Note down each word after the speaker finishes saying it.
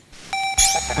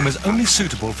and was only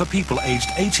suitable for people aged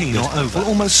 18 or over, will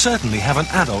almost certainly have an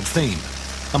adult theme,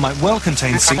 and might well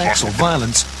contain sex or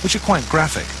violence, which are quite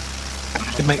graphic.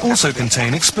 It may also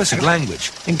contain explicit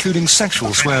language, including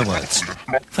sexual swear words.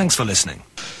 Thanks for listening.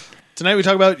 Tonight we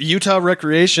talk about Utah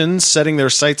Recreation setting their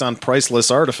sights on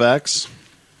priceless artifacts.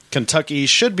 Kentucky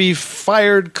should be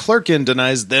fired. Clerkin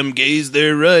denies them gays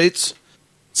their rights.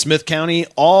 Smith County,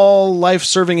 all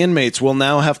life-serving inmates will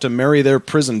now have to marry their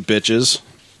prison bitches.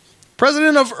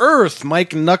 President of Earth,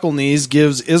 Mike Knuckle-Knees,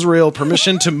 gives Israel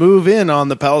permission to move in on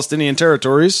the Palestinian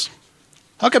territories.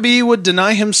 Huckabee would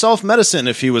deny himself medicine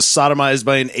if he was sodomized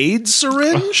by an AIDS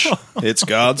syringe. It's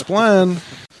God's plan.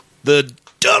 The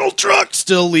Donald Truck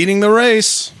still leading the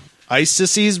race.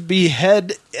 ISIS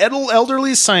behead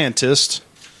elderly scientist.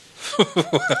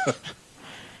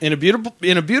 In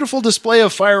a beautiful display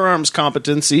of firearms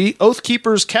competency,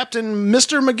 Oathkeeper's Captain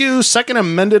Mr. Magoo second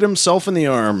amended himself in the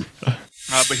arm.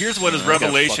 But here's what his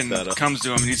revelation comes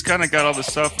to him. He's kind of got all this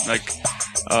stuff like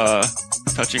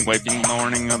touching, wiping,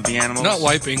 mourning of the animals. Not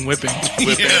wiping, whipping.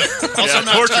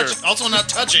 Also not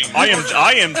touching. I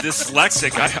am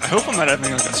dyslexic. I hope I'm not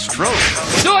having like a stroke.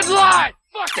 Do it live!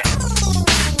 Fuck it!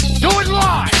 Do it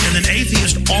live! And then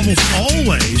atheists almost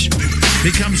always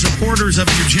become supporters of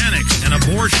eugenics and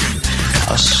abortion.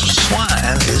 A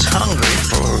swine is hungry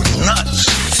for nuts.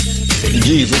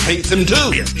 Jesus hates him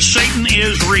too. Satan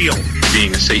is real.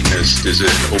 Being a Satanist is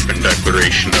an open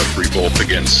declaration of revolt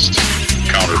against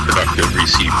counterproductive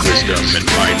received wisdom and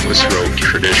mindless rogue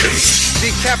traditions.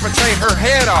 Decapitate her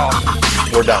head off.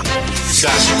 We're done.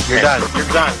 You're done. You're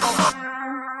done.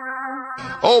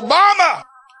 Obama!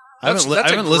 That's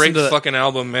a great fucking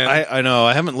album, man. I know.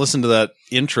 I haven't listened to that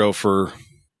intro for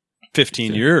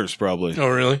 15 years, probably. Oh,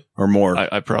 really? Or more.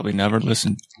 I probably never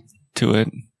listened to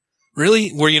it.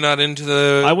 Really? Were you not into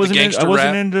the gangster I wasn't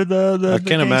rap? into the I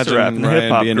can't imagine rap and Ryan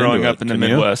hip hop being growing into up it, in the can you?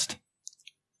 Midwest.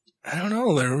 I don't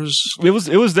know. It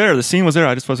was there. The scene was there.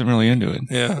 I just wasn't really into it.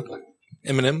 Yeah.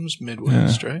 Eminem's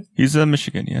Midwest, right? He's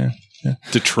Michigan, yeah.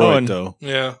 Detroit, though.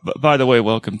 Yeah. By the way,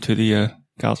 welcome to the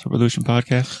Gals Revolution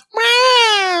podcast.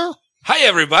 Hi,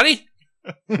 everybody.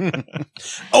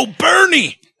 Oh,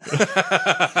 Bernie!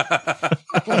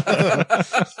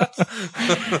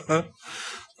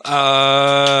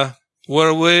 What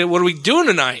are we doing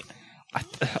tonight? I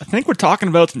think we're talking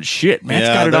about some shit, man.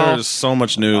 Yeah, there's so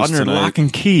much news under tonight. lock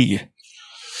and key.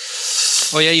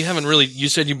 Oh yeah, you haven't really. You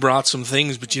said you brought some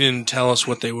things, but you didn't tell us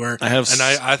what they were. I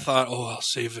thought, I'll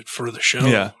save it for the show.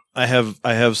 Yeah, I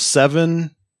have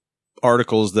 7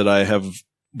 articles that I have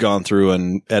gone through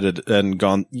and edited and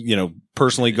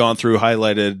personally gone through,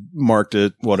 highlighted, marked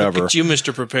it, whatever. Look at you,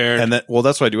 Mr. Prepared. And that's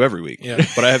what I do every week. Yeah.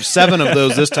 But I have 7 of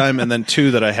those this time, and then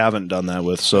 2 that I haven't done that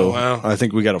with. So I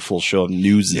think we got a full show of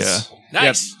newses. Yeah.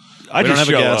 Nice. Yeah, I don't just have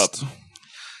a show guest. up.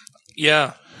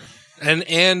 Yeah.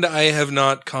 And I have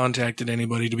not contacted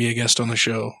anybody to be a guest on the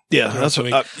show. Yeah, that's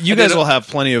what you guys will have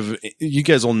plenty of. You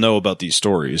guys will know about these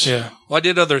stories. Yeah. Well, I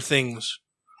did other things.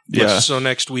 Yeah. So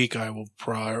next week I will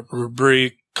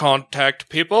probably contact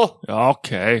people.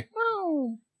 Okay.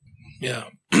 Yeah.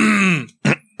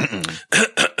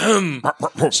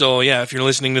 So yeah, if you're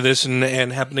listening to this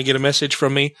and happen to get a message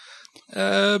from me,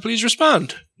 please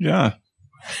respond. Yeah.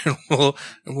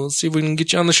 We'll see if we can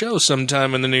get you on the show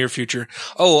sometime in the near future.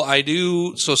 Oh, I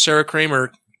do. So Sarah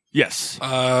Kramer, yes,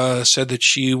 said that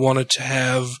she wanted to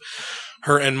have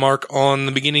her and Mark on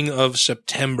the beginning of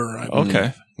September. I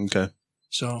believe. Okay.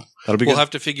 So that'll be we'll good. have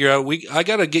to figure out. I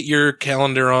got to get your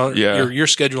calendar on. Yeah. Your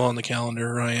schedule on the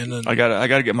calendar, Ryan. And I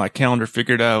gotta get my calendar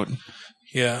figured out.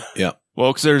 Yeah.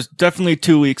 Well, because there's definitely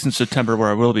 2 weeks in September where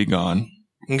I will be gone,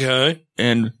 Okay.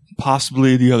 and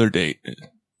possibly the other date.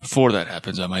 Before that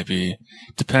happens, I might be.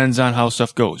 Depends on how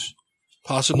stuff goes.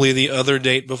 Possibly the other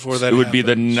date before that. It would be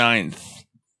the happens. 9th.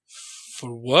 For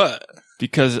what?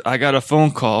 Because I got a phone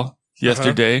call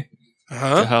yesterday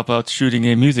to help out shooting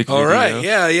a music video. All right.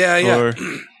 Yeah. Or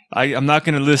I'm not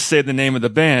going to say the name of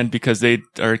the band because they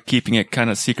are keeping it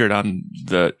kind of secret on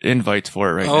the invites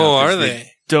for it right now. Oh, are they?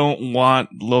 Don't want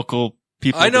local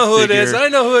people I know who it is. I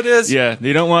know who it is. Yeah,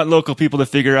 they don't want local people to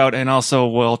figure out, and also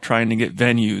while trying to get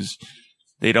venues.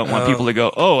 They don't want people to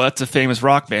go, oh, that's a famous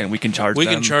rock band. We can charge them.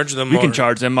 We can charge them We more. can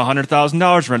charge them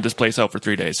 $100,000 to rent this place out for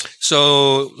 3 days.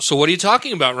 So what are you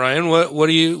talking about, Ryan? What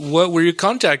were you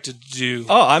contacted to do?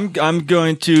 Oh, I'm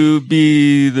going to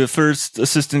be the first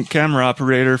assistant camera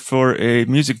operator for a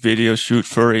music video shoot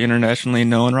for an internationally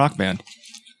known rock band.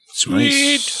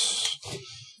 Sweet.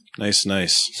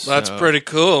 Nice. That's pretty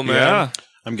cool, man. Yeah.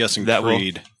 I'm guessing That will-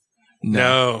 Creed.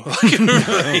 No.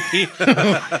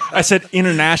 I said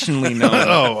internationally known.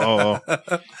 Oh.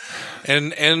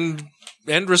 And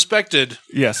and respected.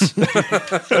 Yes. I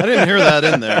didn't hear that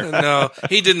in there. No,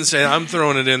 he didn't say it. I'm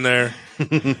throwing it in there.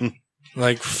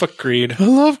 Like, fuck Creed. I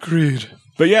love Creed.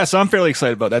 But yeah, so I'm fairly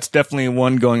excited about it. That's definitely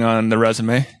one going on the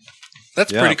resume.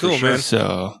 That's pretty cool, sure. man.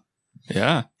 So,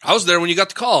 yeah. I was there when you got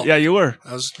the call. Yeah, you were.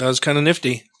 That was kind of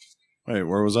nifty. Wait,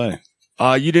 where was I?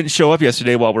 You didn't show up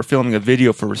yesterday while we're filming a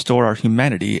video for Restore Our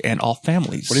Humanity and All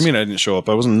Families. What do you mean I didn't show up?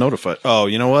 I wasn't notified. Oh,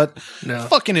 you know what? No.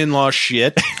 Fucking in-law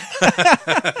shit.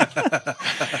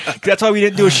 That's why we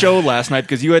didn't do a show last night,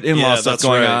 because you had in-law stuff that's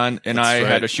going right. on, and That's I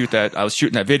right. had to shoot that. I was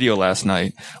shooting that video last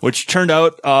night, which turned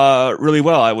out really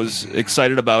well. I was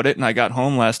excited about it, and I got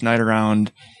home last night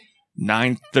around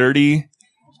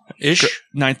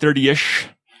 9:30-ish.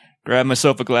 Grabbed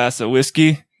myself a glass of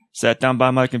whiskey, sat down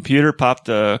by my computer, popped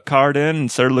the card in,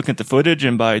 and started looking at the footage,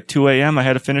 and by 2 a.m. I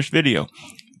had a finished video.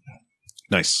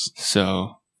 Nice.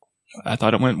 So I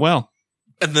thought it went well.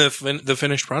 And the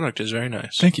finished product is very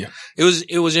nice. Thank you.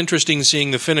 It was interesting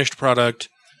seeing the finished product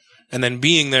and then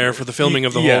being there for the filming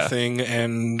of the whole thing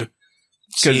and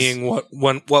seeing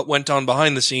what went on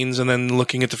behind the scenes and then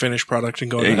looking at the finished product and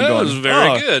going, that was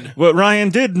very good. What Ryan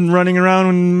did and running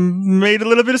around made a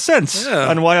little bit of sense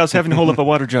on why I was having to hold up a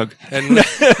water jug. And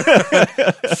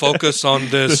focus on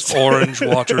this orange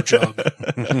water jug.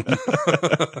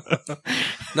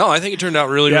 No, I think it turned out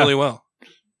really, really well.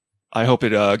 I hope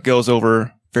it goes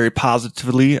over very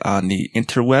positively on the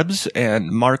interwebs, and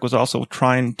Mark was also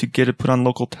trying to get it put on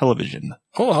local television.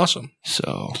 Oh, awesome.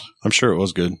 So I'm sure it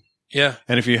was good. Yeah.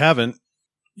 And if you haven't,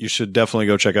 you should definitely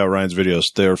go check out Ryan's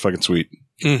videos. They are fucking sweet.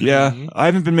 Mm-hmm. Yeah, I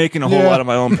haven't been making a whole lot of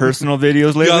my own personal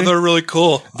videos lately. Yeah, they're really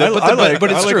cool. But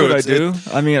it's true. What I do.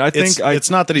 I mean, I think it's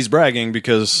not that he's bragging,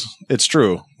 because it's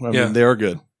true. I mean, they are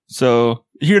good. So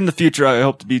here in the future, I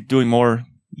hope to be doing more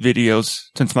videos,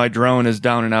 since my drone is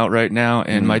down and out right now,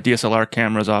 and my DSLR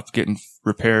camera is off getting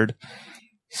repaired.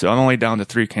 So I'm only down to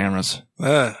 3 cameras.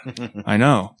 I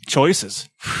know. Choices.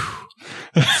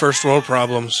 First world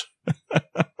problems.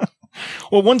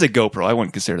 Well, one's a GoPro. I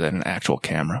wouldn't consider that an actual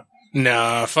camera.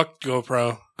 Nah, fuck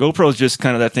GoPro. GoPro's just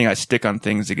kind of that thing I stick on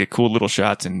things to get cool little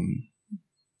shots, and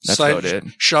that's about it.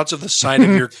 Shots of the side of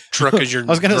your truck as you're I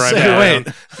was going to driving say, around.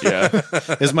 wait. Yeah.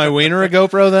 Is my wiener a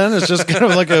GoPro then? It's just kind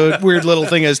of like a weird little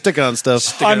thing I stick on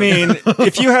stuff. I mean,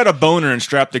 if you had a boner and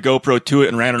strapped a GoPro to it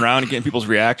and ran around and getting people's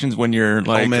reactions when you're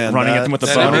like running at them with a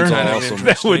boner,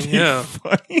 that would be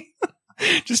funny.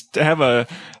 Just to have a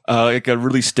like a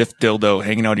really stiff dildo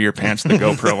hanging out of your pants with a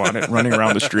GoPro on it, running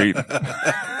around the street,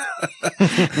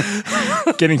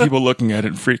 getting people looking at it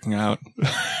and freaking out.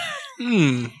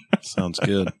 Sounds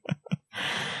good.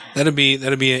 That'd be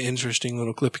an interesting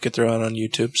little clip you could throw out on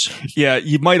YouTube's. Yeah,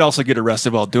 you might also get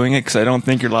arrested while doing it, because I don't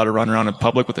think you're allowed to run around in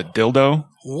public with a dildo.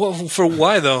 Well, for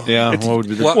why though? Yeah, what would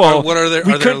be the What are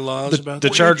there laws about the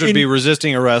that? charge would be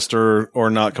resisting arrest or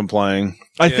not complying.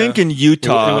 I think in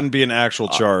Utah, It wouldn't be an actual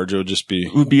charge. It would just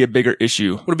be a bigger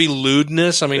issue. Would it be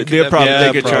lewdness? I mean, They could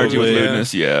charge you with probably,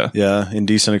 lewdness, yeah.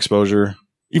 Indecent exposure,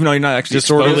 Even though you're not actually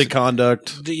disorderly exposed.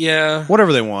 conduct, Yeah.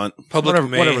 whatever they want, Public whatever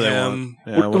they mayhem.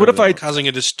 want. Yeah, What if I Causing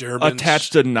a disturbance.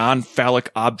 attached a non-phallic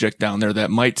object down there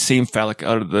that might seem phallic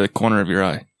out of the corner of your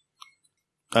eye?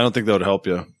 I don't think that would help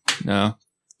you. No.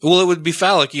 Well, it would be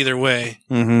phallic either way.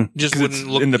 Mm-hmm. Just 'Cause wouldn't it's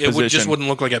look. in the It would just position. wouldn't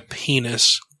look like a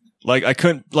penis. Like, I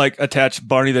couldn't, attach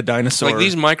Barney the dinosaur. Like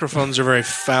these microphones are very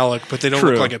phallic, but they don't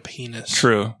True. look like a penis.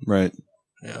 True. Right.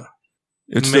 Yeah.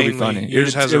 It'd still be Mainly, funny.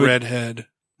 Yours has a red head.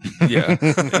 Yeah.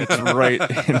 It's right.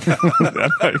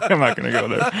 I'm not going to go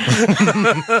there.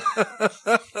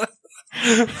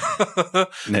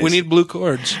 Nice. We need blue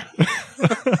cords.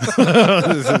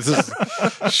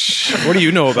 What do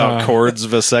you know about cords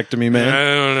vasectomy, I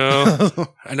man? don't know.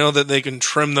 I know that they can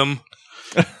trim them.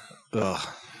 Ugh.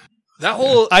 That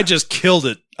whole I just killed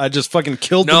it. I just fucking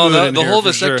killed no, the mood in the here whole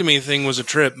for sure. vasectomy thing was a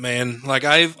trip, man. Like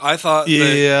I thought.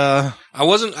 That Yeah. I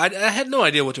wasn't. I had no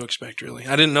idea what to expect. Really,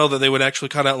 I didn't know that they would actually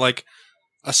cut out like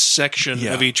a section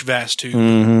of each vast tube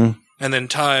Mm-hmm. and then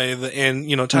tie the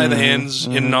ends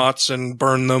in knots and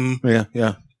burn them. Yeah.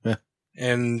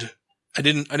 And I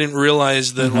didn't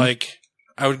realize that like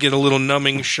I would get a little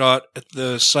numbing shot at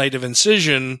the site of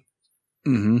incision.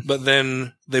 Mm-hmm. But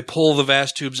then they pull the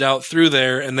vast tubes out through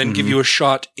there and then give you a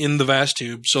shot in the vast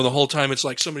tube. So the whole time it's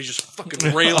like somebody's just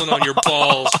fucking railing on your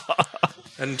balls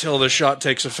until the shot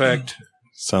takes effect.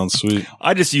 Sounds sweet.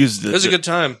 I just used It was a good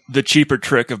time. the cheaper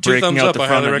trick of 2 breaking thumbs out up, the I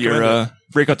front highly of your recommend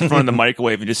break out the front of the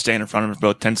microwave and just stand in front of it for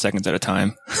about 10 seconds at a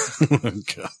time.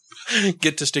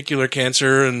 Get testicular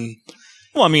cancer and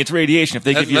Well, I mean, it's radiation. If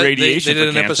they give you radiation, they did for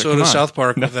an cancer, episode come of on. South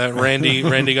Park with that.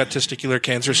 Randy got testicular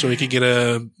cancer so he could get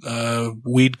a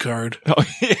weed card. Oh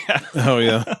yeah. Oh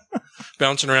yeah.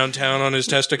 bouncing around town on his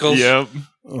testicles. Yep.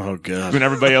 Oh, God. When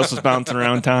everybody else was bouncing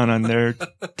around town on their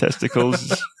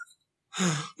testicles.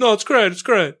 No, it's great. It's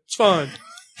great. It's fine.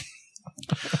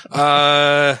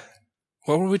 What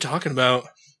were we talking about?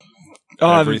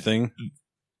 Everything.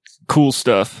 Cool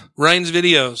stuff. Ryan's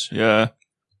videos. Yeah.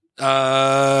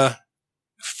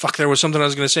 Fuck, there was something I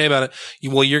was going to say about it.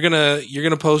 Well, you're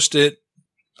gonna post it.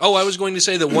 Oh, I was going to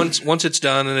say that once it's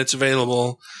done and it's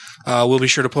available, we'll be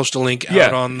sure to post a link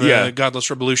out on the Godless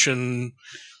Revolution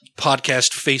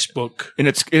podcast Facebook. And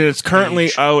it's currently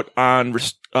out on,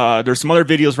 there's some other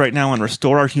videos right now on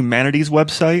Restore Our Humanity's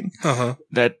website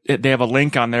that they have a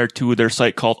link on there to their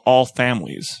site called All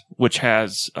Families, which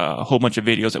has a whole bunch of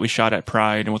videos that we shot at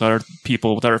Pride and with other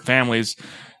people, with other families,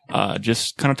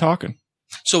 just kind of talking.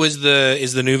 So is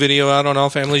the new video out on All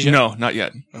Families yet? No, not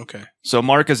yet. Okay. So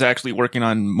Mark is actually working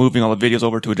on moving all the videos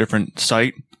over to a different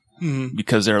site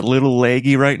because they're a little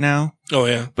laggy right now. Oh,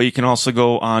 yeah. But you can also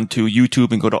go on to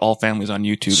YouTube and go to All Families on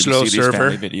YouTube Slow and see server.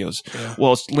 these family videos. Yeah.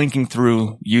 Well, it's linking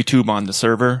through YouTube on the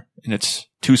server, and it's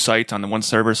 2 sites on the one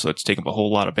server, so it's taking up a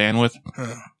whole lot of bandwidth.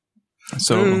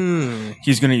 So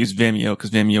he's going to use Vimeo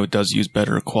because Vimeo does use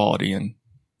better quality and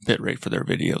bitrate for their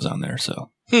videos on there.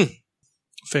 So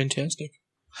fantastic.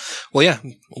 Well, yeah,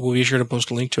 we'll be sure to post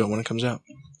a link to it when it comes out.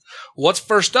 What's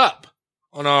first up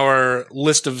on our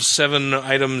list of 7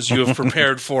 items you have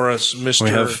prepared for us, Mr. We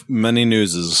have many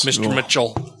newses. Mr.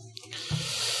 Mitchell.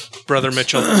 Brother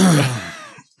Mitchell.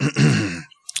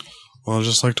 Well, I'd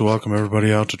just like to welcome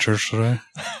everybody out to church today.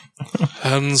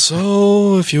 And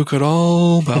so, if you could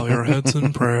all bow your heads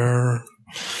in prayer.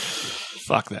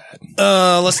 Fuck that.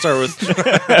 Let's start with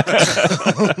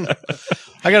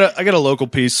I got a local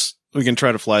piece we can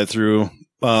try to fly through.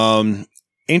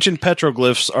 Ancient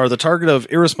petroglyphs are the target of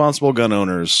irresponsible gun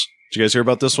owners. Did you guys hear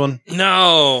about this one?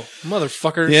 No,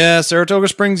 motherfuckers. Yeah, Saratoga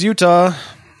Springs, Utah.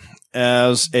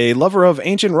 As a lover of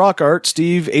ancient rock art,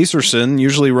 Steve Acerson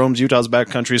usually roams Utah's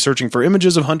backcountry searching for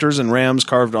images of hunters and rams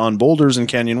carved on boulders and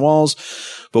canyon walls.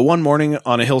 But one morning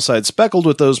on a hillside speckled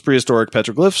with those prehistoric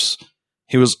petroglyphs,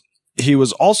 he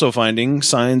was also finding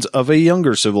signs of a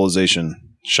younger civilization.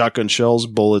 Shotgun shells,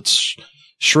 bullets,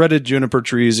 shredded juniper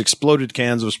trees, exploded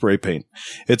cans of spray paint.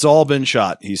 It's all been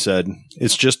shot, he said.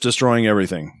 It's just destroying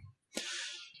everything.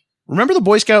 Remember the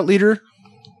Boy Scout leader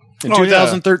in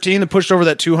 2013 that pushed over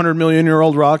that 200 million year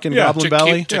old rock in Goblin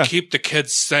Valley? To keep the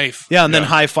kids safe. Yeah, and then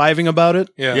high-fiving about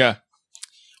it? Yeah.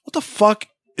 What the fuck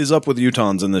is up with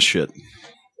Utahns in this shit?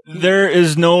 There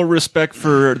is no respect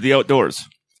for the outdoors.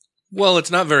 Well,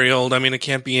 it's not very old. I mean, it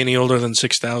can't be any older than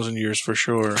 6,000 years for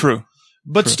sure. True.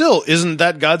 But still, isn't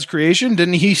that God's creation?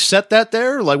 Didn't he set that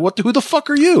there? Like, who the fuck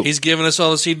are you? He's given us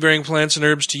all the seed-bearing plants and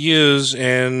herbs to use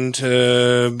and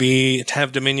to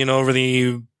have dominion over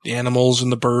the animals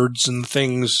and the birds and the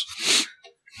things.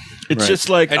 It's just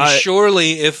like, and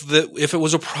surely, if it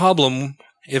was a problem,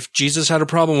 if Jesus had a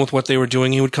problem with what they were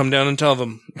doing, he would come down and tell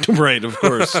them. Right, of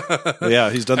course. Yeah,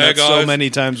 he's done that so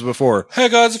many times before. Hey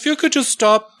guys, if you could just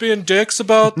stop being dicks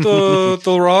about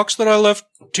the rocks that I left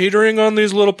teetering on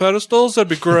these little pedestals, that'd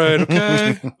be great,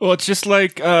 okay? Well, it's just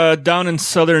like down in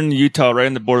southern Utah, right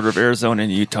on the border of Arizona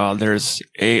and Utah, there's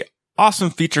a awesome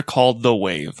feature called The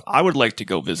Wave. I would like to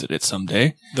go visit it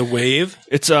someday. The Wave?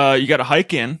 It's you got to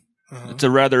hike in. It's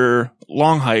a rather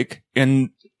long hike, and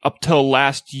up till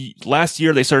last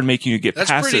year, they started making you get passes.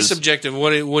 That's pretty subjective.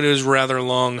 What is rather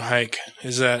long hike?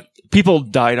 Is that people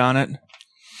died on it?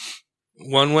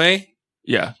 One way?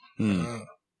 Yeah.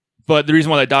 But the reason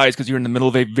why they died is because you're in the middle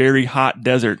of a very hot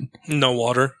desert. No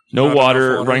water. No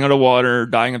water, running out of water,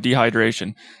 dying of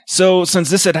dehydration. So since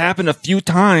this had happened a few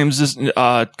times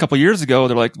a couple years ago,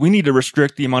 they're like, we need to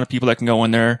restrict the amount of people that can go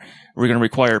in there. We're going to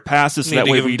require passes. So that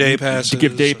way we day passes. To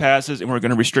give day passes, and we're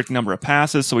going to restrict the number of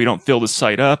passes so we don't fill the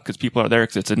site up because people are there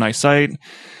because it's a nice site.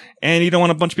 And you don't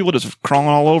want a bunch of people just crawling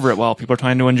all over it while people are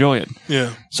trying to enjoy it.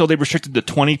 Yeah. So they restricted to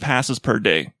 20 passes per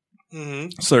day.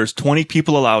 So there's 20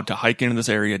 people allowed to hike into this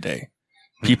area a day.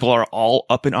 People are all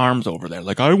up in arms over there.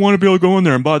 Like, I want to be able to go in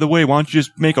there. And by the way, why don't you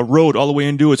just make a road all the way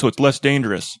and do it so it's less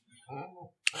dangerous?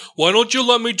 Why don't you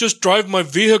let me just drive my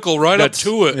vehicle up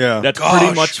to it? Yeah. That's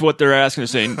pretty much what they're asking. They're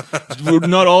saying,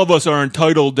 not all of us are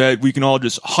entitled that we can all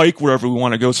just hike wherever we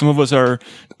want to go. Some of us are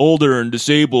older and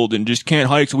disabled and just can't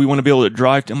hike, so we want to be able to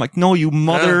drive. I'm like, no, you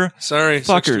mother sorry,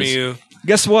 fuckers. To you.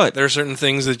 Guess what? There are certain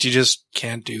things that you just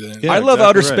can't do then. Yeah, I love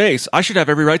outer space. I should have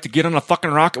every right to get on a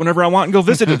fucking rocket whenever I want and go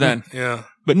visit it then. Yeah.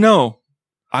 But no,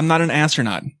 I'm not an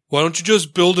astronaut. Why don't you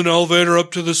just build an elevator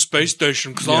up to the space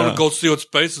station? Because I want to go see what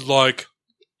space is like.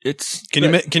 Can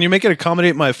you make it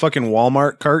accommodate my fucking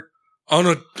Walmart cart? I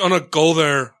wanna go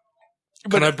there.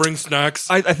 Can I bring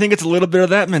snacks? I think it's a little bit of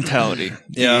that mentality.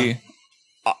 Yeah.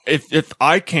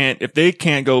 if they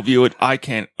can't go view it, I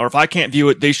can't. Or if I can't view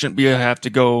it, they shouldn't be able to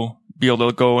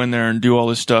go in there and do all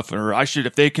this stuff. Or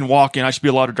if they can walk in, I should be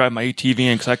allowed to drive my ATV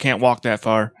in because I can't walk that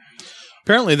far.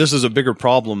 Apparently, this is a bigger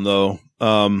problem, though.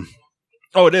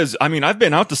 Oh, it is. I mean, I've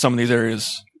been out to some of these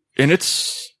areas, and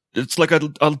it's like a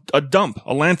dump,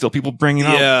 a landfill. People bringing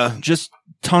out just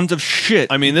tons of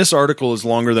shit. I mean, this article is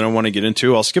longer than I want to get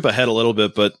into. I'll skip ahead a little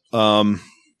bit, but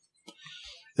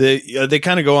they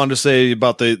kind of go on to say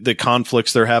about the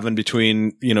conflicts they're having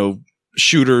between,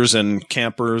 shooters and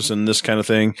campers and this kind of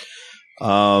thing.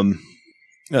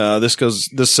 This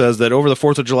says that over the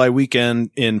 4th of July weekend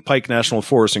in Pike National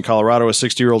Forest in Colorado, a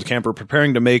 60-year-old camper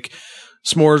preparing to make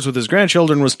s'mores with his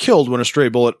grandchildren was killed when a stray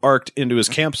bullet arced into his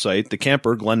campsite. The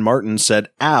camper, Glenn Martin, said,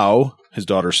 "Ow," his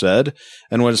daughter said.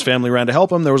 And when his family ran to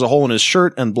help him, there was a hole in his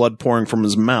shirt and blood pouring from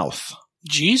his mouth.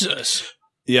 Jesus.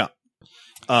 Yeah.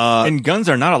 And guns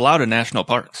are not allowed in national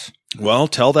parks. Well,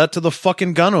 tell that to the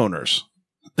fucking gun owners.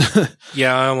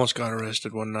 Yeah, I almost got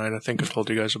arrested one night. I think I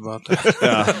told you guys about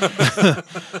that.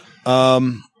 Yeah.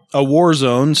 A war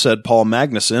zone, said Paul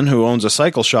Magnuson, who owns a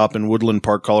cycle shop in Woodland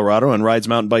Park, Colorado, and rides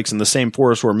mountain bikes in the same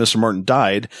forest where Mr. Martin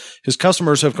died. His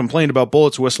customers have complained about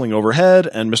bullets whistling overhead,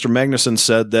 and Mr. Magnuson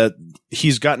said that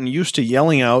he's gotten used to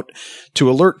yelling out to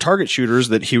alert target shooters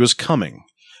that he was coming.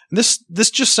 This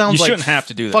just sounds like have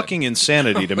to do that. Fucking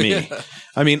insanity to me. Yeah.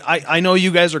 I mean, I know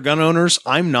you guys are gun owners.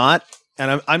 I'm not.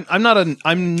 And I'm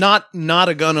not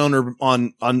a gun owner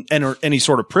on any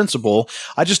sort of principle.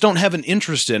 I just don't have an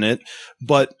interest in it.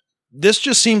 But this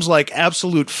just seems like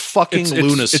absolute fucking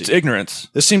lunacy. It's ignorance.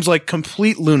 This seems like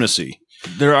complete lunacy.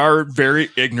 There are very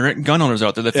ignorant gun owners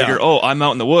out there that figure, I'm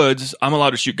out in the woods. I'm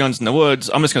allowed to shoot guns in the woods.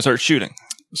 I'm just going to start shooting.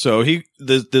 So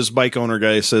this bike owner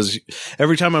guy says,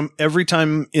 every time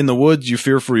in the woods, you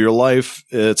fear for your life.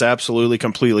 It's absolutely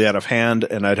completely out of hand.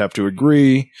 And I'd have to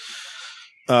agree.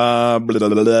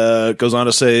 Goes on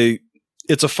to say,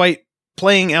 it's a fight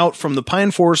playing out from the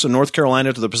pine forests in North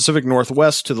Carolina to the Pacific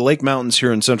Northwest to the Lake Mountains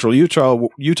here in central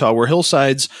Utah, where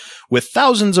hillsides with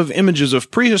thousands of images of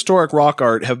prehistoric rock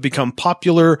art have become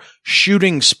popular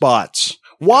shooting spots.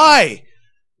 Why?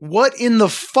 What in the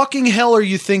fucking hell are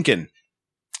you thinking?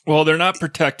 Well, they're not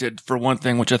protected for one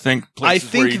thing, which I think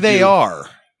they are.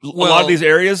 Well, a lot of these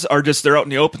areas are just, they're out in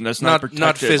the open. That's not protected.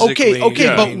 Not physically.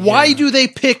 Okay, but why do they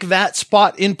pick that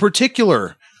spot in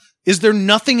particular? Is there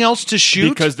nothing else to shoot?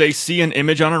 Because they see an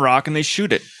image on a rock and they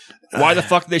shoot it. Why the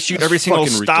fuck do they shoot every single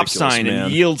stop sign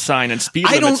and yield sign and speed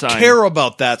limit sign? I don't care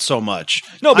about that so much.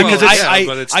 No, because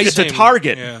it's a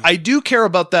target. Yeah. I do care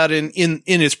about that in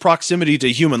its proximity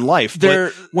to human life.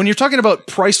 But when you're talking about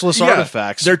priceless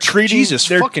artifacts, they're treating Jesus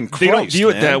fucking Christ, they don't view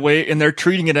it that way, and they're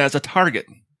treating it as a target.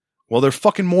 Well, they're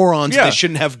fucking morons. Yeah. They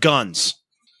shouldn't have guns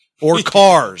or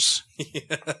cars.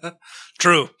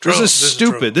 True. This is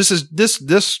stupid. This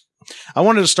is I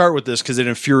wanted to start with this because it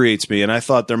infuriates me, and I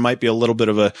thought there might be a little bit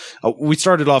of we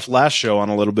started off last show on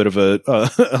a little bit of a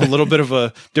little bit of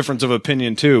a difference of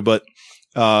opinion too, but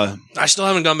I still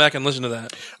haven't gone back and listened to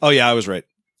that. Oh yeah, I was right.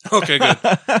 Okay, good.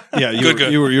 Yeah,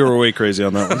 you were way crazy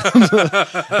on that one.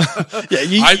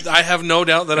 Yeah, I have no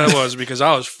doubt that I was, because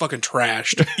I was fucking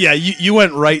trashed. Yeah, you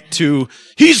went right to,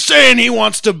 he's saying he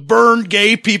wants to burn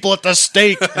gay people at the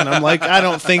stake, and I'm like, I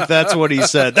don't think that's what he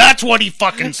said. That's what he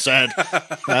fucking said.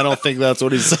 I don't think that's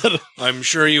what he said. I'm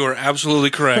sure you are absolutely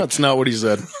correct. That's not what he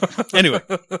said. Anyway,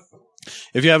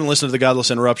 if you haven't listened to the Godless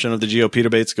Interruption of the GOP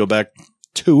debates, go back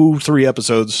 2-3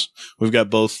 episodes. We've got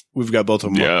both of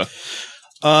them. Yeah.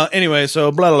 Anyway,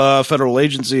 so blah, blah, blah, federal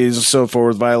agencies and so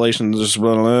forth, violations,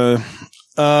 blah, blah,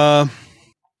 blah.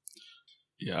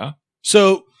 Yeah.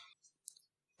 So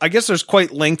I guess there's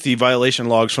quite lengthy violation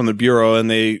logs from the Bureau,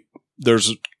 and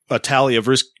there's a tally of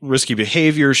risky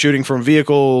behavior, shooting from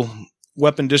vehicle,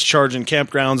 weapon discharge in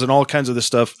campgrounds, and all kinds of this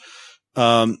stuff,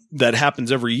 that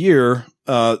happens every year,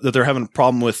 that they're having a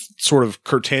problem with sort of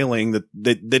curtailing, that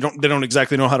they don't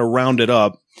exactly know how to round it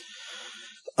up.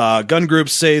 Gun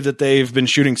groups say that they've been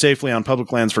shooting safely on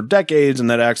public lands for decades and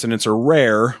that accidents are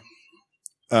rare.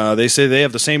 They say they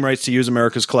have the same rights to use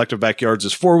America's collective backyards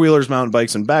as four-wheelers, mountain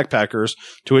bikes, and backpackers,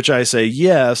 to which I say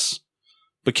yes,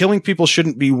 but killing people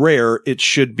shouldn't be rare. It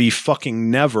should be fucking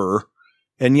never.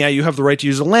 And yeah, you have the right to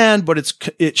use the land, but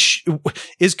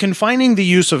is confining the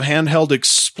use of handheld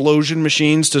explosion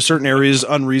machines to certain areas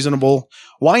unreasonable?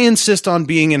 Why insist on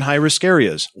being in high-risk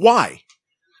areas? Why?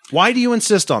 Why do you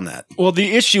insist on that? Well,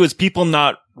 the issue is people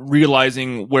not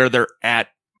realizing where they're at.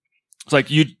 It's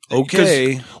like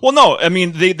okay. Well, no, I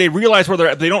mean, they realize where they're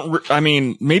at. They don't, I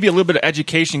mean, maybe a little bit of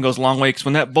education goes a long way, because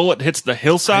when that bullet hits the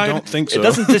hillside, I don't think so. It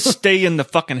doesn't just stay in the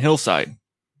fucking hillside.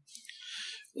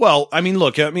 Well, I mean,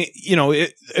 look,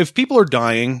 if people are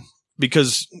dying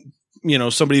because,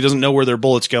 somebody doesn't know where their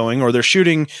bullet's going, or they're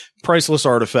shooting priceless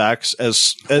artifacts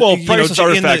priceless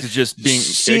artifacts is just being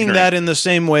seeing ignorant. that in the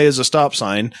same way as a stop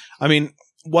sign. I mean,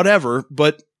 whatever,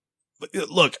 but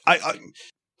look,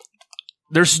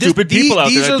 there's stupid people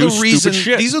out there that do stupid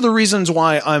shit. These are the reasons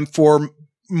why I'm for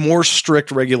more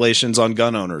strict regulations on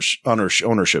gun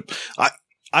ownership.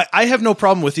 I have no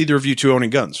problem with either of you two owning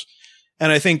guns.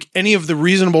 And I think any of the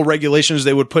reasonable regulations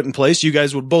they would put in place, you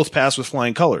guys would both pass with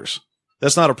flying colors.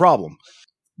 That's not a problem.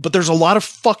 But there's a lot of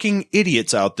fucking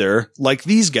idiots out there, like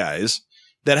these guys,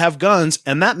 that have guns,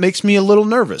 and that makes me a little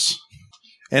nervous.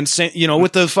 And,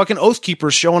 with the fucking Oath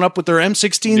Keepers showing up with their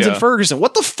M16s in Ferguson.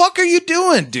 What the fuck are you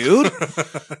doing, dude?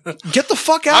 Get the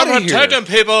fuck out of here. I'm protecting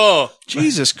people.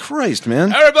 Jesus Christ,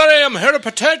 man. Everybody, I'm here to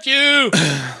protect you.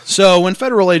 So when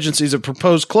federal agencies have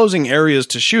proposed closing areas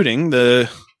to shooting, the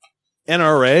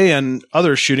NRA and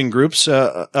other shooting groups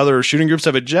have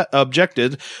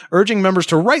objected, urging members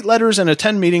to write letters and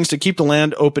attend meetings to keep the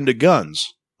land open to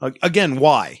guns. Again,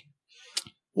 why?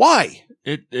 Why?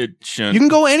 It shouldn't. You can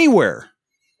go anywhere.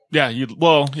 Yeah,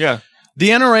 yeah. The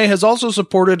NRA has also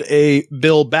supported a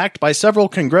bill backed by several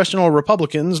congressional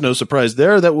Republicans, no surprise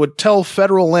there, that would tell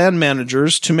federal land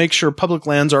managers to make sure public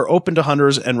lands are open to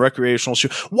hunters and recreational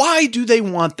shooters. Why do they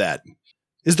want that?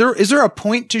 Is there a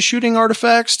point to shooting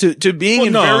artifacts, to being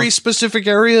in very specific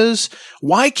areas?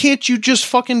 Why can't you just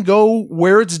fucking go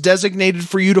where it's designated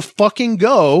for you to fucking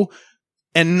go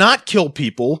and not kill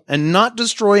people and not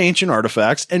destroy ancient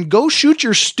artifacts and go shoot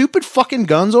your stupid fucking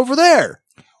guns over there?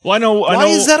 Well, I know. Why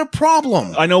is that a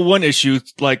problem? I know one issue,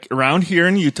 like around here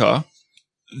in Utah,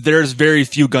 there's very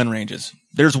few gun ranges.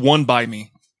 There's one by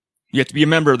me. You have to be a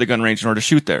member of the gun range in order to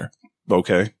shoot there.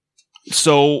 Okay.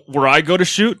 So where I go to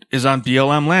shoot is on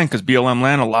BLM land, because BLM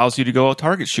land allows you to go out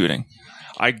target shooting.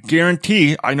 I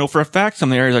guarantee, I know for a fact some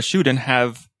of the areas I shoot in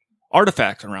have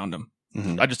artifacts around them.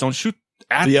 Mm-hmm. I just don't shoot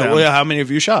at them. Well, how many have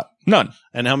you shot? None.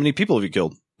 And how many people have you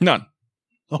killed? None.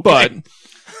 Okay. But...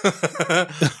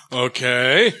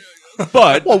 Okay.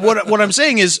 But well, what I'm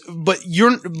saying is, but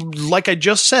you're like I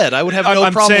just said, I would have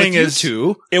no problem with you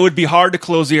two. It would be hard to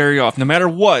close the area off, no matter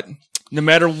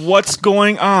what's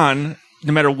going on,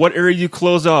 no matter what area you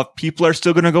close off. People are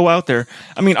still going to go out there.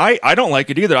 I mean, I don't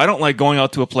like it either. I don't like going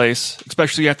out to a place,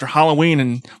 especially after Halloween.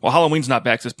 And well, Halloween's not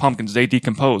back; it's pumpkins; they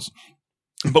decompose.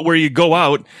 But where you go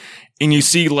out and you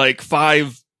see like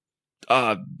five.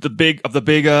 The big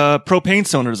propane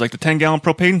cylinders, like the 10-gallon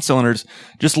propane cylinders,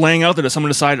 just laying out there that someone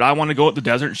decided, I want to go out the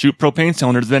desert and shoot propane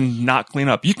cylinders, then not clean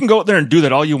up. You can go out there and do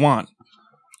that all you want.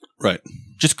 Right.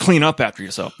 Just clean up after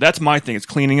yourself. That's my thing. It's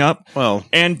cleaning up. Well,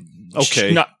 and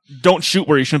okay. Don't shoot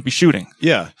where you shouldn't be shooting.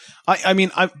 Yeah. I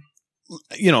mean, and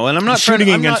I'm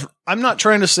not I'm not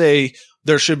trying to say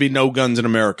there should be no guns in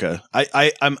America.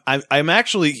 I'm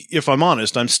actually, if I'm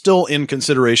honest, I'm still in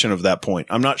consideration of that point.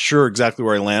 I'm not sure exactly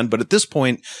where I land, but at this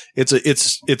point,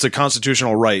 it's a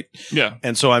constitutional right. Yeah.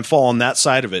 And so I'm falling that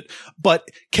side of it. But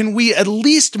can we at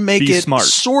least make it smart.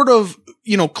 Sort of,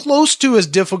 close to as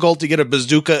difficult to get a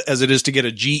bazooka as it is to get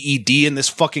a GED in this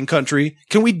fucking country?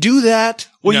 Can we do that?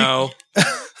 Well, no.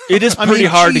 It is pretty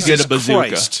hard to get a bazooka.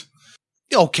 Christ.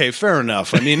 Okay, fair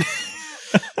enough. I mean,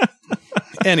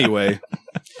 anyway,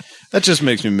 that just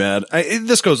makes me mad.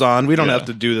 This goes on. We don't have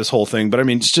to do this whole thing, but I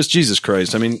mean, it's just Jesus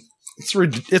Christ. I mean, it's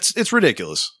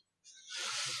ridiculous.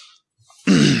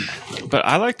 But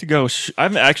I like to go.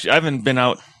 I haven't been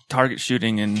out target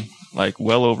shooting in like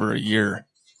well over a year.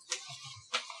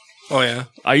 Oh yeah,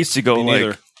 I used to go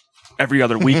like every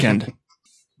other weekend,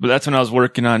 but that's when I was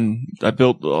working on. I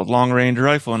built a long range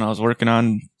rifle, and I was working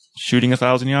on shooting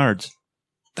 1,000 yards.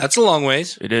 That's a long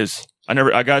ways. It is.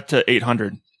 I got to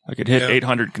 800. I could hit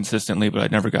 800 consistently, but I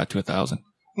never got to 1,000.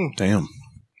 Damn.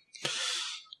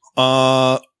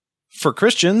 For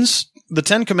Christians, the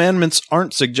 10 Commandments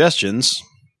aren't suggestions,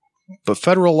 but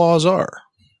federal laws are.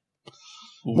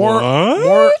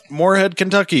 Moorhead,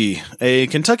 Kentucky. A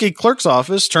Kentucky clerk's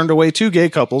office turned away 2 gay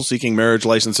couples seeking marriage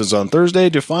licenses on Thursday,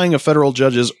 defying a federal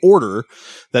judge's order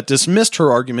that dismissed her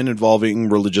argument involving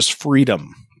religious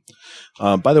freedom.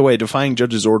 By the way, defying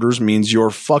judges' orders means you're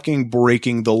fucking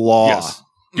breaking the law. Yes.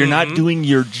 You're not doing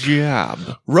your job.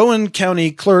 Rowan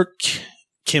County Clerk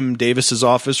Kim Davis's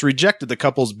office rejected the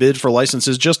couple's bid for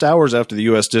licenses just hours after the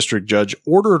U.S. District Judge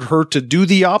ordered her to do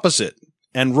the opposite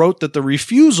and wrote that the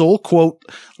refusal, quote,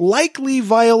 likely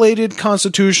violated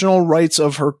constitutional rights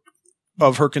of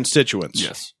her constituents.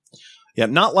 Yes. Yeah,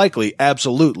 not likely,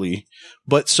 absolutely.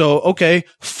 But so, okay,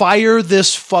 fire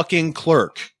this fucking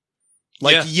clerk.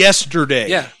 yesterday.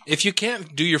 Yeah. If you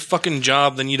can't do your fucking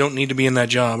job, then you don't need to be in that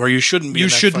job, or you shouldn't be You in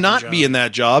that should fucking not job. be in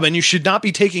that job, and you should not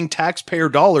be taking taxpayer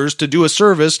dollars to do a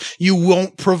service you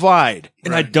won't provide.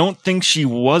 And I don't think she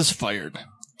was fired.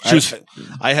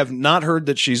 I have not heard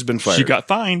that she's been fired. She got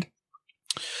fined.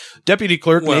 Deputy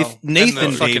Clerk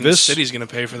Nathan the fucking Davis. city's going to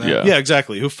pay for that. Yeah,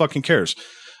 exactly. Who fucking cares?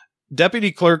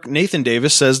 Deputy Clerk Nathan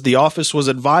Davis says the office was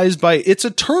advised by its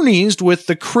attorneys with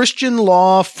the Christian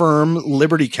law firm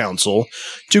Liberty Counsel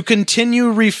to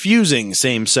continue refusing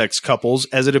same-sex couples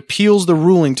as it appeals the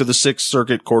ruling to the Sixth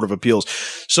Circuit Court of Appeals.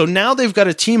 So now they've got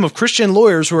a team of Christian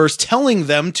lawyers who are telling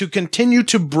them to continue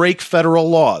to break federal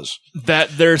laws.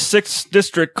 That their 6th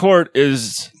District Court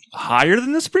is higher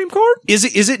than the Supreme Court?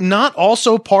 Is it not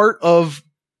also part of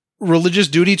religious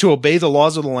duty to obey the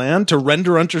laws of the land, to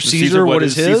render unto Caesar what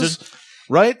is his? Caesar?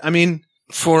 Right? I mean,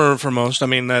 for most, I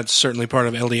mean, that's certainly part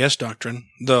of LDS doctrine,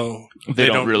 though they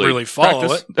don't really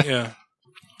follow it. Yeah.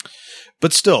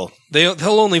 But still, they'll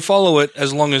only follow it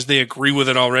as long as they agree with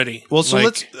it already. Well, so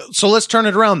let's turn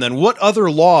it around then. What other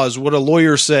laws would a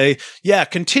lawyer say? Yeah,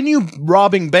 continue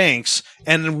robbing banks,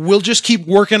 and we'll just keep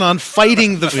working on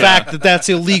fighting the fact that that's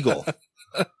illegal.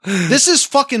 This is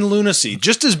fucking lunacy,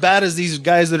 just as bad as these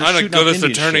guys that are shooting up Indian shit. I'm the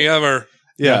goodest attorney ever.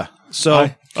 Yeah. So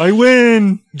I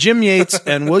win. Jim Yates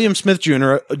and William Smith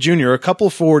Jr., a couple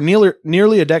for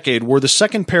nearly a decade, were the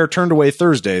second pair turned away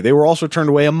Thursday. They were also turned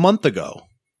away a month ago.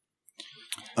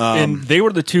 And they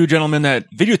were the two gentlemen that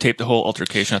videotaped the whole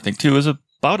altercation, I think, too. It was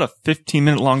about a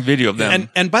 15-minute long video of them.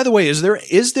 And by the way, is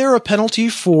there a penalty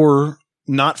for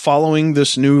not following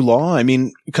this new law? I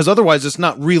mean, because otherwise it's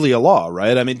not really a law,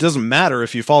 right? I mean, it doesn't matter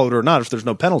if you follow it or not if there's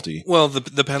no penalty. Well,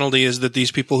 the penalty is that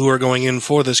these people who are going in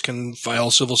for this can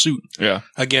file civil suit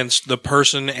against the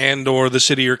person and or the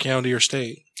city or county or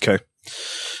state. Okay.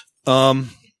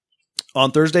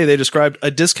 On Thursday, they described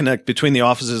a disconnect between the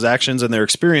office's actions and their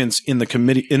experience in the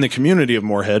community of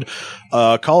Moorhead,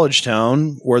 a college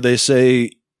town where they say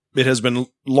it has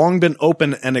long been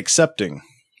open and accepting.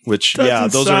 Which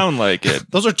those sound like it.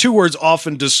 Those are two words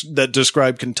often that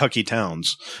describe Kentucky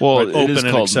towns. Well, right? It Open is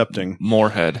and called accepting.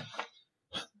 Moorhead.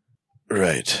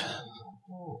 Right.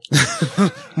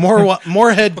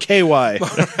 Moorhead KY.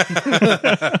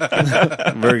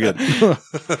 Very good.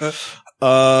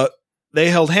 They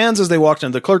held hands as they walked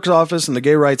into the clerk's office, and the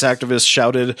gay rights activists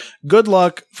shouted, "Good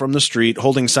luck," from the street,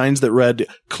 holding signs that read,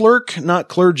 "Clerk, not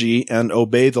clergy," and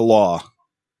 "Obey the law."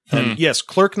 And yes,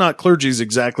 clerk, not clergy is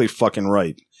exactly fucking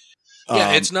right.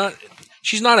 Yeah, it's not.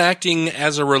 She's not acting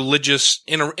as a religious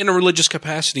in a religious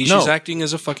capacity. No. She's acting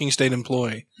as a fucking state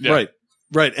employee. Yeah.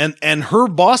 Right. And her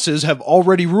bosses have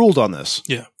already ruled on this.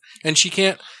 Yeah, and she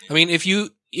can't. I mean, if you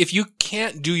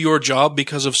can't do your job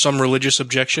because of some religious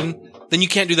objection, then you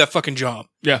can't do that fucking job.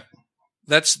 Yeah,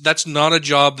 that's not a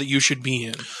job that you should be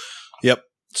in. Yep.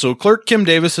 So Clerk Kim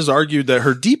Davis has argued that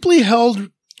her deeply held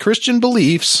Christian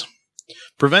beliefs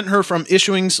prevent her from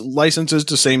issuing licenses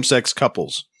to same-sex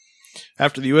couples.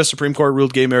 After the U.S. Supreme Court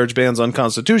ruled gay marriage bans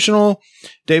unconstitutional,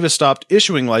 Davis stopped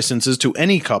issuing licenses to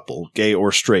any couple, gay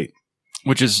or straight.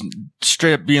 Which is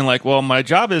straight up being like, well, my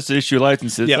job is to issue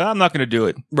licenses, but I'm not going to do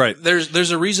it. Right.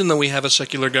 There's a reason that we have a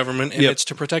secular government, and it's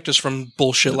to protect us from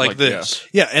bullshit like this.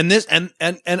 Yeah, and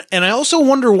I also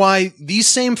wonder why these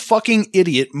same fucking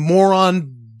idiot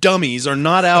moron dummies are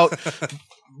not out.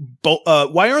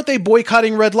 Why aren't they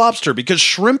boycotting Red Lobster? Because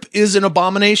shrimp is an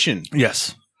abomination.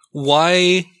 Yes.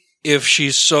 Why, if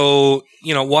she's so,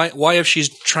 why if she's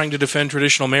trying to defend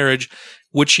traditional marriage,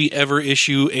 would she ever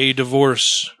issue a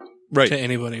divorce to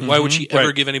anybody? Mm-hmm. Why would she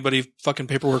ever give anybody fucking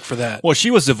paperwork for that? Well, she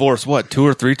was divorced, 2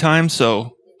 or 3 times?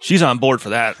 So she's on board for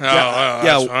that.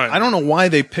 I don't know why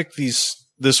they picked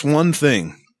this one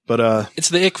thing, but it's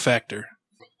the ick factor.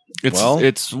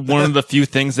 It's one of the few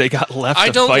things they got left to fight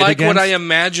against. I don't like what I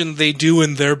imagine they do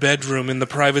in their bedroom in the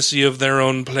privacy of their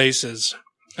own places.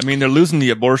 I mean, they're losing the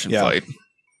abortion fight.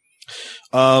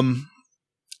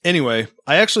 Anyway,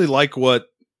 I actually like what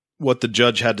the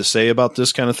judge had to say about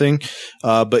this kind of thing.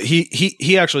 But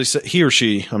he actually said, he or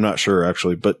she, I'm not sure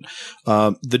actually, but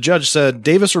the judge said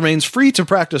Davis remains free to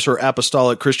practice her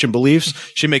apostolic Christian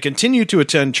beliefs. She may continue to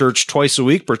attend church twice a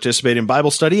week, participate in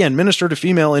Bible study, and minister to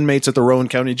female inmates at the Rowan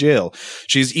County Jail.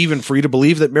 She's even free to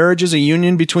believe that marriage is a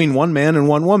union between one man and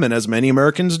one woman, as many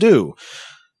Americans do.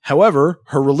 However,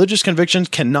 her religious convictions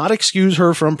cannot excuse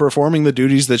her from performing the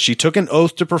duties that she took an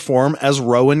oath to perform as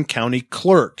Rowan County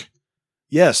clerk.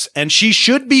 Yes, and she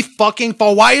should be fucking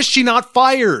why is she not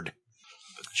fired?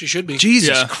 She should be.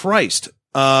 Jesus Christ.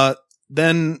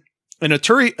 Then an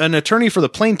attorney for the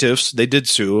plaintiffs, they did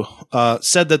sue,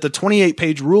 said that the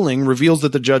 28-page ruling reveals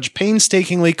that the judge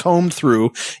painstakingly combed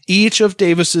through each of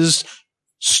Davis's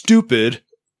stupid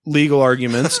legal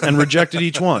arguments and rejected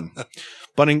each one.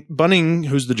 Bunning,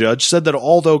 who's the judge, said that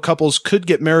although couples could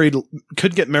get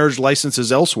marriage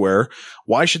licenses elsewhere,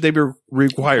 why should they be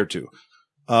required to?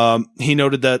 He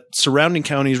noted that surrounding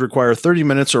counties require 30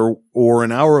 minutes or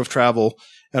an hour of travel,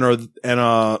 and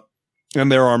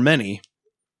there are many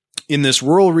in this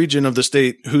rural region of the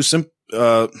state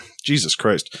Jesus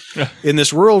Christ. In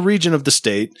this rural region of the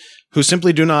state who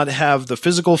simply do not have the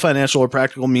physical, financial, or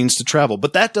practical means to travel.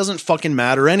 But that doesn't fucking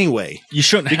matter anyway. You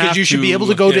shouldn't have because you should be able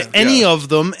to go to any of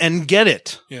them and get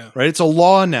it. Yeah. Right? It's a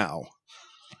law now.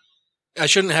 I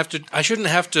shouldn't have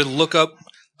to look up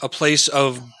a place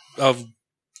of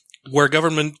where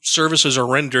government services are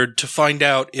rendered to find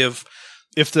out if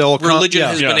religion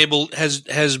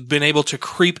has been able to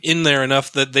creep in there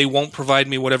enough that they won't provide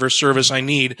me whatever service I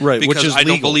need, right? Because which is I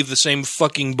legal. don't believe the same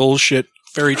fucking bullshit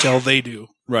fairy tale they do.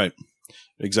 Right.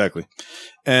 Exactly.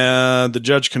 And the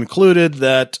judge concluded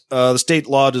that the state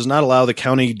law does not allow the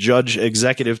county judge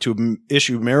executive to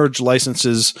issue marriage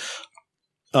licenses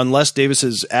unless Davis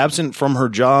is absent from her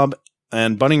job.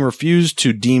 And Bunning refused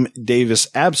to deem Davis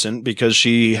absent because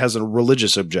she has a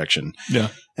religious objection. Yeah.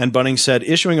 And Bunning said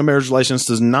issuing a marriage license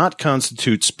does not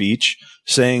constitute speech,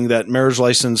 saying that the marriage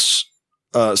license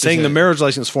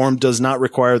form does not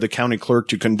require the county clerk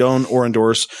to condone or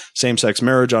endorse same-sex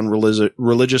marriage on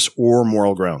religious or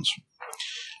moral grounds.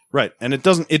 Right. And it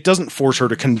doesn't force her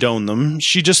to condone them.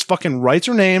 She just fucking writes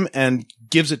her name and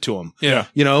gives it to him. Yeah.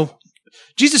 You know?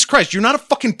 Jesus Christ, you're not a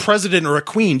fucking president or a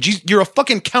queen. You're a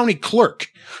fucking county clerk.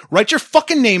 Write your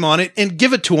fucking name on it and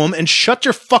give it to him and shut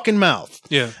your fucking mouth.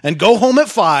 Yeah. And go home at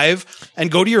 5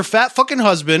 and go to your fat fucking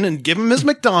husband and give him his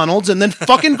McDonald's and then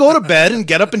fucking go to bed and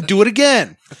get up and do it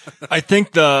again. I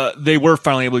think they were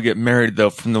finally able to get married though,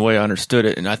 from the way I understood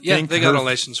it. And I think they got a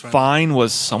license fine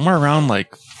was somewhere around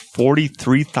like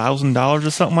 $43,000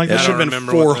 or something like that. It should have been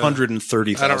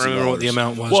 $430,000. I don't remember what the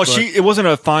amount was. Well, it wasn't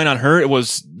a fine on her. It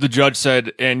was the judge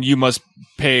said, and you must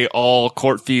pay all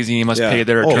court fees and you must pay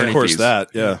their attorney fees. Of course, that,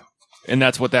 yeah. And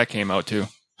that's what that came out to.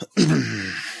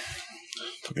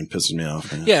 Fucking pisses me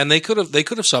off. Man. Yeah, and they could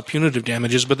have sought punitive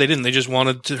damages, but they didn't. They just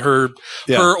wanted her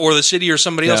or the city or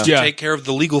somebody else to take care of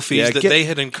the legal fees that they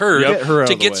had incurred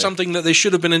to get something that they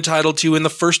should have been entitled to in the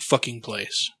first fucking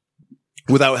place.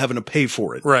 Without having to pay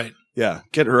for it. Right. Yeah.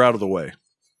 Get her out of the way.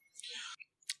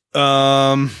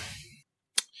 In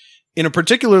a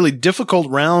particularly difficult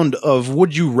round of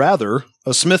Would You Rather,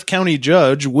 a Smith County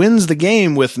judge wins the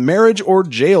game with marriage or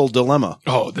jail dilemma.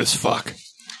 Oh, this fuck.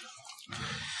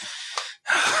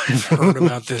 I've heard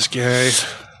about this guy.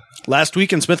 Last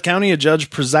week in Smith County, a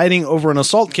judge presiding over an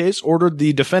assault case ordered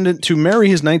the defendant to marry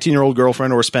his 19-year-old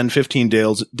girlfriend or spend 15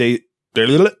 days in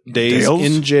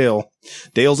jail.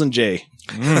 Dales and J.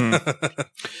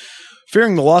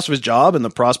 Fearing the loss of his job and the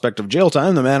prospect of jail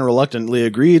time, the man reluctantly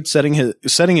agreed, setting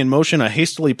in motion a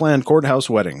hastily planned courthouse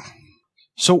wedding.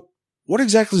 So, what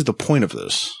exactly is the point of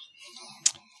this?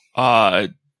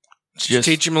 Just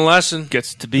teach him a lesson.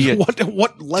 Gets to be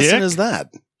what lesson is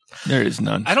that? There is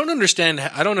none. I don't understand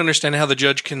how the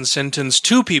judge can sentence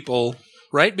two people.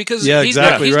 Right? Because he's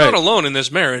not alone in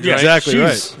this marriage, right? Exactly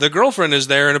right. The girlfriend is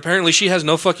there, and apparently she has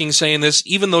no fucking say in this,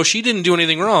 even though she didn't do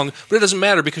anything wrong, but it doesn't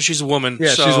matter because she's a woman.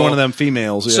 Yeah, she's one of them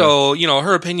females. Yeah. So,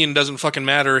 her opinion doesn't fucking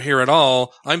matter here at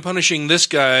all. I'm punishing this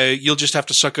guy. You'll just have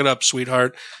to suck it up,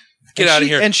 sweetheart. Get out of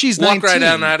here. And she's Walk 19. right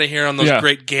out of here on those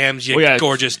great gams, you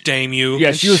gorgeous dame, you.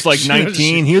 Yeah, she was like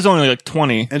 19. He was only like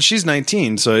 20. And she's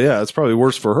 19, so yeah, it's probably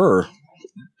worse for her.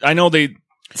 I know they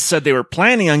said they were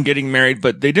planning on getting married,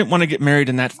 but they didn't want to get married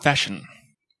in that fashion.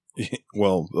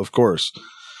 Well, of course.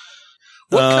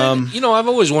 I've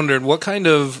always wondered what kind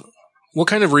of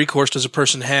recourse does a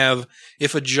person have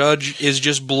if a judge is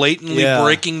just blatantly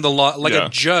breaking the law? Like a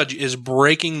judge is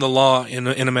breaking the law in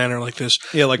a manner like this.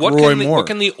 Yeah, like Roy Moore. What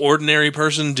can the ordinary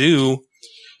person do?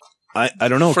 I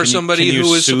don't know. For somebody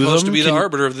who is supposed to be the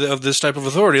arbiter of this type of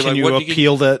authority. Can you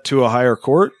appeal that to a higher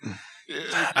court?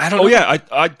 I don't know. Yeah,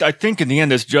 I think in the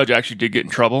end this judge actually did get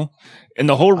in trouble. And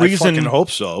the whole reason I fucking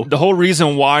hope so. The whole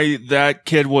reason why that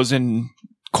kid was in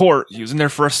court, he was in there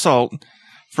for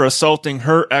assaulting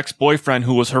her ex-boyfriend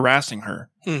who was harassing her.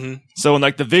 Mm-hmm. So in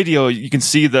like the video, you can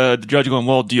see the judge going,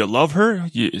 "Well, do you love her?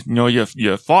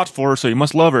 You fought for her, so you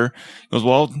must love her." He goes,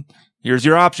 "Well, here's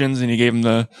your options," and he gave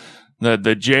him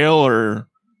the jail or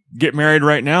get married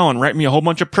right now and write me a whole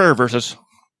bunch of prayer verses.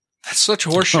 That's such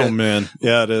horseshit. Oh man,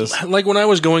 yeah, it is. Like when I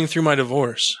was going through my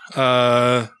divorce,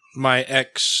 my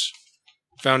ex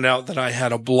found out that I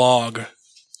had a blog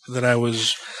that I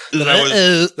was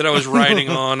riding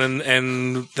on,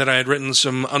 and that I had written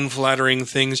some unflattering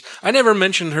things. I never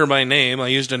mentioned her by name. I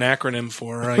used an acronym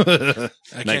for her.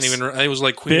 I can't even. It was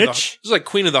like Queen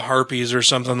of the Harpies or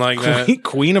something like that.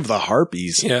 Queen of the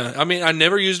Harpies. Yeah, I mean, I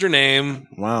never used her name.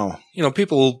 Wow.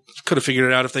 People could have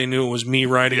figured it out if they knew it was me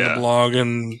writing the blog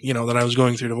and that I was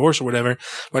going through divorce or whatever.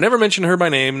 But I never mentioned her by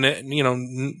name.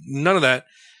 None of that.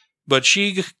 But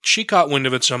she caught wind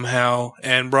of it somehow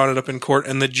and brought it up in court,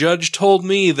 and the judge told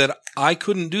me that I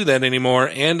couldn't do that anymore,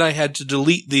 and I had to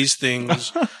delete these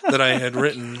things that I had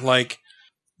written. Like,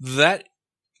 that,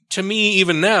 to me,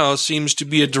 even now, seems to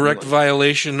be a direct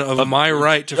violation of my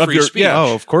right to free speech.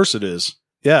 Yeah, of course it is.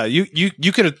 Yeah, you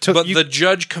could have took... But the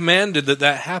judge commanded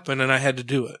that happen, and I had to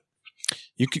do it.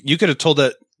 You could have told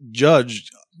that judge...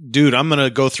 Dude, I'm going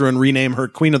to go through and rename her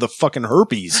Queen of the fucking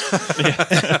Herpes.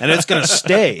 And it's going to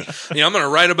stay. Yeah, I'm going to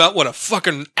write about what a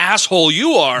fucking asshole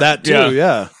you are. That too,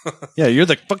 yeah. Yeah, you're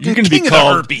the fucking king of the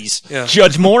herpes. Yeah.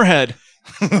 Judge Moorhead.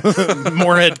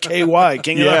 Moorhead KY,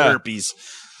 king of the herpes.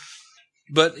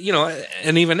 But,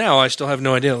 and even now, I still have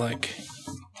no idea, like,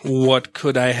 what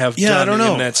could I have done I don't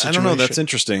know. in that situation? I don't know. That's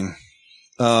interesting.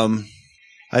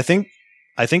 I think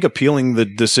appealing the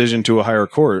decision to a higher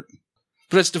court.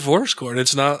 But it's divorce court.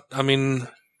 It's not, I mean,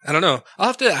 I don't know.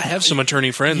 I have some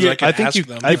attorney friends. I could ask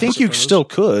them. I think you still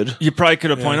could. You probably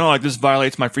could have pointed out, like, this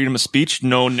violates my freedom of speech.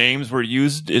 No names were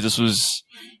used.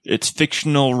 It's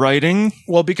fictional writing.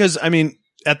 Well, because, I mean,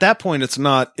 at that point, it's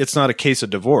not a case of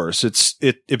divorce.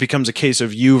 It becomes a case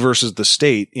of you versus the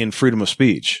state in freedom of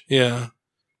speech. Yeah.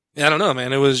 I don't know,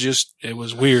 man. It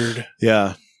was weird.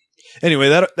 Yeah. Anyway,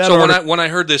 when I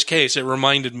heard this case, it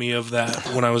reminded me of that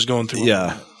when I was going through it.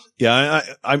 Yeah. Yeah,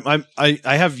 I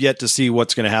have yet to see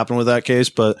what's going to happen with that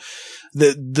case, but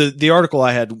the article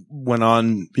I had went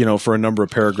on, for a number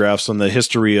of paragraphs on the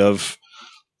history of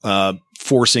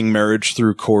forcing marriage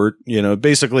through court.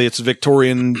 Basically it's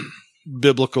Victorian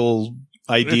biblical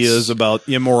ideas about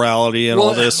immorality and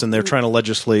all this, and they're trying to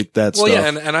legislate that stuff.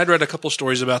 Well, yeah, and I'd read a couple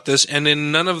stories about this, and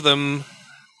in none of them,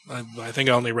 I think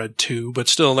I only read 2, but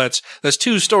still, that's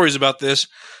 2 stories about this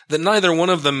that neither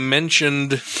one of them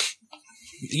mentioned.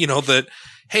 That,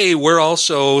 hey, we're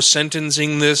also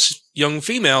sentencing this young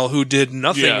female who did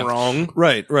nothing wrong.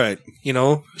 Right.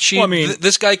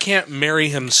 This guy can't marry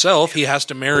himself. He has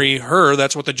to marry her.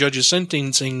 That's what the judge is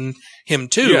sentencing him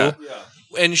to. Yeah.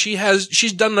 And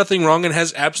she's done nothing wrong and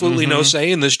has absolutely no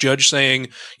say in this judge saying,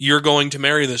 you're going to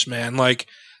marry this man. Like,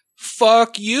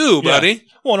 fuck you, buddy. Yeah.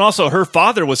 Well, and also her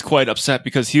father was quite upset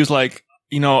because he was like,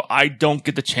 I don't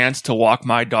get the chance to walk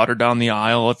my daughter down the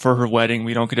aisle for her wedding.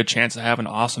 We don't get a chance to have an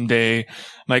awesome day.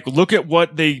 Like, look at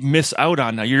what they miss out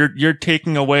on now. You're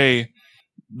taking away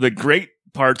the great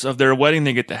parts of their wedding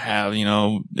they get to have,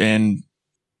 and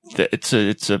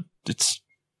it's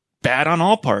bad on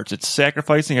all parts. It's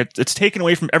sacrificing. It's taken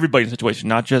away from everybody in the situation,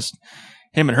 not just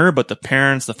him and her, but the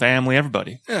parents, the family,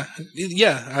 everybody.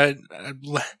 Yeah.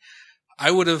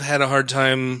 I would have had a hard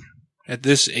time at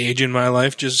this age in my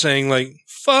life just saying, like,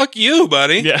 fuck you,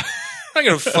 buddy. Yeah. I'm not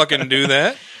going to fucking do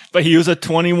that. But he was a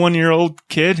 21-year-old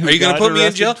kid who Are you going to put me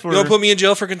in jail? You going to put me in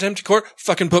jail for contempt of court?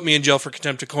 Fucking put me in jail for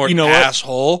contempt of court,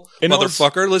 asshole.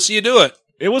 Motherfucker. Let's see you do it.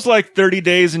 It was like 30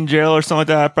 days in jail or something like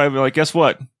that. I'd probably be like, guess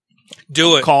what?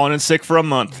 Do it. Calling in sick for a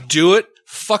month. Do it.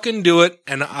 Fucking do it,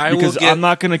 and because I'm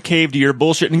not going to cave to your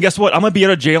bullshit. And guess what? I'm going to be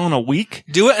out of jail in a week.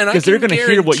 Do it, and I can they're going to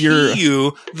hear what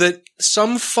you that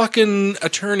some fucking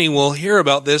attorney will hear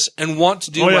about this and want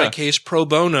to do my case pro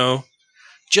bono,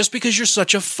 just because you're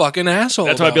such a fucking asshole.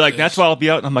 That's why I'd be like, that's why I'll be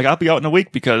out. I'm like, I'll be out in a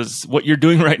week because what you're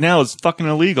doing right now is fucking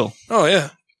illegal. Oh yeah,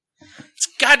 it's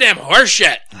goddamn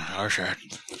horseshit. Horseshit.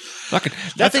 Fucking.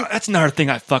 That's another thing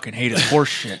I fucking hate is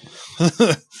horseshit.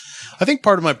 I think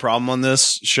part of my problem on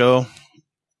this show,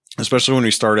 especially when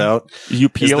we start out, you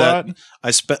pee a lot.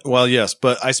 I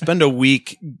spend a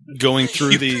week going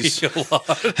through these.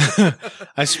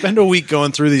 I spend a week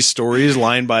going through these stories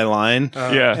line by line,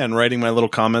 and writing my little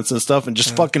comments and stuff, and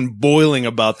just fucking boiling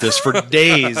about this for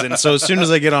days. And so as soon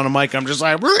as I get on a mic, I'm just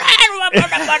like,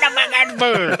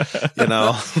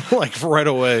 like right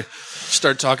away.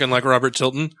 Start talking like Robert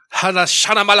Tilton. We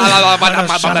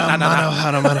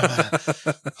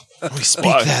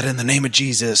speak that in the name of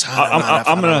Jesus.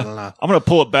 I'm gonna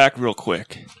pull it back real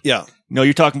quick. Yeah. No,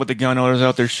 you're talking about the gun owners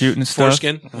out there shooting stuff.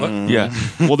 Foreskin? What? Yeah.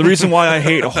 Well, the reason why I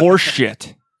hate horse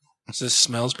shit. This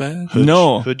smells bad?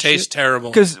 No. It tastes terrible.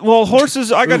 Because, horses,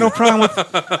 I got no problem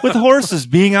with horses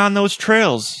being on those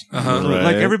trails.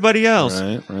 Like everybody else.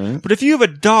 Right. But if you have a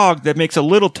dog that makes a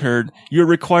little turd, you're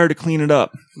required to clean it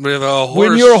up. With a horse.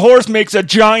 When your horse makes a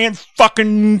giant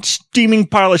fucking steaming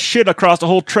pile of shit across the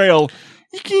whole trail,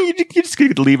 You just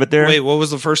could leave it there. Wait, what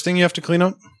was the first thing you have to clean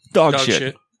up? Dog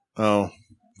shit. Oh.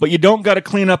 But you don't got to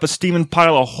clean up a steaming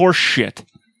pile of horse shit.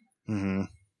 Mm-hmm.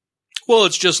 Well,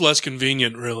 it's just less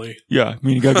convenient, really. Yeah, I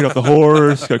mean, you got to get off the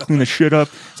horse, got to clean the shit up.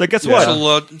 It's like, guess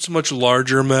what? It's a much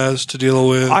larger mess to deal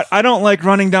with. I don't like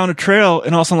running down a trail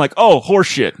and all of a sudden like, oh, horse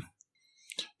shit.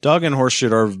 Dog and horse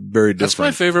shit are very different. That's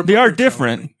my favorite. They are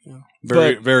different. Yeah.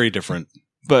 Very different.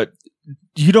 But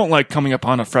you don't like coming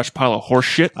upon a fresh pile of horse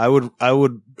shit? I would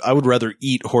rather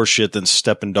eat horse shit than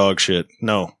step in dog shit.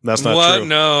 No, that's not what? true.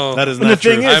 No. That is not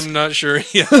true. I'm not sure.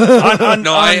 Yeah.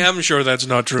 I am sure that's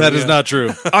not true. That is not true.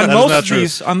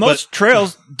 On most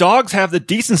trails, dogs have the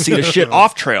decency to shit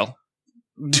off trail.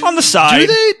 On the side.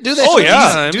 Do they? Oh,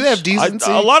 yeah. Do they have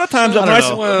decency? A lot of times,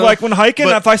 when hiking,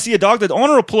 if I see a dog, the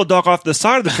owner will pull a dog off the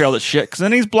side of the trail that's shit, because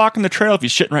then he's blocking the trail if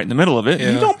he's shitting right in the middle of it.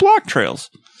 Yeah. You don't block trails.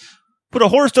 But a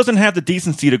horse doesn't have the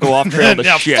decency to go off trail to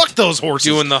shit. Fuck those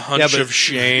horses. Doing the hunch of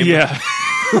shame. Yeah.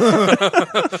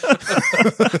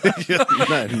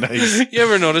 Nice. You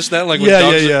ever notice that? Like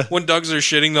when dogs are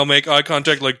shitting, they'll make eye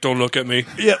contact, like, don't look at me.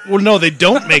 Yeah, well, no, they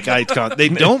don't make eye contact. They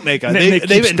don't make eye contact.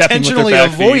 They intentionally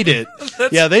avoid it.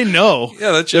 Yeah, they know.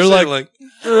 Yeah, that's just they're like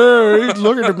he's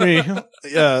looking at me.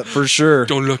 Yeah, for sure.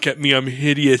 Don't look at me, I'm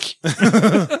hideous. And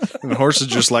the horse is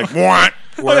just like, what?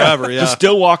 Wherever, yeah. Just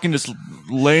still walking, just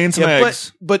laying some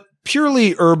eggs. But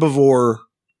purely herbivore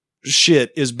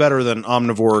shit is better than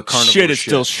omnivore or carnivore shit. Is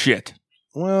still shit.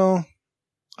 Well,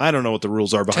 I don't know what the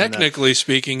rules are behind Technically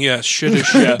speaking, yes, shit is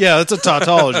shit. Yeah, that's a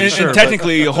tautology. And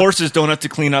technically, horses don't have to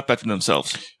clean up after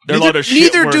themselves. Neither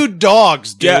do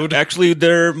dogs, dude. Yeah, actually,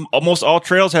 almost all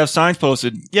trails have signs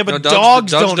posted. Yeah, but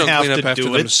dogs don't have clean to up do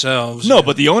after it themselves. No,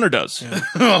 but the owner does.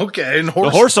 Yeah. Okay, and the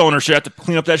horse owner should have to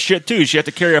clean up that shit too. She have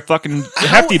to carry a fucking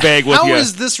hefty bag with you. How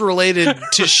is this related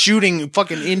to shooting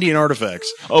fucking Indian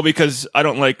artifacts? Oh, because I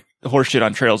don't like horse shit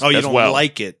on trails. Oh, you don't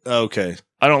like it? Okay.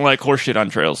 I don't like horse shit on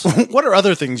trails. What are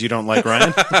other things you don't like,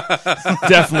 Ryan?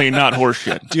 Definitely not horse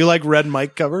shit. Do you like red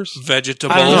mic covers?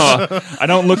 Vegetables. I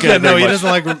don't look at it. No, he does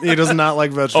not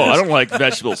like vegetables. Oh, I don't like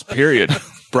vegetables, period.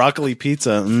 Broccoli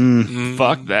pizza.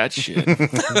 Fuck that shit.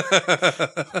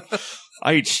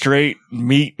 I eat straight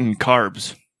meat and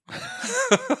carbs.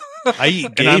 I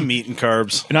eat gay meat and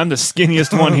carbs. And I'm the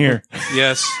skinniest one here.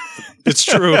 Yes. It's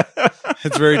true.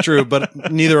 It's very true,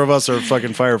 but neither of us are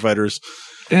fucking firefighters.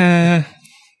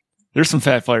 There's some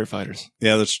fat firefighters.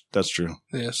 Yeah, that's true.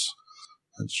 Yes.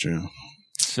 That's true.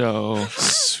 So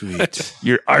sweet.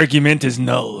 Your argument is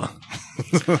null.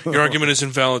 Your argument is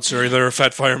invalid, sir. They're a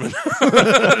fat fireman.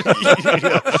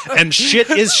 And shit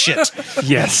is shit.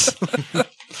 Yes.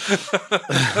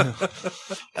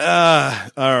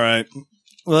 All right.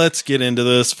 Let's get into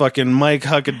this. Fucking Mike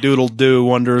Huckadoodle-Doo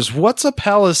wonders, what's a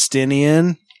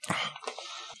Palestinian?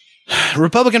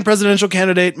 Republican presidential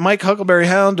candidate Mike Huckleberry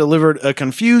Hound delivered a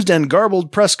confused and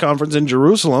garbled press conference in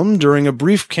Jerusalem during a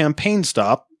brief campaign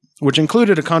stop, which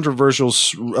included a controversial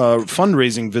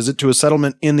fundraising visit to a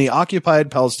settlement in the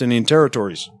occupied Palestinian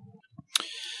territories.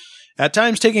 At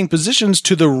times taking positions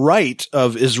to the right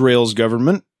of Israel's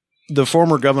government, the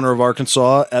former governor of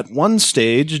Arkansas at one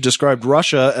stage described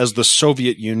Russia as the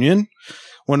Soviet Union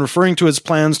when referring to its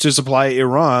plans to supply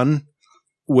Iran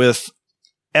with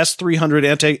S-300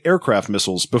 anti-aircraft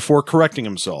missiles before correcting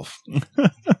himself.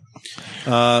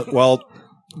 Well,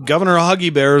 Governor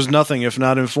Huggy Bear is nothing if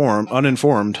not uninformed.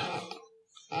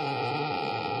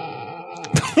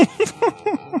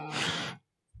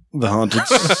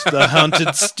 The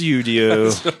haunted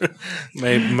studio.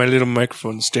 My little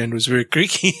microphone stand was very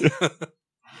creaky.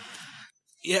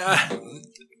 Yeah.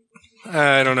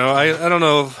 I don't know. I don't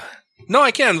know. No,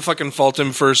 I can fucking fault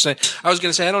him for saying. I was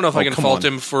going to say I don't know if I can fault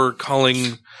him for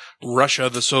calling Russia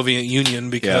the Soviet Union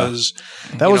because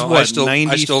that was what,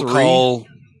 I still call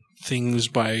things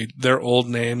by their old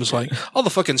names, like all the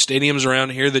fucking stadiums around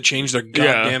here that change their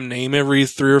goddamn name every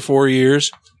 3 or 4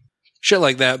 years. Shit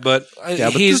like that, but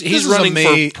he's running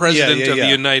for president of the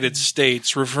United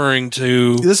States, referring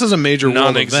to this is a major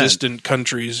non-existent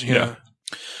countries. Yeah.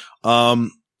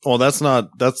 Well, that's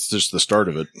just the start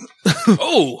of it.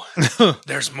 Oh,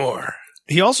 there's more.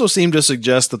 He also seemed to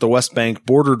suggest that the West Bank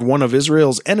bordered one of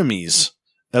Israel's enemies,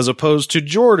 as opposed to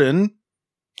Jordan,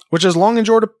 which has long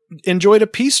enjoyed a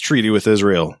peace treaty with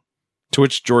Israel. To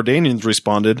which Jordanians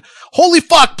responded, "Holy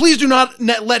fuck, please do not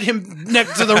let him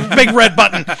next to the big red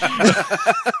button."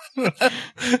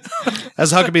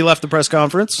 As Huckabee left the press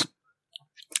conference,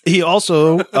 he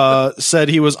also said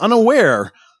he was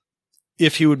unaware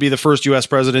if he would be the first U.S.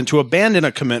 president to abandon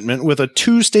a commitment with a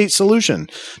two-state solution,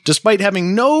 despite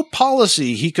having no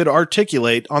policy he could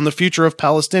articulate on the future of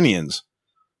Palestinians.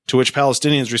 To which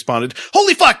Palestinians responded,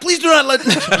 "Holy fuck, please do not let..."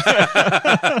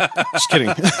 Just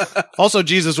kidding. Also,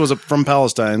 Jesus was from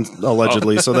Palestine,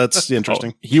 allegedly, so that's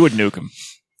interesting. He would nuke him.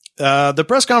 The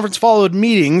press conference followed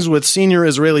meetings with senior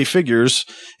Israeli figures,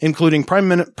 including Prime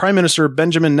Minister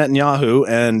Benjamin Netanyahu,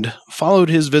 and followed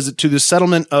his visit to the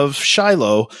settlement of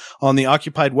Shiloh on the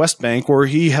occupied West Bank, where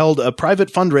he held a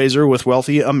private fundraiser with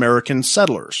wealthy American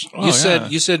settlers. You said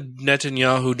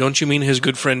Netanyahu. Don't you mean his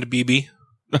good friend Bibi?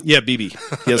 Yeah, Bibi.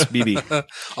 Yes, Bibi.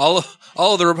 all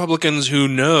of the Republicans who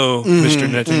know Mr.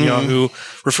 Netanyahu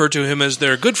refer to him as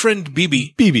their good friend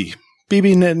Bibi. Bibi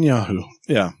Netanyahu.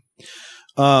 Yeah.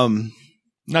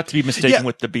 Not to be mistaken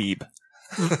with the Beeb.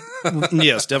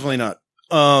 Yes, definitely not.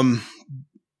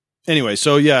 Anyway,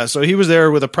 so he was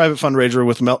there with a private fundraiser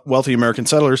with wealthy American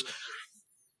settlers,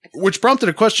 which prompted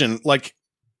a question. Like,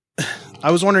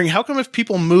 I was wondering, how come if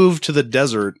people move to the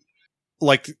desert,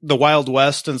 like the Wild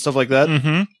West and stuff like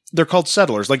that, they're called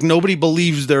settlers? Like, nobody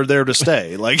believes they're there to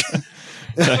stay. Like,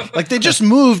 like they just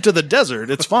moved to the desert.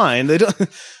 It's fine. They don't.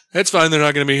 It's fine. They're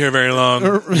not going to be here very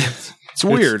long. It's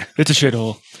weird. It's a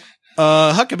shithole.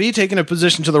 Huckabee taking a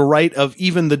position to the right of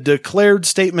even the declared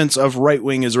statements of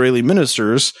right-wing Israeli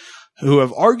ministers who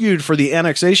have argued for the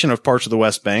annexation of parts of the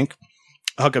West Bank.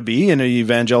 Huckabee, an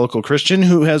evangelical Christian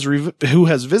who has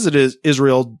visited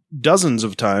Israel dozens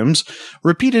of times,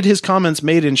 repeated his comments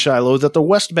made in Shiloh that the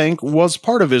West Bank was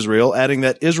part of Israel, adding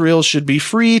that Israel should be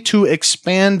free to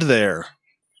expand there.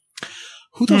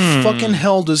 Who the fucking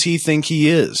hell does he think he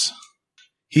is?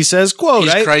 He says, quote,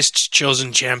 he's Christ's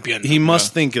chosen champion. He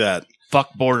must think that.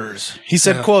 Fuck borders. He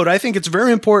said, quote, "I think it's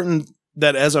very important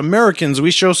that as Americans,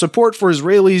 we show support for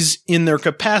Israelis in their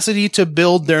capacity to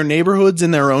build their neighborhoods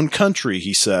in their own country,"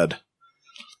 he said.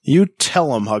 You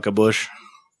tell him, Huckabush.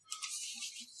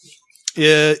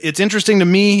 It's interesting to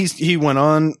me, he went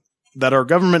on, that our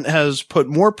government has put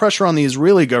more pressure on the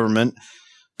Israeli government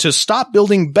to stop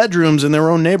building bedrooms in their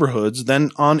own neighborhoods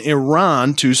than on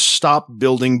Iran to stop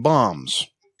building bombs.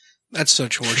 That's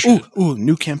such horseshit. Ooh,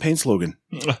 new campaign slogan.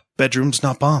 Bedrooms,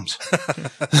 not bombs.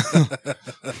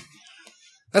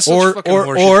 That's such fucking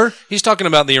horseshit. Or he's talking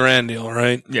about the Iran deal,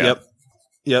 right? Yeah.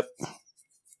 Yep.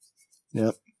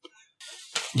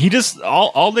 He just,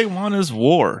 all they want is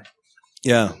war.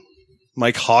 Yeah.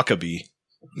 Mike Huckabee.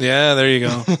 Yeah, there you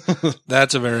go.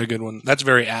 That's a very good one. That's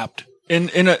very apt.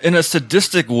 In a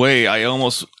sadistic way, I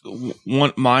almost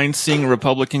wouldn't mind seeing a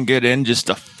Republican get in just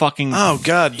to fucking dude,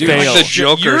 fail. Like the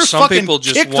Joker. Some people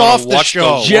just want to watch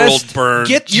the world burn.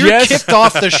 You're kicked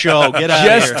off the show. Get out of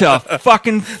here. Just to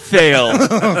fucking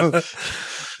fail.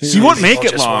 So you won't make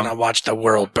it long. Just want to watch the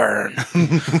world burn.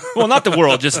 Well, not the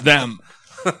world, just them.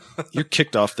 You're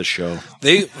kicked off the show.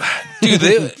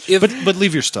 But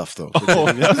leave your stuff though.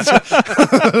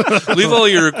 Leave all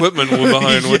your equipment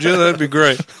behind, would you? That'd be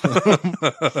great.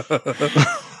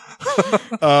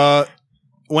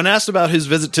 When asked about his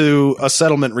visit to a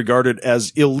settlement regarded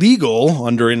as illegal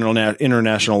under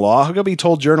international law, Huckabee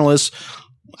told journalists,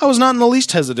 "I was not in the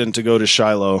least hesitant to go to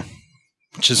Shiloh,"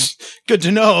 which is good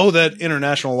to know that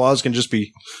international laws can just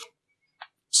be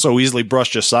so easily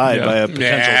brushed aside by a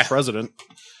potential president.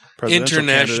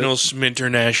 International.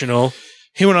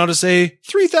 He went on to say,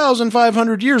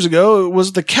 3,500 years ago, it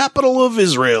was the capital of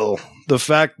Israel. The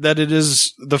fact that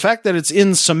it's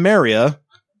in Samaria,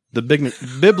 the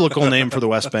biblical name for the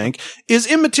West Bank, is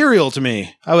immaterial to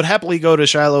me. I would happily go to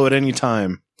Shiloh at any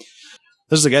time.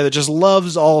 This is a guy that just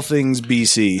loves all things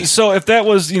BC. So if that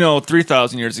was,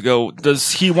 3,000 years ago,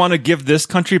 does he want to give this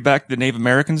country back to the Native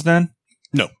Americans then?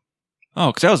 No. Oh,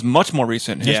 because that was much more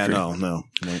recent in history. Yeah, no.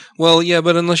 Well, yeah,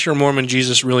 but unless you're Mormon,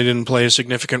 Jesus really didn't play a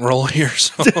significant role here,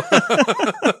 so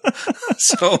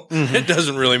it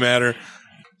doesn't really matter.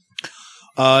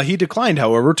 He declined,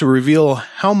 however, to reveal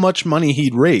how much money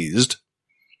he'd raised.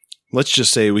 Let's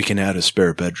just say we can add a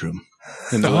spare bedroom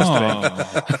in the West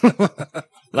Bank.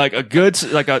 Like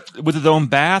with its own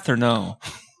bath or no?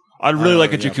 I'd really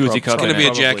like a jacuzzi cup. It's going to be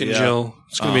a Jack and Jill.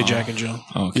 It's going to be a Jack and Jill.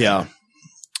 Okay. Yeah.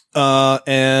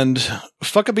 And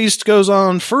Fuckabeast goes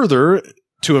on further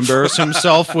to embarrass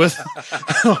himself with,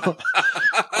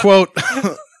 quote,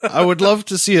 I would love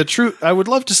to see a true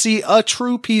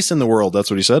peace in the world.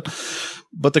 That's what he said.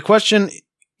 But the question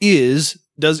is,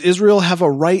 does Israel have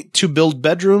a right to build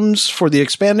bedrooms for the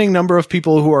expanding number of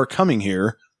people who are coming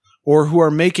here or who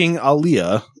are making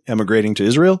Aliyah emigrating to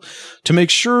Israel to make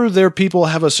sure their people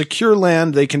have a secure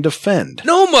land they can defend.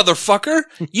 No, motherfucker.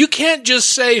 You can't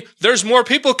just say, there's more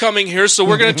people coming here, so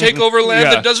we're going to take over land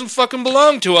that doesn't fucking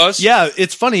belong to us. Yeah,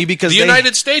 it's funny because the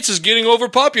United States is getting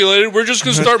overpopulated. We're just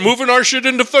going to start moving our shit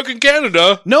into fucking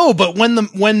Canada. No, but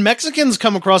when Mexicans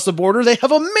come across the border, they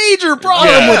have a major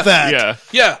problem with that.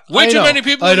 Yeah. Way too many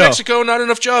people in Mexico, not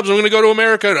enough jobs. I'm going to go to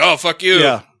America. Oh, fuck you.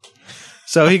 Yeah.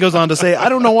 So he goes on to say, I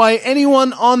don't know why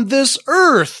anyone on this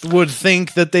earth would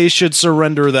think that they should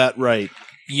surrender that right.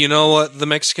 You know what the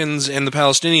Mexicans and the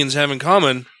Palestinians have in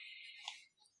common?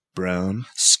 Brown.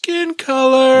 Skin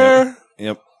color.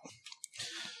 Yep.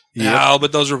 No,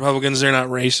 but those Republicans, they're not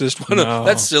racist. No.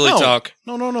 That's silly talk.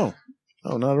 No, not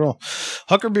at all.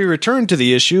 Huckabee returned to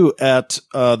the issue at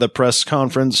the press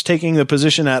conference, taking the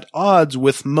position at odds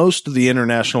with most of the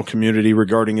international community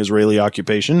regarding Israeli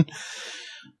occupation.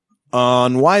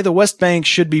 On why the West Bank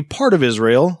should be part of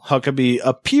Israel, Huckabee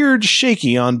appeared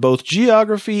shaky on both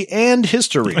geography and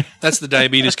history. That's the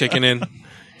diabetes kicking in.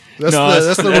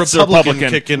 That's the Republican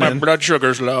kicking in. My blood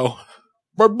sugar's low.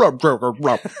 Somebody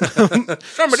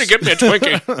get me a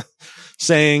Twinkie.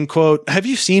 Saying, quote, have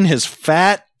you seen his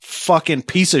fat fucking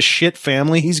piece of shit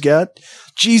family he's got?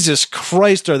 Jesus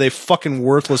Christ, are they fucking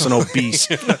worthless and obese?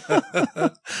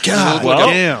 God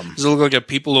damn. Does it look like a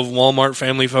People of Walmart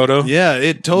family photo? Yeah,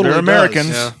 it totally They're Americans.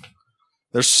 Does. Yeah.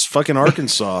 They're fucking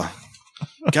Arkansas.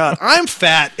 God, I'm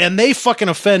fat and they fucking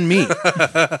offend me.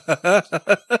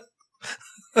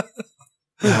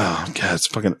 Oh, God, it's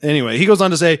fucking... Anyway, he goes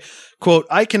on to say, quote,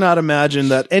 I cannot imagine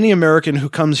that any American who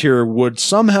comes here would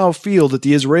somehow feel that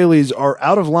the Israelis are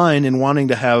out of line in wanting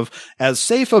to have as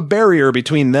safe a barrier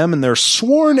between them and their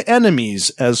sworn enemies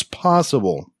as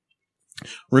possible.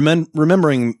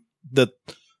 Remembering that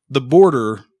the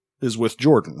border is with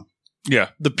Jordan. Yeah.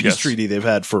 The peace treaty they've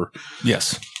had for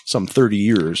some 30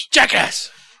 years.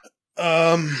 Jackass!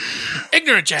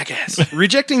 Ignorant jackass.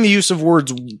 Rejecting the use of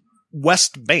words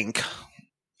West Bank,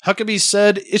 Huckabee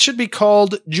said it should be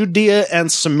called Judea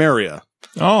and Samaria.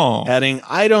 Oh. Adding,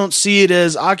 I don't see it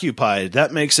as occupied.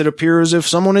 That makes it appear as if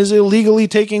someone is illegally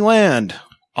taking land.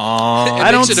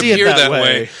 I don't see it that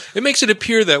way. It makes it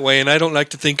appear that way, and I don't like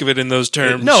to think of it in those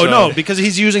terms. No, because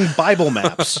he's using Bible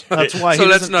maps. That's why. So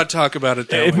let's not talk about it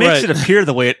that way. It makes it appear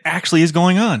the way it actually is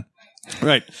going on.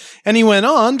 Right. And he went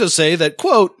on to say that,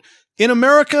 quote, in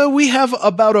America, we have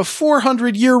about a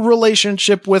 400-year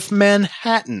relationship with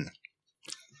Manhattan.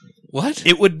 What?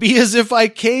 It would be as if I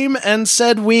came and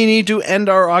said we need to end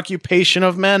our occupation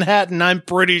of Manhattan. I'm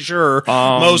pretty sure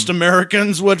most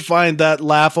Americans would find that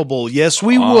laughable. Yes,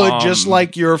 we would, just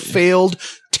like your failed,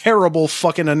 terrible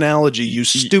fucking analogy, you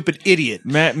stupid idiot.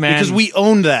 Because we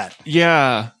own that.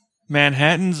 Yeah.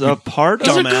 Manhattan's a part of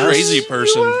He's a crazy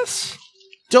person. US?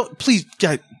 Don't, please,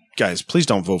 guys, please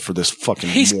don't vote for this fucking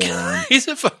moron. He's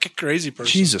a fucking crazy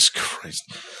person. Jesus Christ.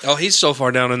 Oh, he's so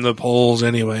far down in the polls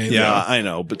anyway. Yeah, I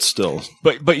know, but still.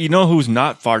 But you know who's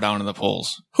not far down in the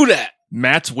polls? Who that?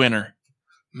 Matt's winner.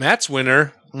 Matt's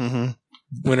winner. Mm-hmm.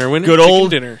 Winner. Good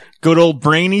old dinner. Good old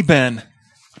Brainy Ben.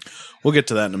 We'll get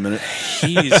to that in a minute.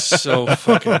 He's so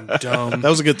fucking dumb. That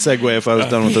was a good segue if I was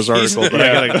done with this article, but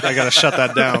I gotta shut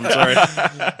that down. Sorry.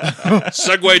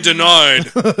 Segue denied.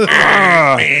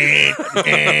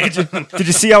 Did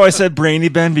you see how I said Brainy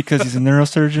Ben because he's a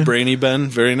neurosurgeon? Brainy Ben,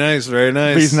 very nice, very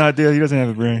nice. But he's not. He doesn't have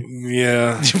a brain.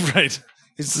 Yeah, right.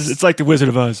 It's like the Wizard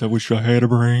of Oz. I wish I had a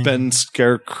brain. Ben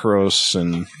Scarecrows,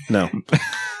 and no,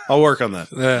 I'll work on that.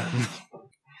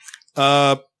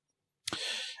 Yeah.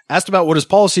 Asked about what his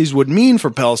policies would mean for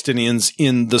Palestinians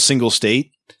in the single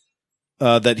state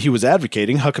that he was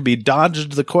advocating, Huckabee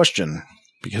dodged the question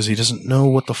because he doesn't know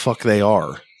what the fuck they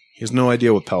are. He has no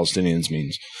idea what Palestinians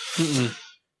means. Mm-mm.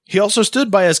 He also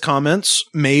stood by his comments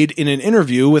made in an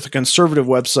interview with a conservative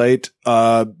website,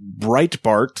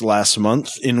 Breitbart, last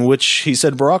month, in which he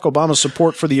said Barack Obama's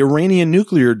support for the Iranian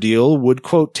nuclear deal would,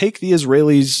 quote, take the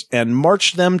Israelis and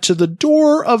march them to the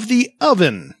door of the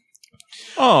oven.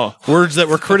 Oh. Words that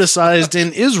were criticized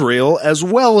in Israel as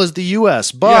well as the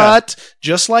U.S. But,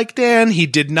 just like Dan, he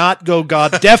did not go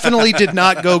definitely did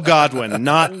not go Godwin.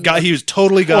 He was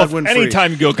totally Godwin free.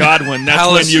 Anytime you go Godwin,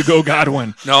 that's when you go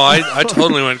Godwin. No, I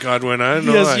totally went Godwin. I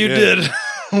know. Yes, you did.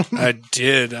 I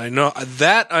did. I know.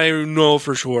 That I know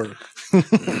for sure.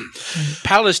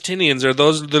 Palestinians, are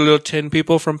those the little tin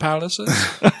people from palaces?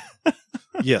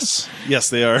 Yes,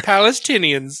 they are.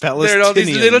 Palestinians. They're all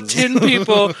these little tin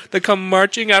people that come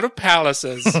marching out of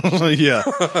palaces. Yeah.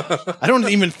 I don't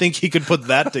even think he could put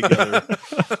that together.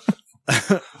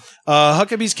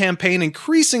 Huckabee's campaign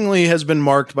increasingly has been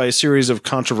marked by a series of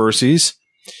controversies,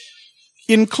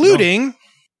 including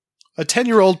a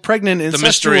 10-year-old pregnant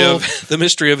incestual... The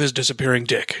mystery of his disappearing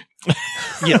dick.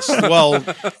 Yes, well,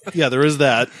 yeah, there is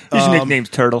that. His nickname's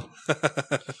Turtle.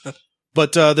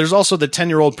 But there's also the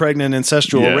 10-year-old pregnant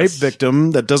incestual rape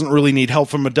victim that doesn't really need help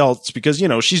from adults because,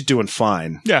 she's doing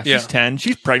fine. Yeah, she's 10.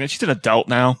 She's pregnant. She's an adult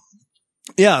now.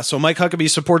 Yeah, so Mike Huckabee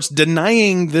supports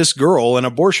denying this girl an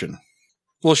abortion.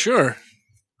 Well, sure.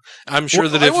 I'm sure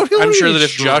that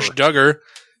if Josh Duggar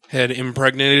had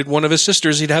impregnated one of his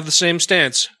sisters, he'd have the same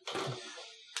stance.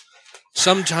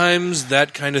 Sometimes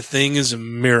that kind of thing is a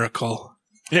miracle.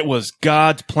 It was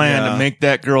God's plan to make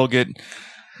that girl get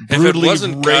brutally If it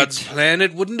wasn't raped. God's plan,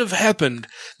 it wouldn't have happened.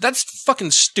 That's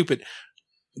fucking stupid.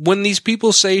 When these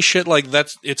people say shit like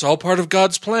it's all part of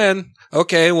God's plan.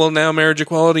 Okay, well now marriage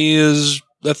equality is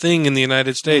a thing in the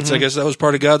United States. I guess that was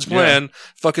part of God's plan.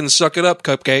 Fucking suck it up,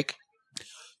 cupcake.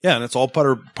 Yeah, and it's all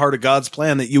part of God's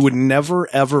plan that you would never,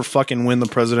 ever fucking win the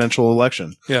presidential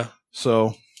election. Yeah.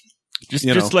 So...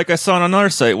 Just like I saw on another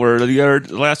site where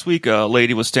last week a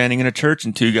lady was standing in a church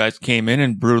and two guys came in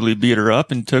and brutally beat her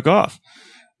up and took off.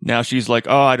 Now she's like,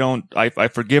 I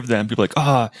forgive them. People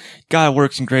are like, God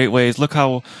works in great ways. Look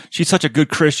how she's such a good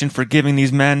Christian forgiving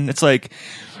these men. It's like,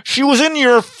 she was in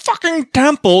your fucking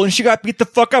temple and she got beat the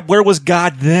fuck up. Where was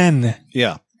God then?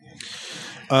 Yeah.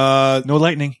 No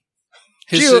lightning.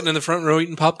 He's sitting in the front row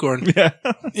eating popcorn.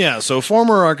 Yeah, so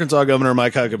former Arkansas Governor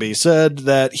Mike Huckabee said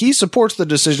that he supports the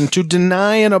decision to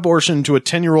deny an abortion to a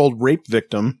 10-year-old rape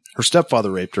victim. Her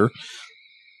stepfather raped her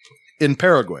in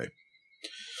Paraguay.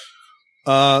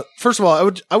 First of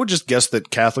all, I would just guess that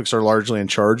Catholics are largely in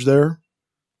charge there.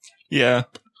 Yeah.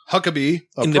 Huckabee,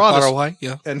 in Paraguay,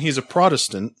 and he's a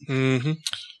Protestant.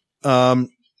 Mm-hmm.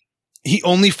 He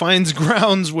only finds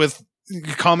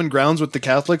common grounds with the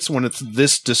Catholics when it's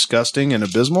this disgusting and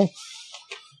abysmal.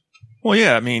 Well,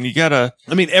 yeah, I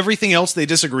mean, everything else they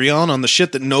disagree on the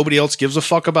shit that nobody else gives a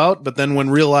fuck about, but then when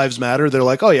real lives matter, they're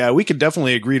like, oh yeah, we could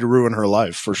definitely agree to ruin her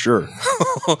life, for sure.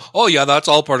 Oh yeah, that's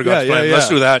all part of God's plan. Let's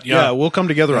do that. Yeah, we'll come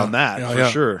together on that, for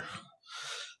sure.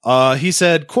 He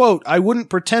said, quote, I wouldn't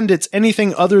pretend it's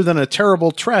anything other than a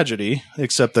terrible tragedy,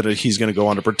 except that he's going to go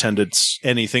on to pretend it's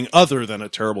anything other than a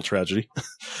terrible tragedy.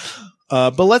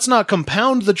 But let's not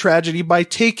compound the tragedy by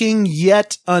taking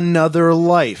yet another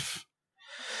life.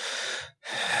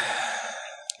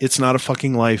 It's not a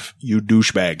fucking life, you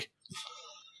douchebag.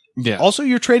 Yeah. Also,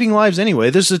 you're trading lives anyway.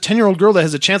 This is a 10-year-old girl that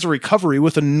has a chance of recovery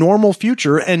with a normal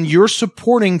future, and you're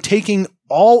supporting taking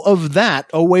all of that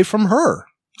away from her.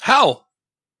 How?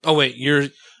 Oh, wait,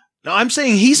 No, I'm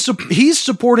saying he's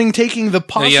supporting taking the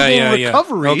possible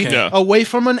recovery away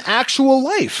from an actual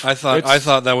life. I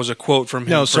thought that was a quote from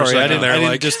him. No, sorry, I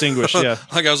didn't distinguish. Yeah,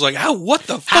 like I was like, "How? What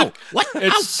the fuck? What?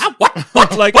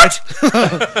 What? Like what?"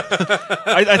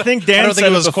 I think Dan. I don't think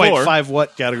it was quite 5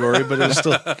 what category, but it was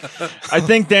still. I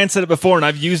think Dan said it before, and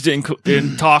I've used it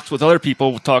in talks with other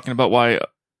people talking about why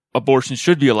abortion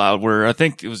should be allowed. Where I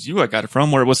think it was you I got it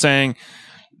from, where it was saying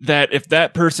that if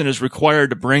that person is required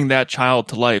to bring that child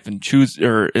to life and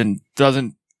and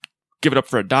doesn't give it up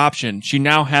for adoption, she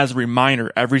now has a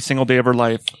reminder every single day of her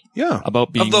life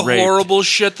about being raped. horrible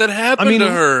shit that happened to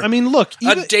her. I mean, look,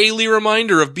 a daily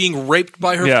reminder of being raped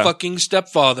by her fucking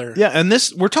stepfather. Yeah, and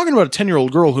we're talking about a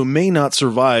 10-year-old girl who may not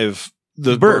survive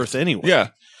the birth anyway. Yeah.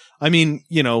 I mean,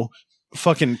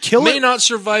 fucking kill it. May not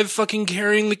survive fucking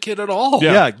carrying the kid at all.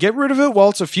 Yeah, get rid of it while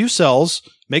it's a few cells,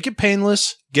 make it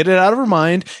painless, get it out of her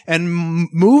mind, and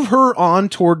move her on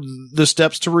toward the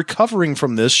steps to recovering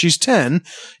from this. She's 10,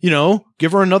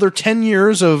 give her another 10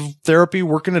 years of therapy,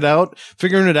 working it out,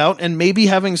 figuring it out, and maybe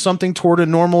having something toward a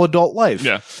normal adult life.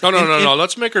 Yeah. No.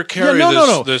 Let's make her carry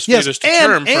this fetus to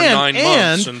term for 9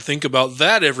 months and think about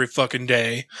that every fucking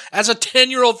day. As a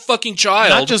 10-year-old fucking child.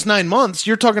 Not just 9 months.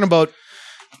 You're talking about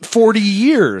 40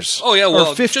 years. Oh, yeah,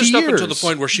 well, 50 just years. up until the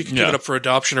point where she can give it up for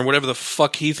adoption or whatever the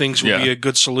fuck he thinks would be a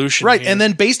good solution. Right, and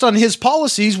then based on his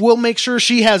policies, we'll make sure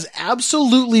she has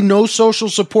absolutely no social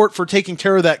support for taking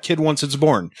care of that kid once it's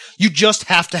born. You just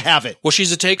have to have it. Well,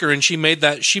 she's a taker, and she made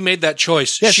that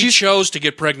choice. Yeah, she chose to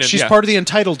get pregnant. She's part of the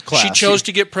entitled class. She chose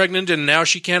to get pregnant, and now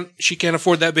she can't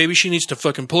afford that baby. She needs to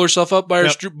fucking pull herself up by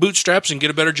her bootstraps and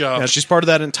get a better job. Yeah, she's part of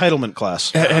that entitlement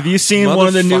class. Have you seen one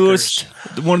of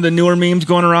the newer memes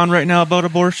going around right now about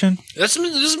abortion? This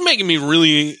is making me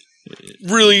really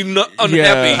unhappy.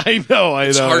 Yeah, I know.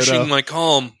 It's harshing my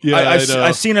calm. Yeah,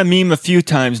 I've seen a meme a few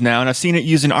times now, and I've seen it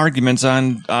used in arguments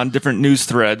on different news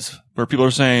threads where people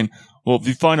are saying, well, if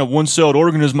you find a one-celled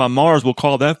organism on Mars, we'll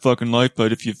call that fucking life,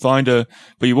 but if you but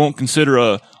you won't consider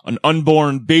an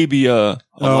unborn baby a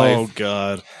life. Oh,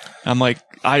 God. I'm like,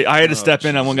 I had to step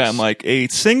in on one guy. I'm like, a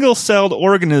single-celled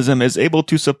organism is able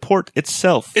to support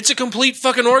itself. It's a complete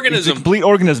fucking organism. It's a complete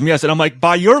organism, yes. And I'm like,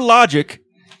 by your logic,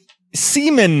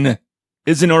 semen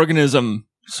is an organism.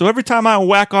 So every time I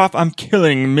whack off, I'm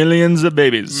killing millions of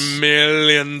babies.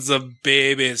 Millions of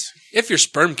babies. If your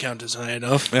sperm count is high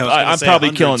enough. Yeah, I'm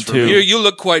probably killing 2. You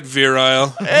look quite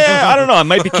virile. I don't know. I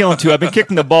might be killing 2. I've been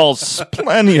kicking the balls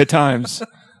plenty of times.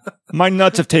 My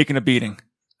nuts have taken a beating.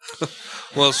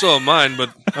 Well, so have mine,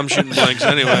 but I'm shooting blanks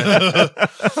anyway.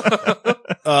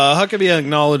 Huckabee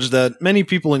acknowledged that many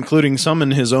people, including some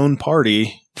in his own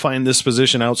party, find this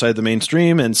position outside the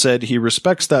mainstream and said he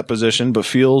respects that position but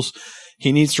feels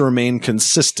he needs to remain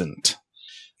consistent.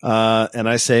 And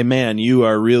I say, man, you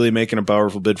are really making a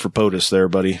powerful bid for POTUS there,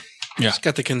 buddy. Yeah. It's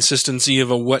got the consistency of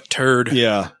a wet turd.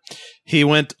 Yeah. He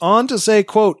went on to say,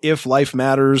 quote, if life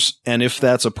matters and if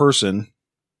that's a person,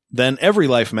 then every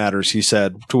life matters, he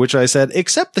said. To which I said,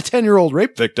 except the 10-year-old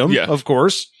rape victim, of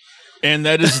course. And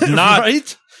that is not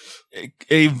right?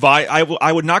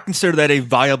 I would not consider that a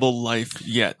viable life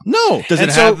yet. No. Does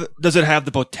it have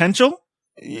the potential?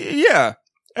 Yeah.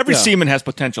 Every semen has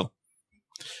potential.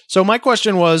 So my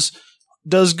question was,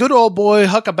 does good old boy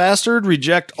Huckabastard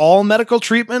reject all medical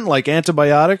treatment like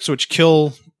antibiotics, which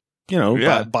kill,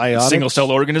 biotic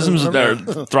single-cell organisms that are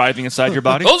thriving inside your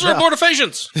body? Those are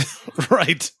abortifacients.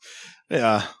 Right.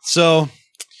 Yeah. So,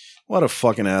 what a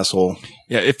fucking asshole.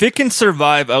 Yeah, if it can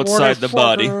survive outside the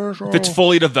body, if it's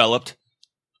fully developed,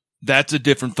 that's a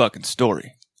different fucking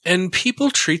story. And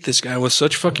people treat this guy with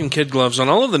such fucking kid gloves on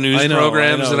all of the news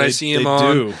programs that I see him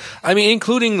on. Do. I mean,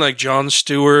 including like Jon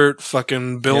Stewart,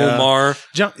 fucking Bill Maher.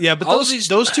 But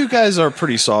those two guys are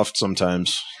pretty soft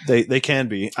sometimes. They can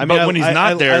be. I mean, but when he's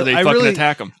not there, they fucking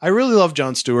attack him. I really love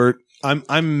Jon Stewart.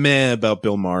 I'm meh about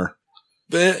Bill Maher.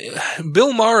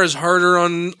 Bill Maher is harder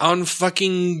on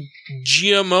fucking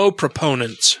GMO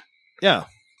proponents. Yeah.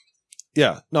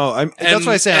 Yeah. No, that's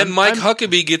what I say. And Mike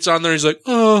Huckabee gets on there. He's like,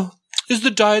 oh, is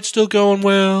the diet still going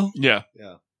well? Yeah.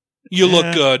 Yeah. You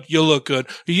look good. You look good.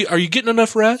 Are you getting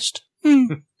enough rest?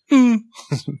 You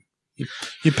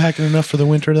packing enough for the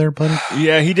winter there, buddy?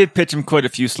 Yeah, he did pitch him quite a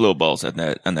few slow balls on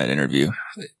that interview.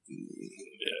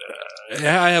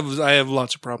 Yeah, I have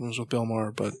lots of problems with Bill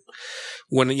Maher, but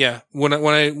when he gets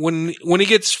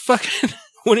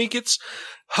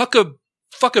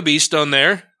Huckabeast on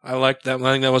there, I like that.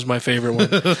 I think that was my favorite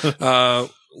one.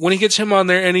 When he gets him on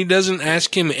there and he doesn't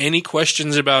ask him any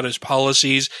questions about his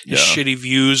policies, his shitty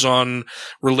views on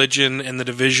religion and the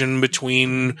division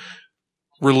between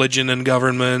religion and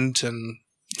government, and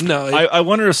I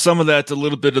wonder if some of that's a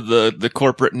little bit of the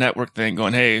corporate network thing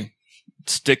going, hey,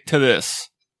 stick to this.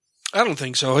 I don't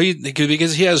think so.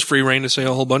 Because he has free reign to say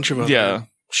a whole bunch of other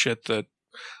shit that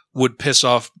would piss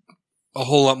off a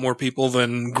whole lot more people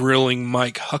than grilling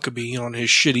Mike Huckabee on his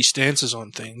shitty stances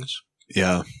on things.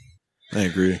 Yeah, I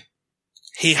agree.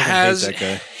 He has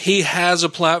a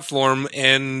platform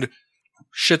and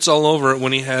shits all over it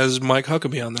when he has Mike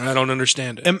Huckabee on there. I don't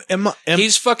understand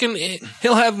it.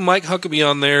 He'll have Mike Huckabee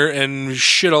on there and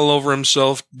shit all over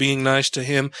himself being nice to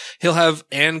him. He'll have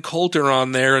Ann Coulter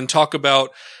on there and talk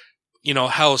about,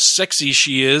 how sexy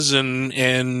she is and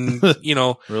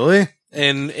really?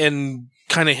 And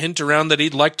kind of hint around that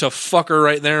he'd like to fuck her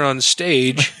right there on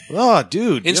stage. Oh,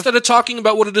 dude. Instead of talking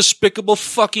about what a despicable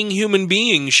fucking human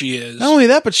being she is. Not only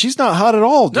that, but she's not hot at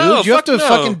all, dude. You have to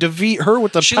fucking defeat her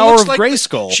with the power of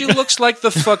Grayskull. She looks like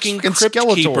the fucking Crypt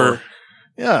Keeper.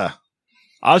 Yeah.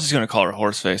 I was just going to call her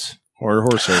Horseface. Or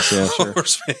Horseface, yeah, sure.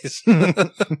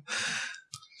 Horseface.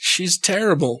 She's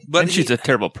terrible. And she's a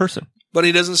terrible person. But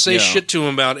he doesn't say shit to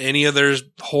him about any of their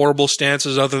horrible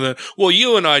stances other than, well,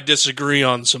 you and I disagree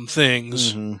on some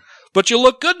things. Mm-hmm. But you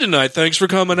look good tonight. Thanks for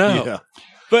coming out. Yeah.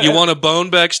 But you want a bone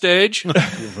backstage?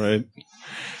 Right.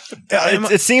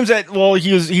 It seems that,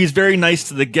 he's very nice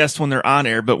to the guests when they're on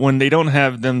air, but when they don't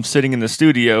have them sitting in the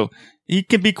studio, he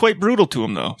can be quite brutal to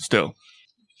them, though, still.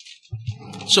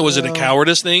 So is it a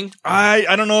cowardice thing?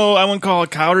 I don't know. I wouldn't call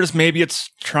it cowardice. Maybe it's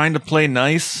trying to play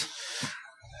nice.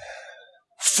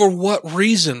 For what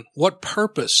reason? What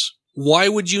purpose? Why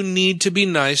would you need to be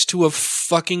nice to a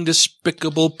fucking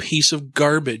despicable piece of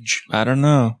garbage? I don't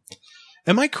know.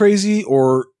 Am I crazy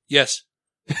or... Yes.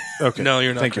 Okay. No,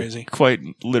 you're not crazy. Quite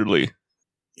literally.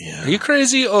 Yeah. Are you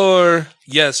crazy or...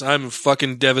 Yes, I'm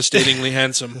fucking devastatingly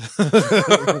handsome.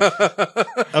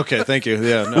 Okay, thank you.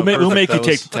 Yeah, no, we'll make you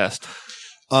take the test.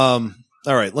 All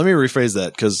right, let me rephrase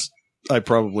that because I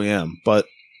probably am, but...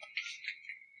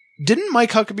 Didn't Mike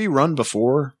Huckabee run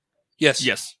before? Yes.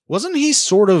 Yes. Wasn't he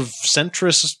sort of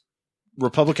centrist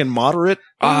Republican moderate?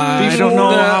 I don't know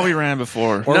how he ran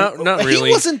before. Not really.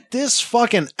 He wasn't this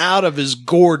fucking out of his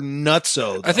gourd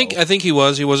nutso, though. I think he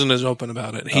was. He wasn't as open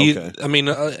about it. Okay. I mean,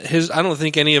 I don't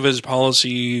think any of his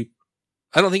policies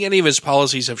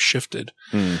have shifted.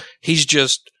 He's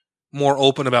just more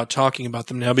open about talking about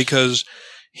them now because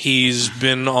he's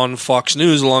been on Fox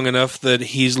News long enough that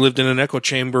he's lived in an echo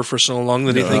chamber for so long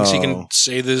that he thinks he can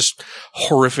say this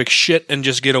horrific shit and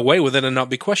just get away with it and not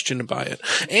be questioned by it.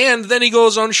 And then he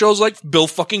goes on shows like Bill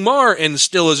fucking Maher and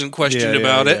still isn't questioned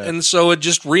about it. And so it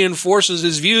just reinforces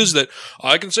his views that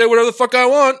I can say whatever the fuck I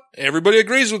want. Everybody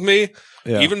agrees with me.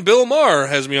 Yeah. Even Bill Maher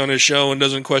has me on his show and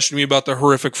doesn't question me about the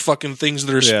horrific fucking things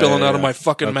that are spilling out of my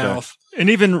fucking mouth. And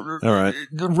even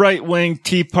right-wing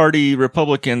Tea Party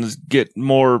Republicans get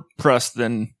more press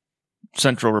than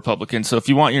central Republicans. So if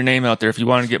you want your name out there, if you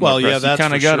want to get more press, you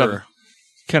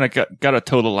kind of got a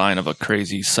total line of a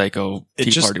crazy psycho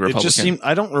Tea Party Republican. It just seemed,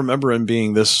 I don't remember him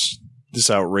being this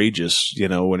outrageous,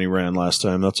 when he ran last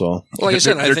time. That's all. Well, like I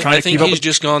said, I think he's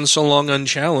just gone so long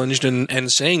unchallenged and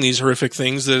saying these horrific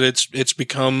things that it's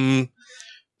become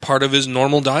part of his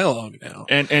normal dialogue now.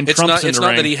 And it's Trump's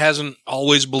not that he hasn't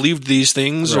always believed these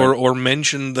things or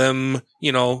mentioned them,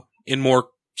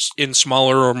 in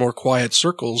smaller or more quiet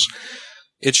circles.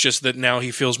 It's just that now he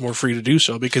feels more free to do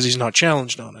so because he's not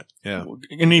challenged on it. Yeah.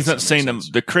 And he's not saying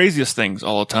the craziest things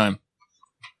all the time.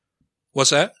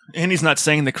 What's that? And he's not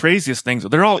saying the craziest things.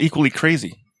 They're all equally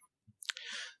crazy.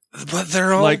 But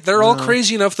they're all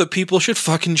crazy enough that people should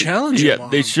fucking challenge him. Yeah,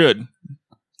 they should.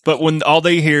 But when all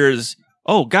they hear is,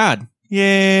 "Oh God,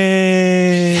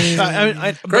 yay!"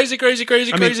 Crazy,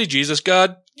 Jesus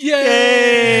God,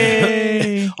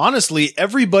 yay! Honestly,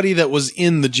 everybody that was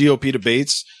in the GOP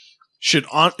debates should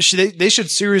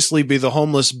seriously be the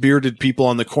homeless bearded people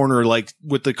on the corner, like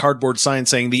with the cardboard sign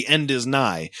saying "the end is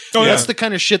nigh." That's the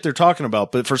kind of shit they're talking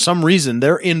about. But for some reason,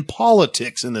 they're in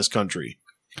politics in this country.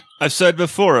 I've said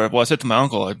before. Well, I said to my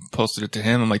uncle, I posted it to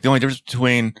him. I'm like, the only difference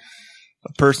between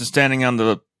a person standing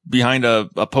on behind a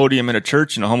podium in a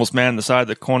church and a homeless man on the side of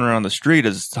the corner on the street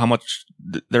is how much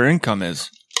their income is.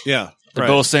 Yeah. They're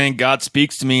both saying God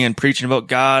speaks to me and preaching about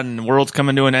God and the world's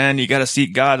coming to an end. You got to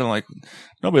seek God. I'm like,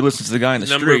 nobody listens to the guy in the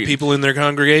street. Number of people in their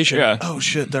congregation. Yeah. Oh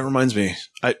shit. That reminds me.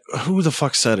 Who the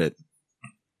fuck said it?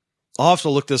 I'll have to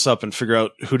look this up and figure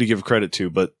out who to give credit to,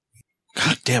 but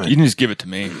God damn it. You can just give it to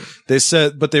me.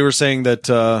 They were saying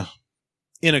that,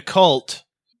 in a cult,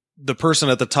 the person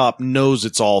at the top knows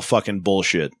it's all fucking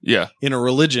bullshit. Yeah. In a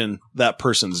religion, that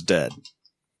person's dead.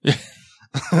 Who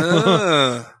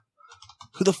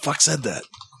the fuck said that?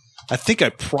 I think I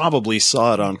probably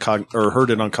saw it on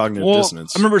heard it on Cognitive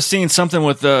Dissonance. I remember seeing something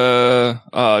with Jim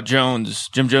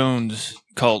Jones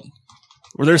cult,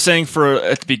 where they're saying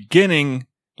at the beginning,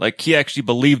 like he actually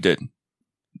believed it.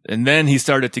 And then he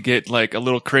started to get like a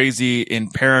little crazy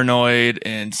and paranoid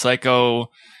and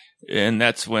psycho. And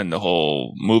that's when the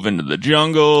whole move into the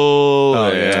jungle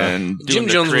and Jim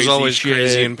Jones was always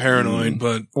crazy and paranoid,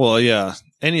 but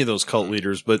any of those cult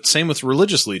leaders, but same with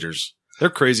religious leaders. They're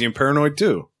crazy and paranoid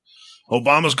too.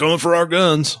 Obama's coming for our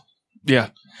guns. Yeah.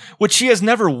 Which he has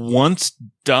never once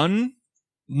done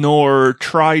nor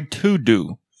tried to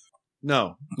do.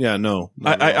 No. Yeah, no.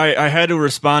 I had to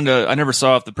respond to, I never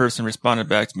saw if the person responded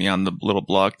back to me on the little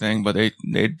blog thing, but they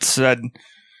said,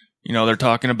 they're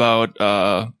talking about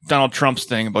Donald Trump's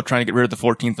thing about trying to get rid of the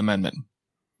 14th Amendment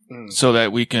so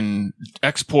that we can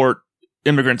export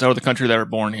immigrants out of the country that are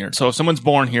born here. So if someone's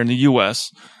born here in the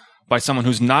U.S. by someone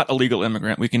who's not a legal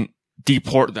immigrant, we can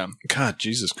deport them. God,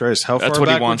 Jesus Christ. How that's far what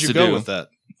back he wants would you to go do with that?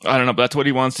 I don't know, but that's what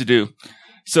he wants to do.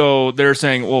 So they're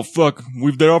saying, well, fuck,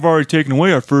 they've already taken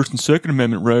away our First and Second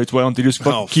Amendment rights. Why don't they just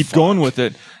keep going with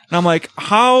it? And I'm like,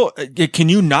 how can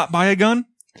you not buy a gun?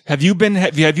 Have you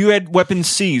had weapons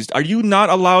seized? Are you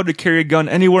not allowed to carry a gun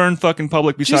anywhere in fucking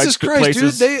public besides Jesus Christ,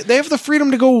 places? Dude, they have the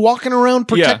freedom to go walking around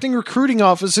protecting recruiting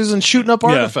offices and shooting up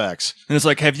artifacts. And it's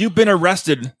like, have you been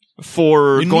arrested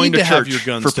for going to church have your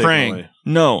guns for praying? away.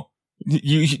 No.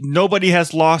 Nobody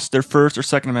has lost their First or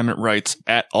Second Amendment rights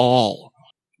at all.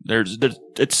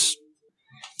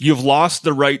 You've lost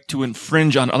the right to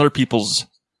infringe on other people's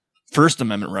First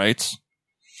Amendment rights.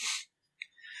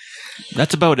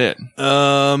 That's about it.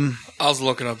 I was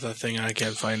looking up that thing and I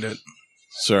can't find it.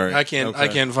 Sorry, I can't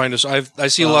find it. I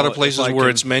see a lot of places where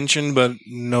it's mentioned, but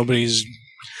nobody's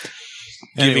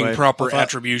giving proper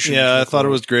attribution. Yeah, I thought it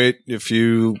was great. If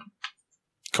you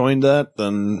coined that,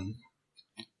 then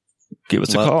give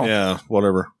us a call. Yeah,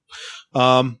 whatever.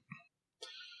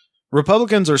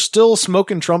 Republicans are still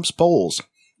smoking Trump's polls.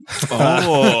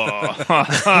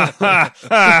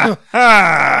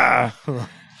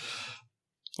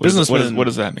 Businessmen. What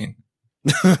does that mean?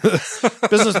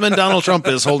 Businessman Donald Trump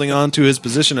is holding on to his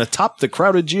position atop the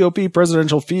crowded GOP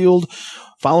presidential field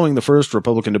following the first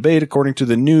Republican debate, according to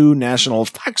the new national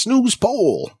Fox News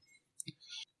poll.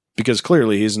 Because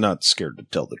clearly he's not scared to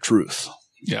tell the truth.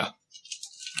 Yeah.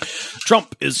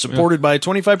 Trump is supported by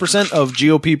 25% of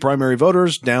GOP primary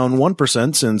voters, down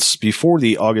 1% since before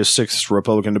the August 6th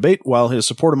Republican debate, while his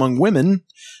support among women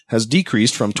has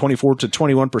decreased from 24 to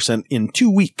 21% in 2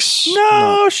 weeks.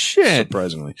 No shit.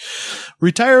 Surprisingly.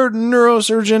 Retired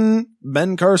neurosurgeon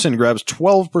Ben Carson grabs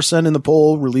 12% in the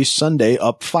poll released Sunday,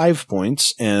 up 5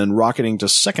 points, and rocketing to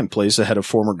second place ahead of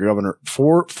former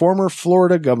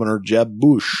Florida Governor Jeb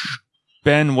Bush.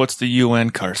 Ben, what's the UN,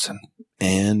 Carson?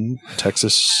 And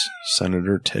Texas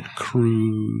Senator Ted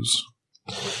Cruz.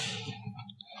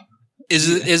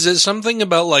 Is it something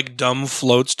about like dumb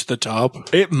floats to the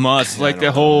top? It must. Like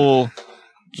the whole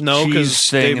because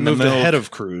they moved ahead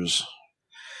of Cruz.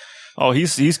 Oh,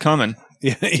 he's coming.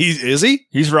 Yeah, is he?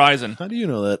 He's rising. How do you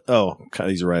know that? Oh,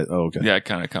 he's right. Oh, okay. Yeah,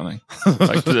 kind of coming.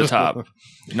 Like to the top.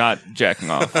 Not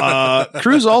jacking off.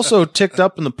 Cruz also ticked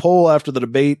up in the poll after the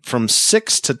debate from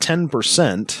 6 to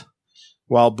 10%.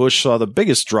 While Bush saw the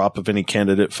biggest drop of any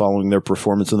candidate following their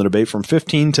performance in the debate from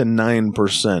 15 to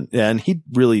 9%. Yeah, and he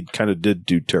really kind of did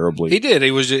do terribly. He did.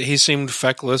 He seemed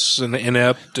feckless and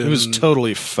inept. And he was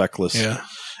totally feckless. Yeah.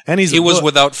 And he was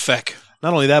without feck.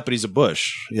 Not only that, but he's a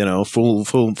Bush. You know, fool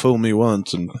me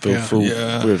once and fool.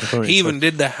 Yeah. He even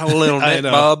did the little neck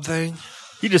bob thing.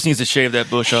 He just needs to shave that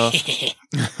bush off.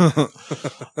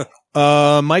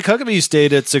 Mike Huckabee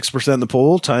stayed at 6% in the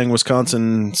poll, tying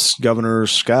Wisconsin's Governor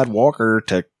Scott Walker,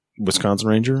 Wisconsin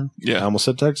Ranger. Yeah. I almost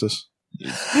said Texas.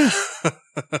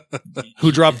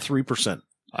 Who dropped 3%.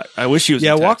 I wish he was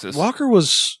in Texas. Walker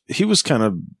was kind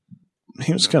of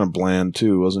bland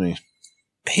too, wasn't he?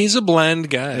 He's a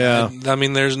bland guy. Yeah. I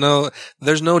mean, there's no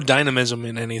dynamism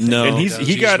in anything. No. And he's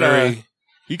not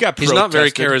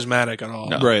very charismatic at all.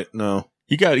 No. Right. No.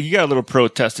 He got a little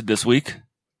protested this week.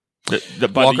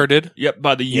 Walker did? Yep,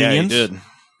 by the unions. Yeah, he did.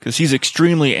 Because he's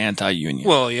extremely anti-union.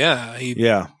 Well, yeah. He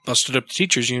busted up the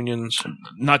teachers' unions.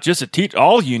 Not just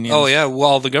all unions. Oh, yeah. Well,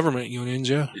 all the government unions,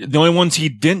 yeah. The only ones he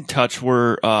didn't touch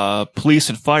were police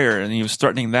and fire, and he was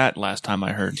threatening that last time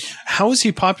I heard. How is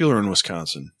he popular in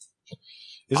Wisconsin?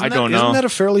 I don't know. Isn't that a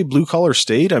fairly blue-collar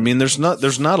state? I mean, there's not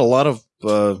a lot of...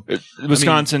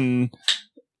 Wisconsin...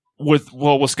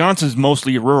 Wisconsin's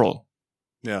mostly rural.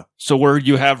 Yeah. So where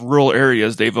you have rural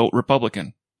areas, they vote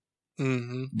Republican.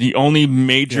 Mm-hmm. The only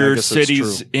major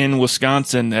cities in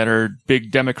Wisconsin that are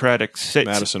big Democratic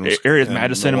areas,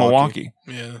 Madison and Milwaukee.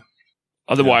 Yeah.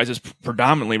 Otherwise, it's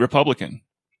predominantly Republican.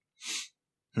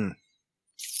 And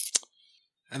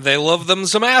they love them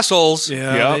some assholes.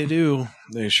 Yeah, they do.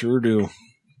 They sure do.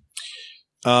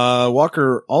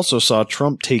 Walker also saw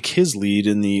Trump take his lead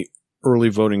in the early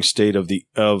voting state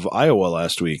of Iowa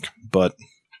last week, but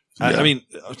I mean,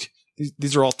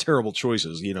 these are all terrible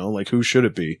choices. You know, like who should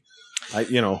it be? I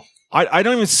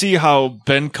don't even see how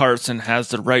Ben Carson has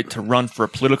the right to run for a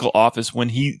political office when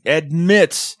he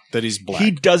admits that he's black.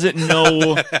 He doesn't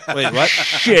know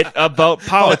shit about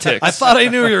politics. I thought I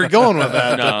knew you were going with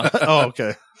that. No. Oh,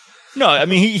 okay. No, I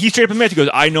mean, he straight up admits, he goes,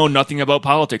 I know nothing about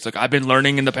politics. Like, I've been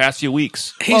learning in the past few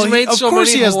weeks. He's made so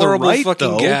many horrible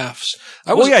fucking gaffes.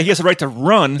 He has the right to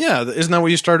run. Yeah, isn't that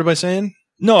what you started by saying?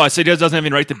 No, I said he doesn't have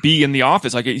any right to be in the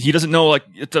office. Like, he doesn't know, like,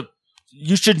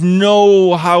 you should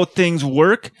know how things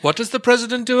work. What does the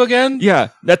president do again? Yeah,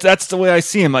 that's the way I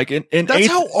see him. Like, that's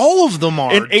how all of them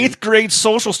are. An 8th grade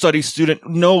social studies student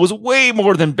knows way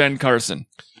more than Ben Carson.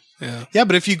 Yeah,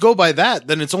 but if you go by that,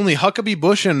 then it's only Huckabee,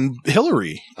 Bush, and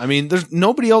Hillary. I mean, there's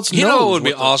nobody else knows. You know what would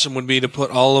be awesome would be to put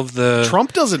all of the...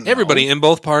 Trump doesn't know. Everybody in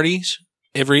both parties,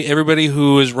 everybody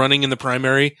who is running in the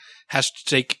primary has to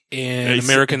take an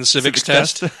American civics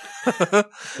test.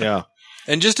 Yeah.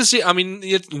 And just to see, I mean,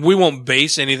 we won't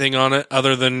base anything on it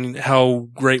other than how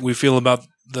great we feel about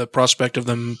the prospect of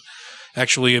them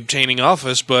actually obtaining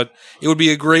office, but it would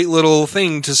be a great little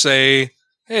thing to say...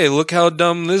 Hey, look how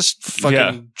dumb this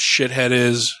fucking shithead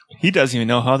is. He doesn't even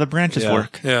know how the branches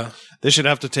work. Yeah. They should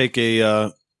have to take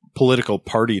a political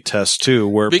party test, too,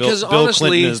 where Bill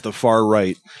Clinton is the far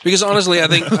right. Because honestly, I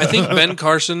think Ben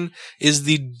Carson is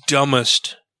the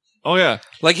dumbest. Oh, yeah.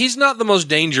 Like, he's not the most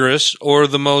dangerous or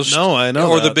the most... No, I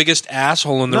know or the biggest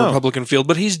asshole in the Republican field,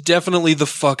 but he's definitely the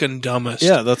fucking dumbest.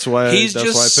 Yeah, that's why I picked him. He's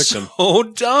just so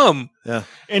dumb. Yeah.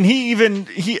 And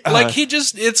it's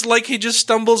like he just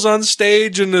stumbles on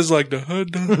stage and is like,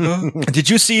 Did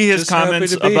you see his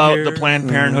comments about the Planned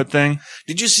Parenthood thing?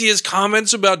 Did you see his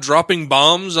comments about dropping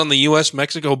bombs on the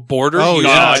U.S.-Mexico border? Oh,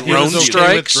 yeah. Drone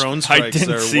strikes? Drone strikes. I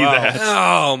didn't see that.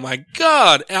 Oh, my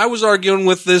God. I was arguing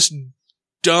with this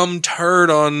dumb turd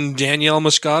on Danielle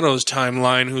Moscato's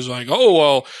timeline who's like, oh,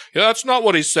 well, yeah, that's not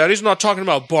what he said. He's not talking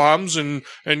about bombs and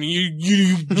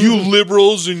you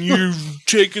liberals and you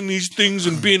taking these things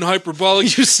and being hyperbolic.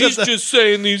 He's just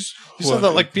saying these. You said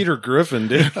that like Peter Griffin,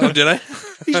 dude. Oh, did I?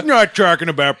 He's not talking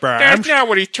about bombs. That's not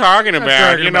what he's talking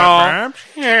about, you know.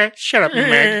 Yeah, shut up,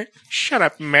 Meg. Shut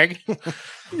up, Meg.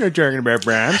 You're not talking about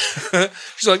bombs.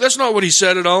 She's like, that's not what he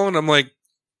said at all. And I'm like,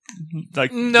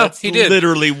 no, that's he did.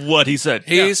 Literally what he said.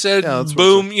 He said,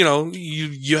 boom, you know,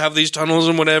 you have these tunnels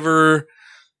and whatever,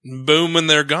 boom, and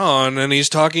they're gone. And he's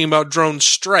talking about drone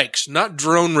strikes, not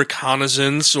drone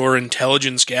reconnaissance or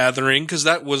intelligence gathering, because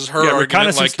that was her argument.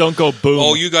 Reconnaissance don't go boom.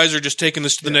 Oh, you guys are just taking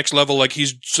this to the next level, like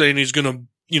he's saying he's going to,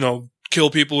 you know, kill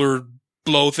people or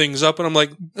blow things up. And I'm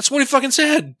like, that's what he fucking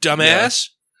said, dumbass.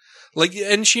 Yeah. Like,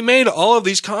 and she made all of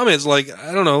these comments, like,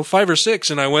 I don't know, 5 or 6,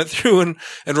 and I went through and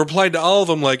replied to all of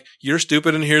them, like, you're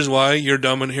stupid and here's why, you're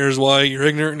dumb and here's why, you're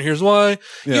ignorant and here's why,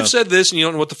 you've said this and you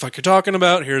don't know what the fuck you're talking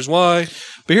about, here's why.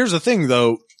 But here's the thing,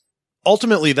 though,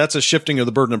 ultimately that's a shifting of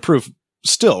the burden of proof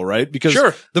still, right? Because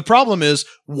the problem is,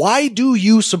 why do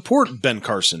you support Ben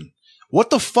Carson?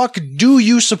 What the fuck do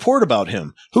you support about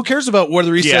him? Who cares about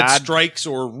whether he said strikes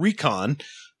or recon?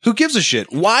 Who gives a shit?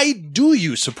 Why do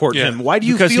you support him? Why do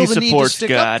you feel the need to stick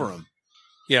up for him?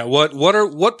 Yeah,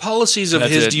 what policies of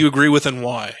his do you agree with and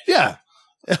why? Yeah.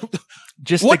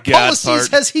 Just what the God policies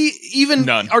part. has he even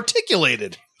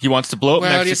articulated? He wants to blow up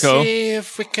Mexico. You see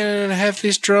if we can have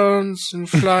these drones and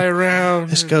fly around.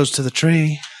 This goes to the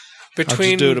tree.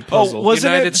 Between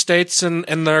United States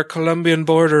and their Colombian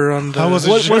border on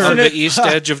the east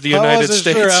edge of the United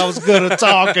States. I was going to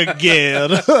talk again.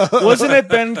 Wasn't it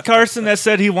Ben Carson that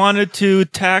said he wanted to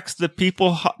tax the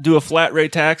people, do a flat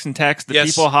rate tax and tax the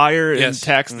people higher and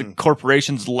tax the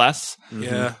corporations less?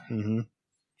 Yeah. Mm-hmm.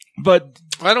 But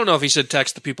I don't know if he said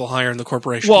tax the people higher in the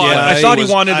corporation. Well, I thought he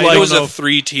wanted it was a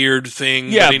 3-tiered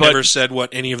thing, but he never said what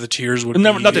any of the tiers would be.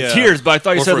 Not the tiers, but I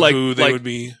thought he said like would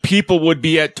be. People would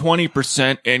be at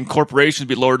 20% and corporations would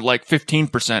be lowered like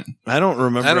 15%. I don't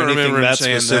remember anything that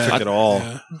specific at all.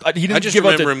 Yeah. I just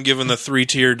remember him giving the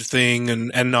 3-tiered thing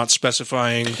and not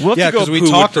specifying because we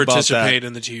talked about participate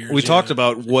in the tiers. We talked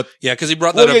about what... Yeah, because he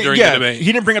brought that up during the debate.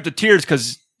 He didn't bring up the tiers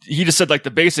because... He just said like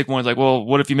the basic ones, like, well,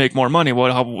 what if you make more money?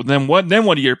 Then what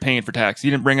are you paying for tax?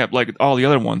 He didn't bring up like all the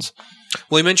other ones.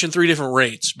 Well, he mentioned 3 different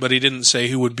rates, but he didn't say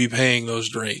who would be paying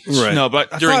those rates. Right. No,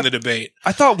 but during the debate,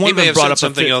 I thought one of them brought up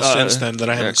something else since then that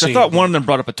I haven't seen. I thought one of them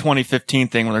brought up a 2015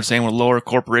 thing where they're saying we'll lower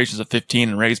corporations to 15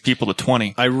 and raise people to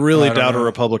 20. I really doubt a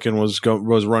Republican was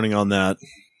running on that.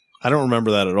 I don't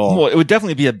remember that at all. Well, it would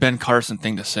definitely be a Ben Carson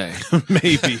thing to say.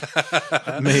 Maybe.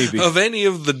 Of any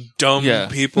of the dumb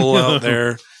people out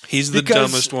there, he's the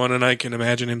dumbest one, and I can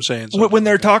imagine him saying something. When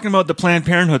they're talking about the Planned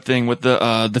Parenthood thing with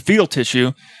the fetal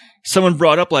tissue, someone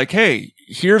brought up like, hey,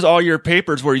 here's all your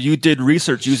papers where you did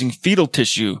research using fetal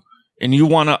tissue, and you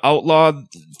want to outlaw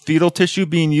fetal tissue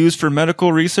being used for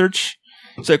medical research?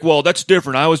 It's like, well, that's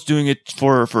different. I was doing it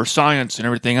for science and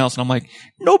everything else. And I'm like,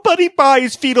 nobody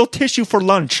buys fetal tissue for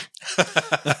lunch.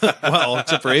 Well,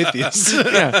 except for atheists.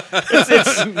 Yeah.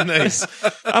 It's nice.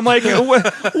 I'm like,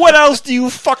 what else do you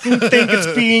fucking think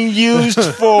it's being used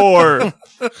for?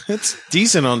 It's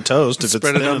decent on toast if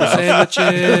Spread it's it on the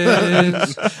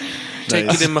sandwiches. Take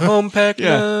it in my home pack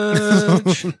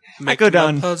lunch. I go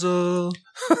down puzzle.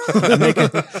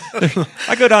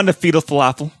 I go down to fetal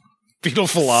falafel. Fetal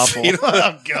falafel.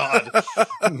 Oh, God.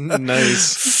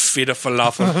 Nice. Fetal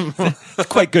falafel. It's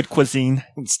quite good cuisine.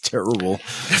 It's terrible.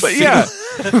 But yeah.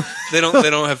 They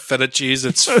don't have feta cheese.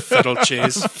 It's fettle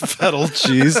cheese. Fettle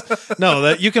cheese. No,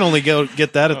 that you can only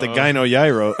get that at the Gyno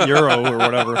Euro or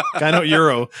whatever. Gyno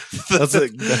Euro. That's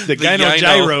the Gyno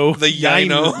Gyro. The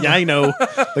Gyno. Gyno.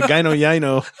 The Gyno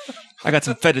Gyno. I got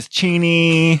some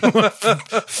fettuccine.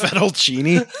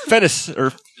 Fettuccine?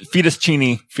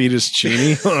 Fetuscine.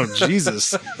 Fetuscine? Oh,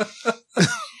 Jesus.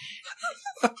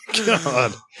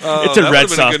 God. It's a red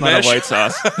sauce, not a white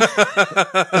sauce.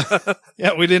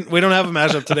 Yeah, we don't have a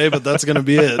mashup today, but that's going to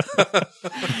be it.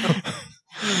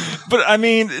 But I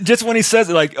mean, just when he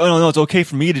says it, like, oh no, it's okay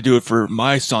for me to do it for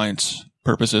my science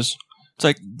purposes. It's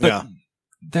like, but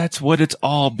that's what it's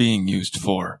all being used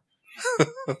for.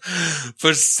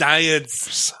 For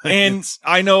science. And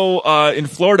I know in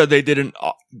Florida they did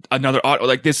another audit.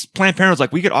 Like this Planned Parenthood was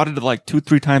like, we get audited like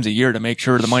 2-3 times a year to make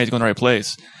sure the money's going to the right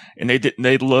place. And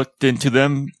they looked into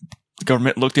them. The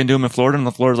government looked into them in Florida, and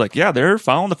the Florida's like, yeah, they're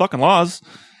following the fucking laws.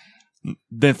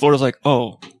 Then Florida's like,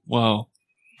 oh, well,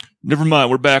 never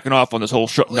mind. We're backing off on this whole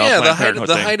shutting down. Yeah,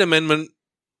 the Hyde Amendment,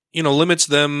 limits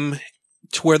them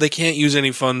to where they can't use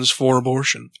any funds for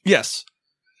abortion. Yes.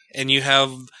 And you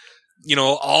have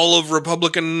all of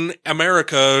Republican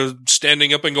America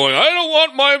standing up and going, I don't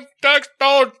want my tax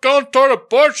dollars going toward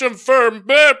abortion for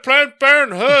Planned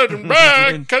Parenthood and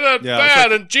because that's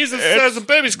bad, and Jesus says the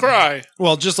babies cry.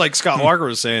 Well, just like Scott Walker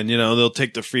was saying, they'll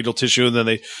take the fetal tissue and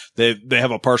then they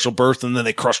have a partial birth and then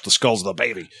they crush the skulls of the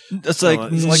baby. It's like,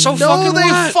 so no, they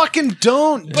what? fucking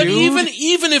don't, dude. But even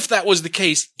if that was the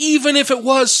case, even if it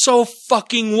was, so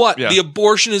fucking what? Yeah. The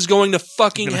abortion is going to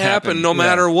fucking happen no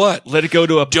matter what. Let it go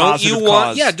to a positive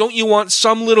cause. Yeah, don't you want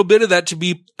some little bit of that to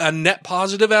be a net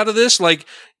positive out of this? Like,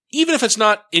 even if it's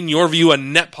not, in your view, a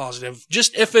net positive,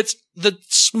 just if it's the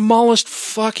smallest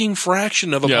fucking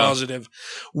fraction of a positive,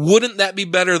 wouldn't that be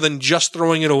better than just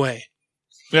throwing it away?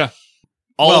 Yeah.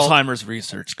 Alzheimer's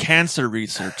research, cancer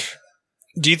research.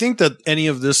 Do you think that any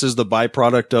of this is the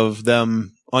byproduct of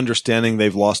them understanding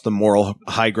they've lost the moral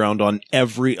high ground on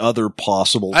every other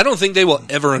possible? I don't think they will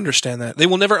ever understand that. They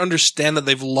will never understand that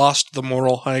they've lost the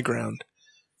moral high ground.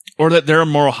 Or that their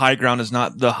moral high ground is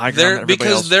not the high ground that everybody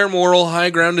else. Their moral high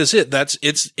ground is it.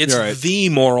 It's right. the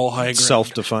moral high ground.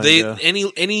 Self-defined.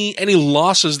 Any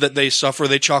losses that they suffer,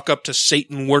 they chalk up to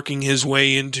Satan working his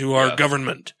way into our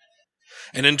government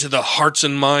and into the hearts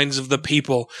and minds of the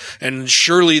people. And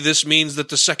surely this means that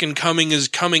the second coming is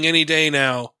coming any day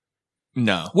now.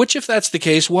 No. Which, if that's the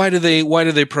case, why do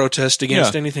they protest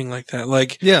against anything like that?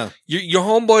 Like, your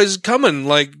homeboy's coming.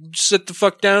 Like, sit the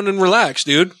fuck down and relax,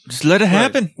 dude. Just let it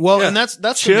happen. Well, and that's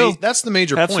the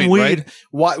major point, right?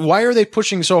 Why are they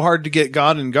pushing so hard to get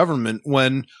God in government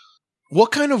when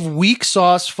what kind of weak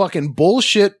sauce fucking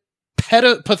bullshit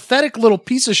pathetic little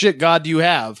piece of shit God do you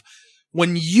have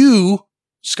when you,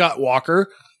 Scott Walker,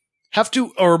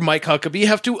 or Mike Huckabee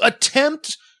have to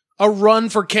attempt a run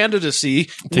for candidacy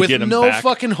with no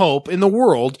fucking hope in the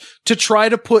world to try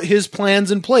to put his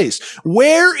plans in place?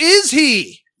 Where is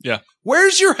he? Yeah.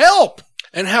 Where's your help?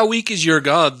 And how weak is your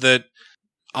God that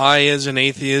I, as an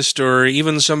atheist, or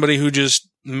even somebody who just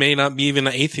may not be even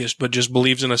an atheist, but just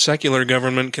believes in a secular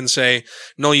government, can say,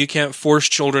 no, you can't force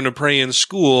children to pray in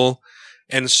school.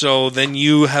 And so then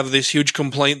you have this huge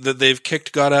complaint that they've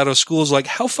kicked God out of schools. Like,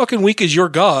 how fucking weak is your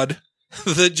God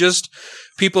that just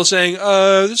people saying,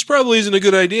 this probably isn't a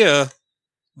good idea,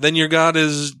 then your God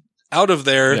is out of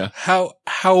there. Yeah. How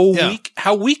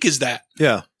weak is that?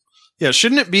 Yeah. Yeah.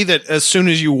 Shouldn't it be that as soon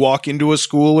as you walk into a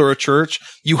school or a church,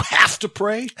 you have to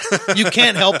pray? You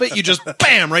can't help it. You just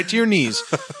bam, right to your knees.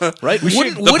 Right?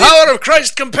 The power of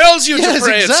Christ compels you to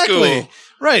pray at school.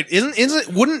 Right.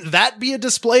 Wouldn't that be a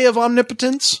display of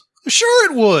omnipotence?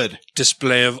 Sure it would.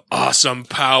 Display of awesome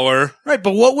power. Right,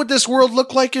 but what would this world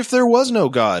look like if there was no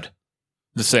God?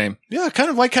 The same. Yeah,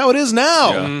 kind of like how it is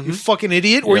now. Yeah. You fucking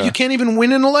idiot, where you can't even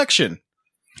win an election.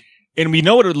 And we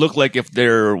know what it would look like if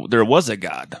there was a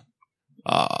God.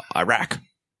 Iraq.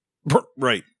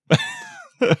 Right.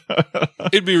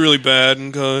 It'd be really bad.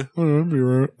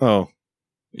 Oh.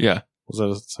 Yeah. Was that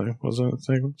a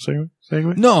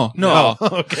segue? No. Oh,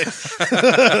 okay.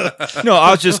 No,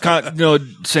 I was just kind of,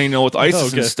 saying with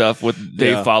ISIS and stuff.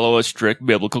 They follow a strict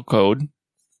biblical code,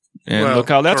 and look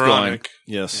how that's going.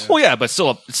 Yes. Well, yeah, but it's still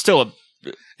a Bible.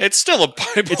 It's still a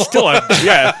It's still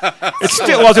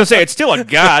I was gonna say it's still a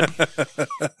God.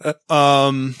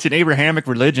 It's an Abrahamic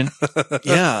religion.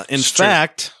 Yeah. In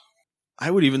fact, I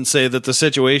would even say that the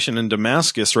situation in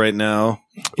Damascus right now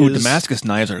is Damascus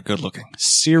knives are good looking.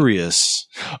 Serious.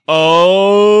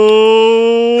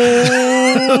 Oh.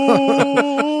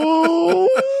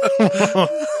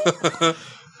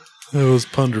 That was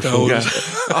punderful.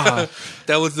 That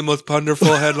was the most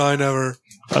punderful headline ever.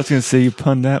 I was going to say you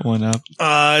punned that one up.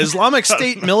 Islamic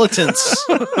State militants.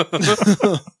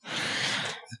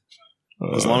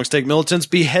 Islamic State militants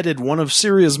beheaded one of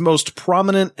Syria's most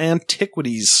prominent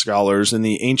antiquities scholars in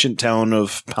the ancient town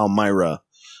of Palmyra.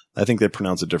 I think they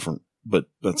pronounce it different, but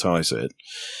that's how I say it.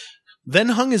 Then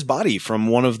hung his body from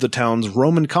one of the town's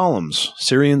Roman columns,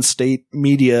 Syrian state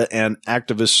media and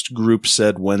activist group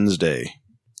said Wednesday.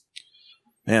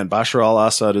 Man, Bashar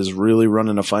al-Assad is really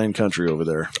running a fine country over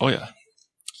there. Oh, yeah.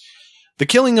 The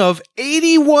killing of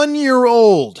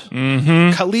 81-year-old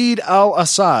Khalid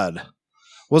al-Assad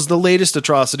was the latest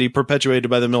atrocity perpetuated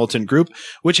by the militant group,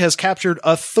 which has captured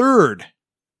a third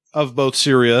of both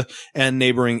Syria and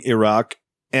neighboring Iraq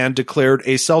and declared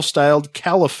a self-styled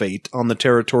caliphate on the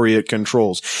territory it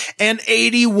controls. An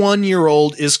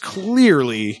 81-year-old is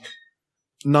clearly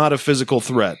not a physical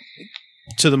threat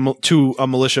to a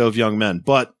militia of young men,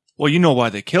 but well, you know why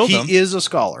they killed him. He is a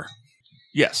scholar.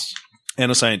 Yes.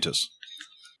 And a scientist.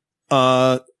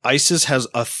 ISIS has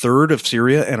a third of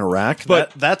Syria and Iraq.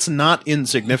 But that's not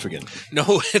insignificant.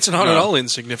 No, it's not at all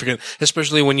insignificant,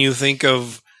 especially when you think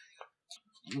of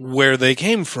where they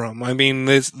came from. I mean,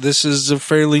 this is a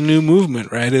fairly new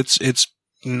movement, right? It's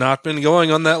not been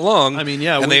going on that long. I mean,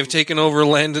 yeah. And they've taken over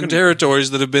land and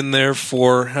territories that have been there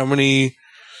for how many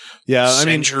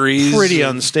centuries? I mean, pretty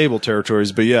unstable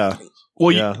territories, but yeah.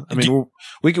 Well, yeah.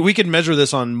 We could measure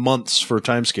this on months for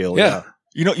timescale. Yeah.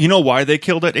 You know why they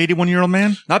killed that 81-year-old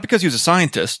man? Not because he was a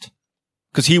scientist.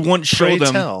 Because he wouldn't show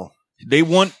them. He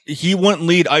wouldn't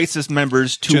lead ISIS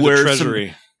members to where the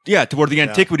treasury. To where the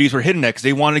antiquities were hidden at, because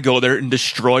they wanted to go there and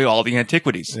destroy all the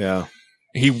antiquities. Yeah.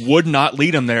 He would not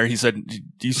lead them there. He said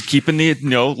he's keeping the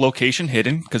location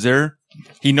hidden because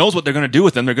he knows what they're going to do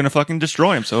with them. They're going to fucking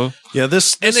destroy him. So yeah,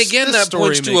 this that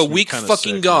points to a weak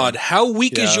fucking God. Man. How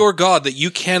weak is your God that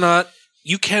you cannot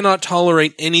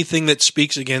tolerate anything that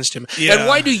speaks against him? Yeah. And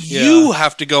why do you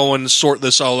have to go and sort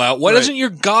this all out? Why doesn't your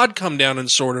God come down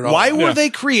and sort it all out? Why were they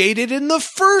created in the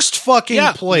first fucking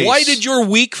place? Why did your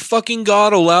weak fucking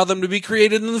God allow them to be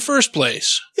created in the first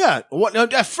place? Yeah.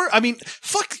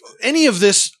 Fuck any of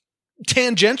this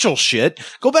tangential shit.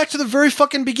 Go back to the very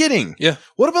fucking beginning. Yeah.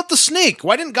 What about the snake?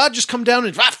 Why didn't God just come down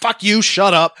and fuck you,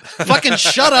 shut up. Fucking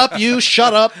shut up, you,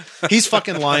 shut up. He's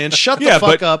fucking lying. Shut the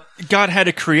fuck up. God had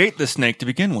to create the snake to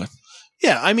begin with.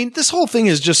 Yeah, I mean, this whole thing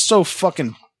is just so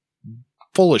fucking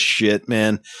full of shit,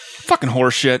 man. Fucking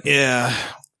horse shit. Yeah.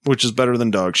 Which is better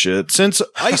than dog shit. Since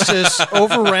ISIS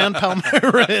overran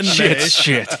Palmyra in May.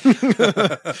 Shit.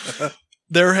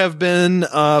 There have been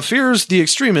fears the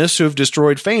extremists who have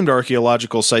destroyed famed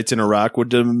archaeological sites in Iraq would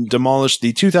demolish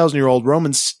the 2,000-year-old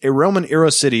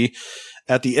Roman-era city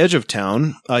at the edge of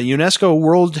town, a UNESCO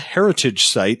World Heritage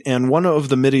Site, and one of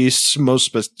the Mideast's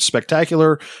most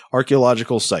spectacular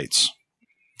archaeological sites.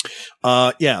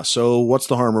 So what's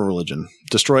the harm of religion?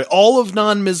 Destroy all of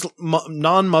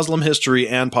non-Muslim history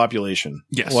and population.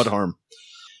 Yes. What harm?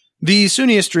 The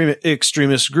Sunni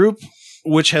extremist group,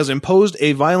 which has imposed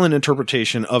a violent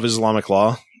interpretation of Islamic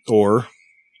law,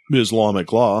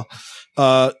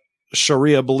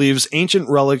 Sharia, believes ancient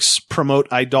relics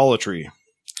promote idolatry.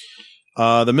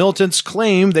 The militants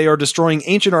claim they are destroying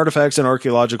ancient artifacts and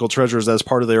archaeological treasures as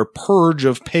part of their purge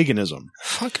of paganism.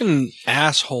 Fucking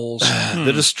assholes.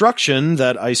 The destruction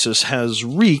that ISIS has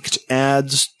wreaked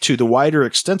adds to the wider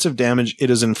extensive damage it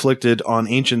has inflicted on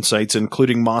ancient sites,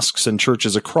 including mosques and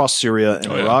churches across Syria and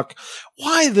Iraq.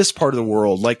 Why this part of the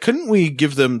world? Like, couldn't we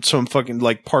give them some fucking,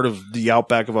 like, part of the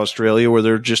outback of Australia where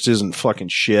there just isn't fucking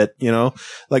shit, you know?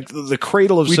 Like, the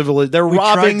cradle of civilization. They're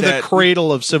robbing the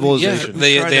cradle of civilization.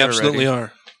 Yeah, they absolutely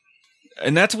are.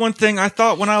 And that's one thing I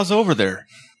thought when I was over there,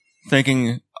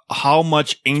 thinking how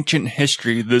much ancient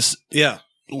history this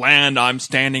land I'm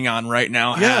standing on right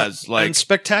now has. Like, and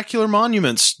spectacular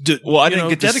monuments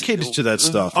dedicated to that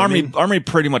stuff. Army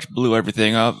pretty much blew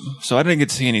everything up, so I didn't get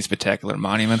to see any spectacular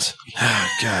monuments.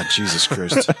 God, Jesus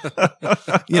Christ.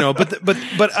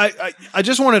 But I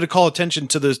just wanted to call attention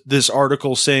to this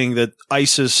article saying that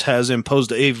ISIS has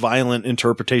imposed a violent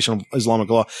interpretation of Islamic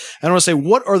law. And I want to say,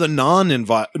 what are the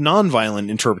non-violent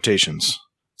interpretations?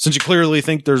 Since you clearly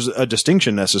think there's a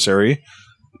distinction necessary.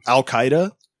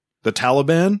 Al-Qaeda, the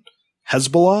Taliban,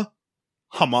 Hezbollah,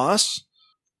 Hamas,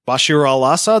 Bashar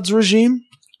al-Assad's regime,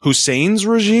 Hussein's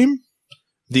regime,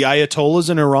 the Ayatollahs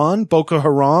in Iran, Boko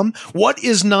Haram. What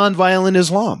is nonviolent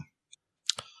Islam?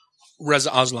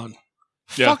 Reza Aslan.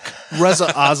 Fuck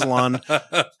Reza Aslan.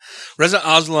 Reza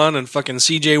Aslan and fucking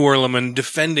CJ Werleman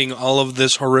defending all of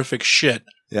this horrific shit.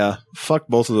 Yeah. Fuck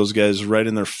both of those guys right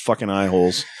in their fucking eye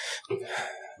holes.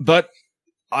 But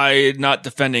I'm not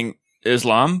defending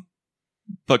Islam.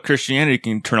 But Christianity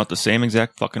can turn out the same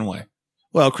exact fucking way.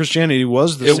 Well, Christianity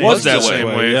was the same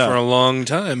way for a long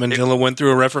time until it went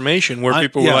through a Reformation where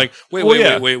people were like,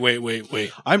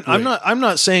 wait. I'm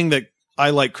not saying that I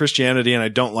like Christianity and I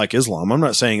don't like Islam. I'm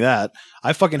not saying that.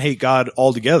 I fucking hate God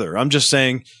altogether. I'm just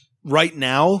saying right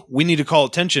now we need to call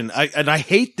attention. I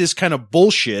hate this kind of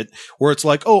bullshit where it's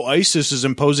like, oh, ISIS is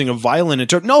imposing a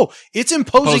violent No, it's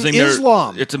imposing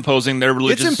Islam. It's imposing their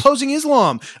religious. It's imposing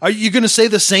Islam. Are you going to say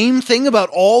the same thing about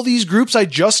all these groups I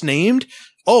just named?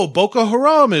 Oh, Boko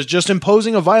Haram is just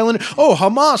imposing a violent. Oh,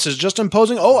 Hamas is just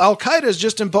imposing. Oh, Al Qaeda is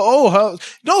just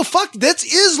no, fuck, that's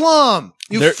Islam.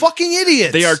 They're fucking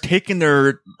idiots. They are taking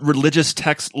their religious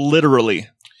texts literally.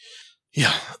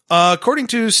 Yeah. According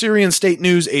to Syrian state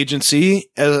news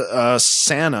agency,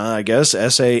 SANA, I guess,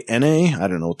 SANA, I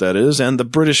don't know what that is, and the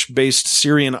British-based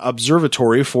Syrian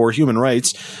Observatory for Human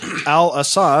Rights,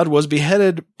 al-Assad was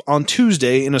beheaded on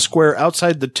Tuesday in a square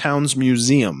outside the town's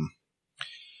museum.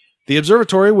 The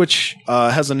observatory, which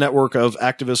has a network of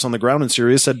activists on the ground in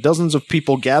Syria, said dozens of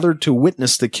people gathered to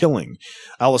witness the killing.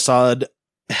 Al-Assad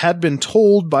had been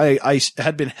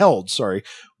held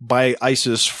by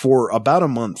ISIS for about a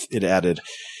month, it added.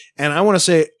 And I want to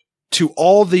say to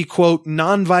all the, quote,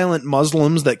 nonviolent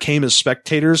Muslims that came as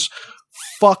spectators,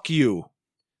 fuck you.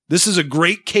 This is a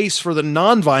great case for the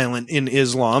nonviolent in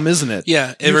Islam, isn't it?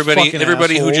 Yeah,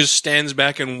 everybody who just stands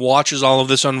back and watches all of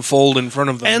this unfold in front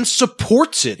of them. And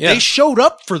supports it. Yeah. They showed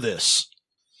up for this.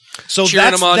 So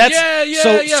cheering them on.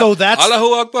 So that's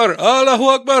Allahu Akbar, Allahu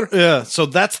Akbar. Yeah, so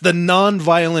that's the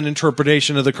non-violent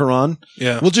interpretation of the Quran.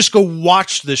 Yeah. We'll just go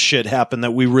watch this shit happen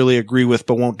that we really agree with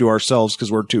but won't do ourselves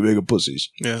because we're too big of pussies.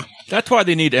 Yeah. That's why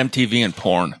they need MTV and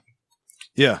porn.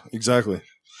 Yeah, exactly.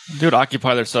 Dude,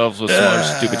 occupy themselves with some other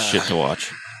stupid shit to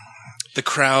watch. The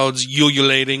crowds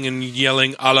ululating and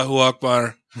yelling Allahu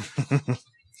Akbar.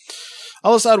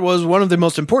 Al-Assad was one of the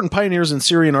most important pioneers in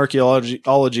Syrian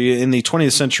archaeology in the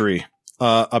 20th century,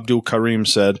 Abdul Karim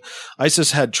said.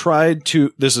 ISIS had tried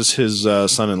to, this is his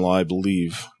son-in-law, I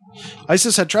believe.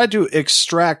 ISIS had tried to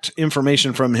extract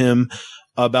information from him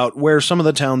about where some of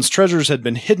the town's treasures had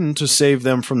been hidden to save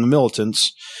them from the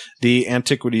militants, the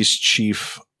antiquities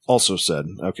chief also said.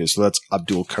 Okay, so that's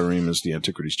Abdul Karim is the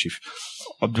antiquities chief.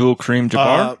 Abdul Karim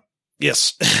Jabbar?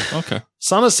 Yes. Okay.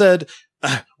 Sana said,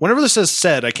 whenever this says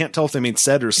said, I can't tell if they mean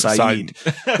said or Saeed.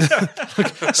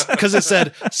 Because it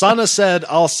said, Sana said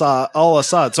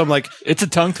al-Assad. So I'm like, it's a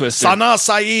tongue twister. Sana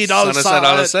Saeed al-Assad. Sana said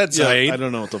al-Assad, Saeed. Yeah, I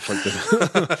don't know what the fuck that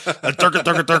is. Turka.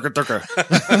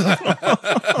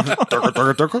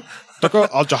 Turka.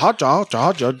 Al-Jahad,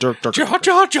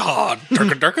 Jihad.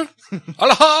 Turka.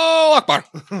 Allahu Akbar.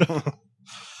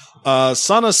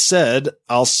 Sana said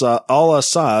al-Assad,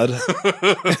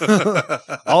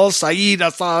 al-Saeed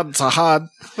Assad Sahad.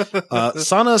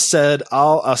 Sana said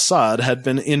al-Assad had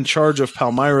been in charge of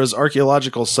Palmyra's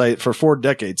archaeological site for 4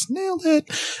 decades. Nailed it.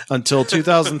 Until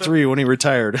 2003 when he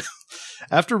retired.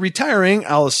 After retiring,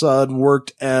 al-Assad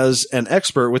worked as an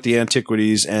expert with the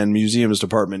Antiquities and Museums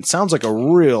Department. Sounds like a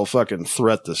real fucking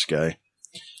threat, this guy.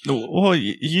 Well,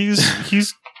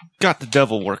 he's got the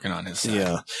devil working on his side.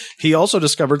 Yeah. He also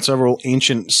discovered several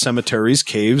ancient cemeteries,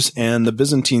 caves, and the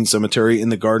Byzantine cemetery in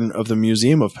the garden of the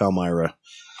Museum of Palmyra.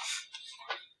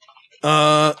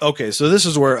 Okay, so this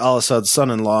is where al-Assad's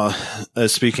son-in-law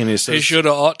is speaking. He says, he should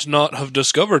ought not have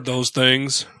discovered those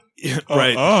things.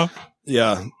 Right.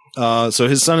 Yeah. So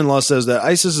his son-in-law says that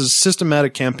ISIS's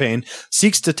systematic campaign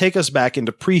seeks to take us back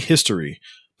into prehistory,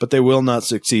 but they will not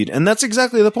succeed. And that's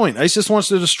exactly the point. ISIS wants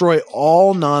to destroy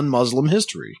all non-Muslim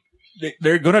history.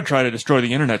 They're going to try to destroy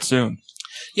the internet soon.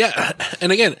 Yeah.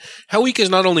 And again, how weak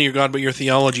is not only your God, but your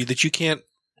theology that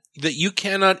you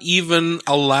cannot even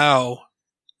allow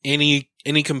any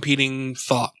competing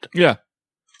thought. Yeah.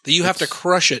 That you have to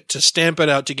crush it, to stamp it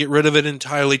out, to get rid of it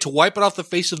entirely, to wipe it off the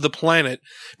face of the planet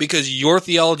because your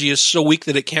theology is so weak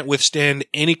that it can't withstand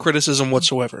any criticism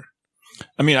whatsoever.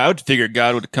 I mean, I would figure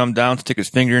God would come down, stick his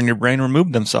finger in your brain, and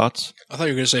remove them thoughts. I thought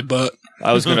you were going to say butt.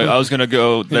 I was gonna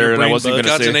go there, and I wasn't going to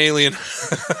say. God's an alien.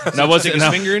 No, wasn't his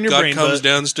finger in your God brain. God comes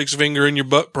down, sticks a finger in your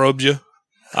butt, probes you.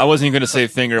 I wasn't even going to say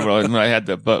finger, but I had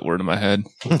the butt word in my head.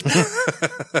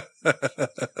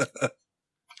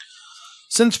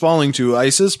 Since falling to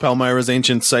ISIS, Palmyra's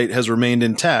ancient site has remained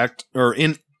intact, but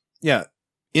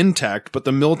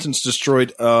the militants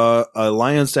destroyed a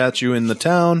lion statue in the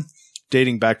town,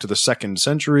 dating back to the 2nd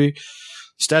century.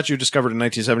 The statue, discovered in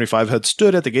 1975, had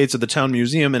stood at the gates of the town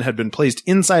museum and had been placed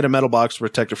inside a metal box to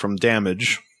protect it from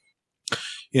damage.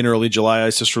 In early July,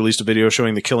 ISIS released a video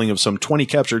showing the killing of some 20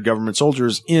 captured government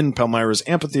soldiers in Palmyra's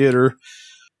amphitheater.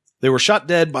 They were shot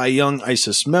dead by young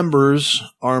ISIS members,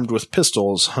 armed with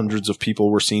pistols. Hundreds of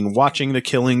people were seen watching the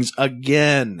killings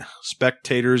again.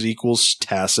 Spectators equals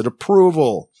tacit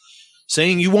approval.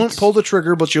 Saying you won't pull the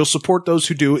trigger, but you'll support those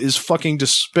who do is fucking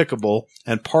despicable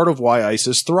and part of why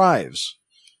ISIS thrives.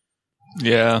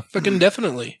 Yeah. Fucking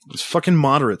definitely. It's fucking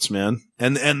moderates, man.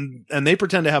 And they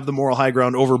pretend to have the moral high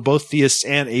ground over both theists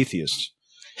and atheists.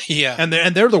 Yeah. And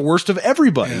they're the worst of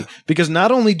everybody because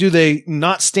not only do they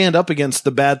not stand up against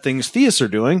the bad things theists are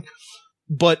doing,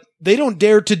 but they don't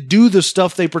dare to do the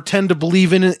stuff they pretend to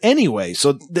believe in anyway.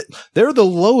 So they're the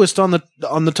lowest on the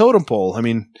totem pole. I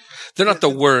mean, they're not the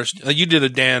worst. You did a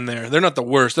Dan there. They're not the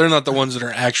worst. They're not the ones that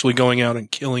are actually going out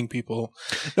and killing people.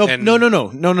 No.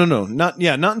 Not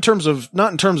in terms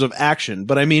of action,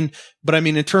 but I mean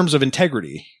in terms of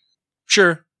integrity.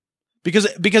 Sure.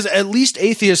 Because at least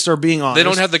atheists are being honest. They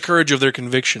don't have the courage of their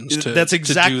convictions to. That's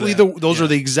exactly those are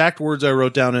the exact words I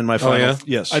wrote down in my final. Oh, yeah?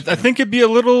 Yes. I think it'd be a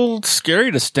little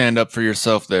scary to stand up for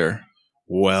yourself there.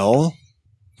 Well,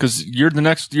 Because you're the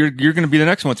next. You're going to be the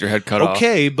next one with your head cut off.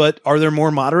 Okay, but are there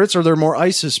more moderates? Or are there more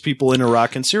ISIS people in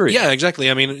Iraq and Syria? Yeah,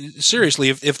 exactly. I mean, seriously,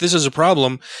 if this is a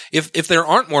problem, if there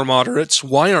aren't more moderates,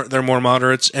 why aren't there more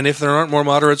moderates? And if there aren't more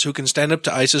moderates who can stand up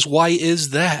to ISIS, why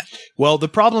is that? Well, the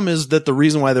problem is that the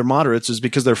reason why they're moderates is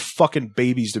because they're fucking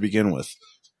babies to begin with.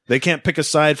 They can't pick a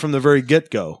side from the very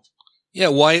get-go. Yeah,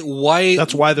 why?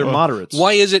 That's why they're moderates.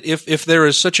 Why is it if there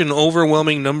is such an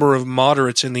overwhelming number of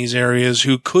moderates in these areas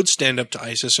who could stand up to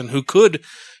ISIS and who could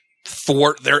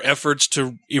thwart their efforts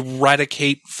to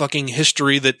eradicate fucking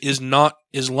history that is not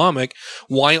Islamic,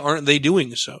 why aren't they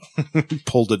doing so?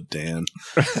 Pulled a Dan.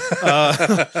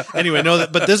 Anyway, no,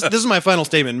 but this is my final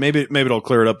statement. Maybe it'll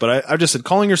clear it up, but I just said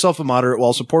calling yourself a moderate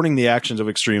while supporting the actions of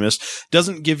extremists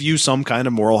doesn't give you some kind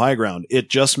of moral high ground. It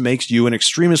just makes you an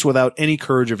extremist without any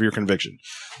courage of your conviction.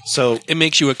 So it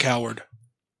makes you a coward.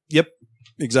 Yep,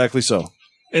 exactly so.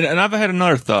 And I've had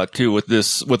another thought too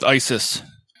with ISIS.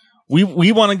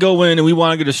 We want to go in and we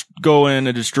want to go in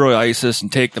and destroy ISIS and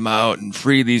take them out and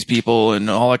free these people and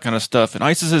all that kind of stuff. And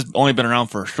ISIS has only been around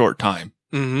for a short time.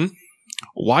 Mm-hmm.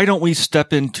 Why don't we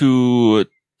step in to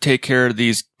take care of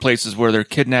these places where they're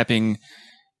kidnapping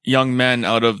young men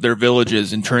out of their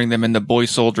villages and turning them into boy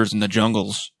soldiers in the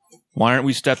jungles? Why aren't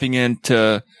we stepping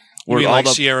into where all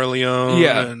Sierra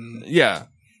Leone? Yeah.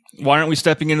 Why aren't we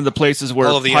stepping into the places where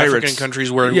all of the pirates, African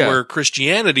countries where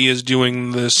Christianity is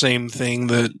doing the same thing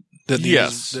that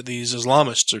these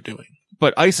Islamists are doing?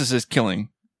 But ISIS is killing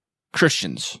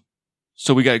Christians,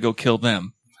 so we got to go kill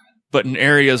them. But in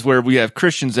areas where we have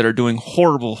Christians that are doing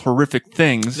horrible, horrific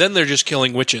things, then they're just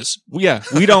killing witches. Yeah,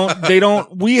 we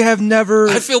have never.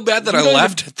 I feel bad that I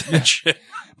laughed at that shit.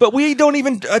 But we don't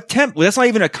even attempt. That's not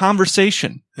even a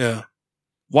conversation. Yeah.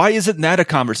 Why isn't that a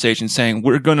conversation saying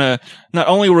we're going to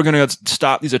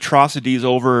stop these atrocities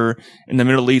over in the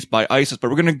Middle East by ISIS, but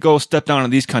we're going to go step down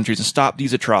in these countries and stop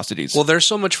these atrocities? Well, they're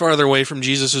so much farther away from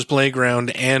Jesus'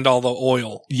 playground and all the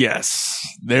oil. Yes.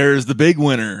 There's the big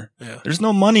winner. Yeah. There's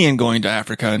no money in going to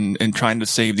Africa and trying to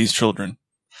save these children.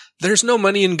 There's no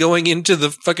money in going into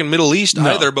the fucking Middle East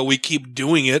either, but we keep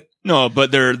doing it. No,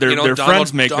 but their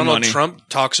friends make the money. Donald Trump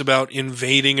talks about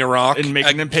invading Iraq and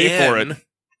making them pay for it.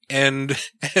 And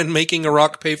making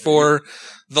Iraq pay for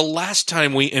the last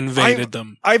time we invaded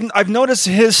them. I've noticed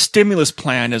his stimulus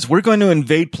plan is we're going to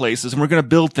invade places and we're going to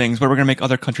build things where we're going to make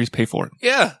other countries pay for it.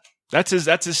 Yeah. That's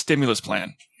his stimulus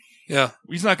plan. Yeah.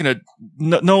 He's not going to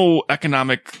no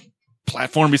economic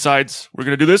platform besides we're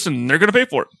going to do this and they're going to pay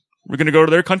for it. We're going to go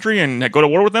to their country and go to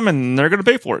war with them and they're going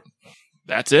to pay for it.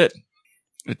 That's it.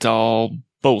 It's all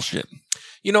bullshit.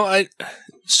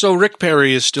 So Rick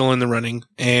Perry is still in the running,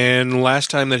 and last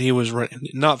time that he was running,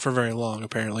 not for very long,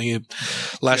 apparently.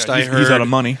 I heard he's out of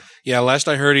money. Yeah, last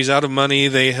I heard, he's out of money.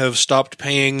 They have stopped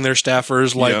paying their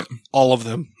staffers, all of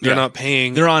them. They're not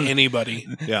paying anybody.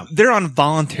 Yeah, they're on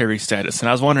voluntary status, and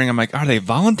I was wondering, I'm like, are they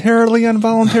voluntarily on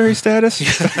voluntary status?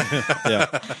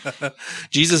 Yeah.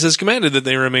 Jesus has commanded that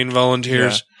they remain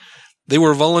volunteers. Yeah. They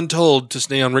were voluntold to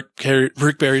stay on Rick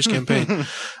Perry's campaign.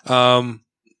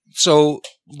 So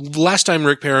last time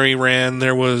Rick Perry ran,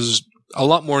 there was a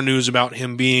lot more news about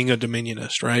him being a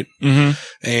Dominionist, right? Mm-hmm.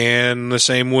 And the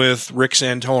same with Rick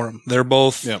Santorum. They're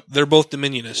both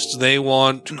Dominionists. They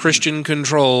want Christian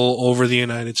control over the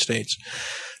United States.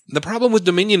 The problem with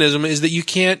Dominionism is that you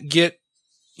can't get,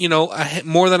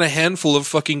 more than a handful of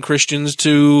fucking Christians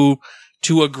to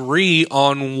agree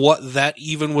on what that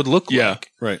even would look like.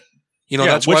 Right.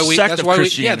 That's why we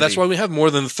have more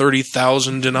than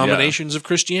 30,000 denominations of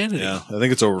Christianity. Yeah, I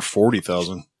think it's over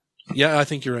 40,000. Yeah, I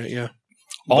think you're right. Yeah,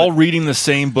 all reading the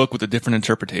same book with a different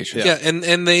interpretation. Yeah,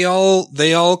 and they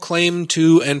all claim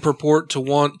to and purport to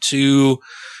want to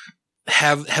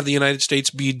have the United States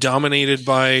be dominated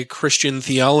by Christian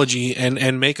theology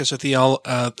and make us a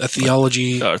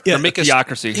theocracy. Make us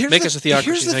a theocracy.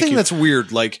 Here's the thing that's weird,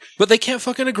 but they can't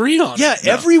fucking agree on it. Yeah,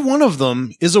 every one of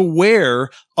them is aware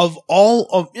of all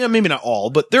of, maybe not all,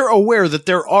 but they're aware that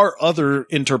there are other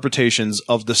interpretations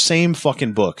of the same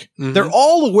fucking book. Mm-hmm. They're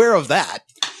all aware of that,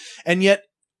 and yet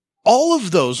all of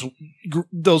those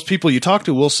people you talk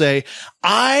to will say,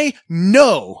 "I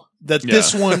know that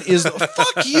this one is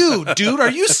fuck you, dude. Are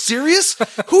you serious?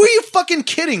 Who are you fucking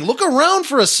kidding? Look around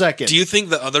for a second." Do you think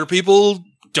the other people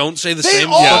don't say the same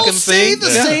fucking thing? They all say the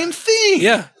same thing.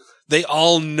 Yeah. They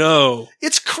all know.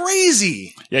 It's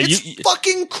crazy. Yeah, it's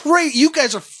fucking crazy. You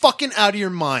guys are fucking out of your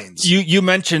minds. You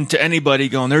mentioned to anybody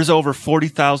going, there's over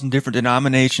 40,000 different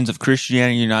denominations of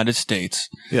Christianity in the United States.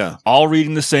 Yeah. All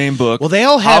reading the same book. Well, they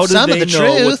all have some of the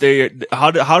truth.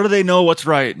 How do they know what's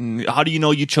right? And how do you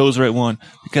know you chose the right one?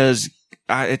 Because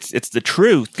it's the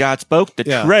truth. God spoke the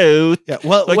truth. Yeah.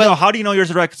 Well, no, how do you know yours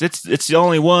is right? Because it's the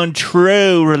only one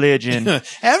true religion.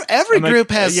 Every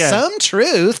group has some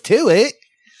truth to it.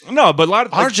 No, but a lot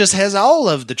of ours just has all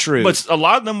of the truth. But a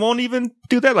lot of them won't even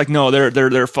do that. Like, no,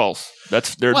 they're false.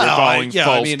 They're following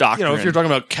false doctrine. If you're talking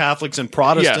about Catholics and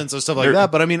Protestants and stuff like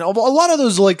that, but I mean, a lot of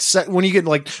those when you get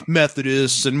like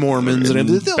Methodists and Mormons and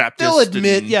they'll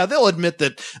admit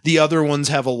that the other ones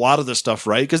have a lot of the stuff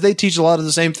right because they teach a lot of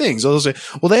the same things. So they'll say,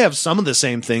 well, they have some of the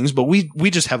same things, but we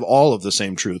just have all of the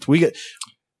same truth.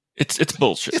 It's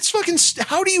bullshit. It's fucking.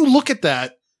 How do you look at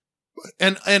that?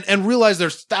 And realize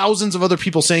there's thousands of other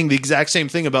people saying the exact same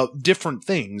thing about different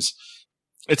things.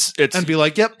 It's and be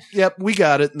like, yep, we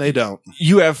got it, and they don't.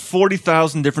 You have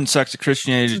 40,000 different sects of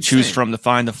Christianity to choose from to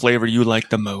find the flavor you like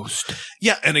the most.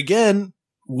 Yeah, and again,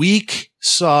 weak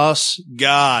sauce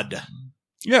God.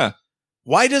 Yeah.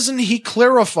 Why doesn't he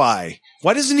clarify?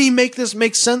 Why doesn't he make this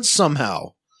make sense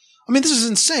somehow? I mean, this is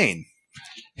insane.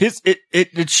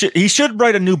 He should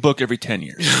write a new book every 10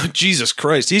 years. Jesus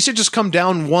Christ. He should just come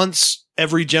down once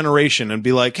every generation and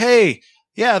be like, hey,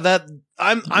 yeah,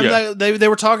 they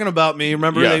were talking about me.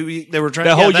 Remember they were trying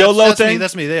that whole YOLO thing?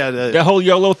 That's me. Yeah, that whole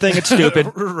YOLO thing, it's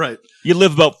stupid. Right. You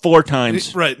live about 4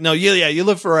 times. Right. No, you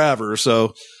live forever,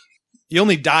 so you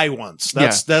only die once.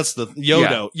 That's the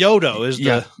Yodo. Yeah. Yodo is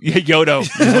the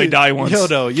Yodo. You only die once.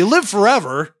 Yodo. You live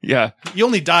forever. Yeah. You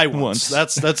only die once.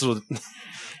 That's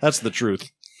the truth.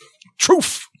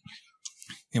 Truth.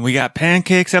 And we got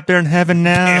pancakes up there in heaven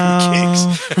now.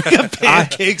 Pancakes. We got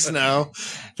pancakes now.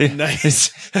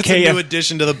 Nice. That's a new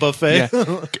addition to the buffet.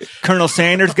 Yeah. Colonel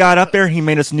Sanders got up there. He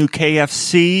made us new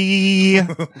KFC.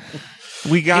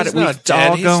 We got it. It's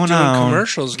all going on.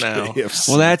 Commercials now. KFC.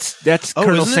 Well, that's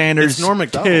Colonel Sanders. It's Norm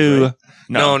Macdonald. Too. Right?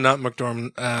 No, not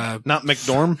McDormand. Not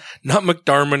McDorm. Not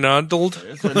McDormand.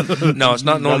 No, it's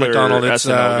not Norm Macdonald. It's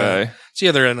the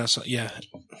other NSL. Yeah.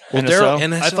 Well, NSL.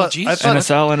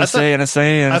 NSL,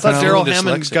 NSA. I thought Daryl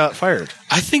Hammond got fired.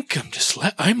 I think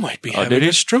I might be having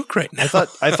a stroke right now. I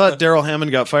thought Daryl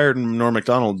Hammond got fired and Norm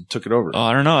Macdonald took it over. Oh,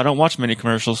 I don't know. I don't watch many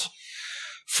commercials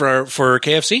for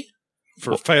KFC.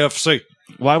 For KFC.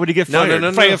 Why would he get fired?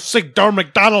 No. KFC, Norm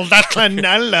Macdonald. That's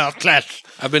class.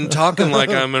 I've been talking like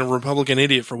I'm a Republican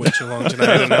idiot for way too long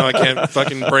tonight, and now I can't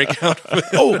fucking break out of it.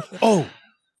 Oh.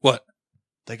 What?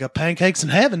 They got pancakes in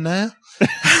heaven now.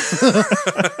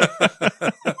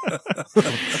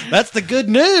 That's the good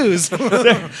news.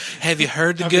 Have you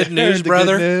heard the good news,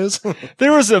 brother? Good news?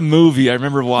 There was a movie I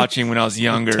remember watching when I was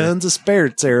younger. Tons of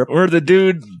spirit syrup. Where the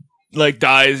dude like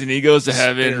dies and he goes to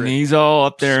heaven and he's all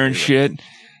up there and shit.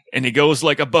 And he goes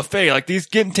like a buffet, like he's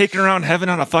getting taken around heaven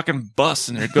on a fucking bus,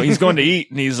 and he's going to eat,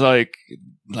 and he's like,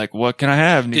 what can I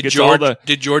have? And he gets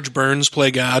Did George Burns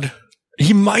play God?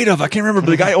 He might have. I can't remember.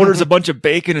 But the guy orders a bunch of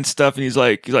bacon and stuff, and he's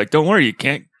like, don't worry, you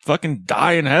can't fucking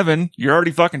die in heaven. You're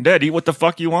already fucking dead. Eat what the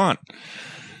fuck you want.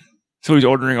 So he's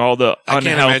ordering all the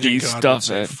unhealthy stuff.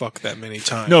 Fuck that many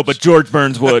times. No, but George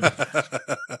Burns would,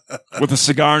 with a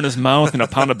cigar in his mouth and a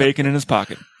pound of bacon in his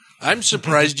pocket. I'm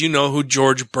surprised you know who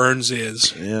George Burns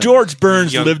is. Yeah. George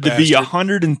Burns lived to be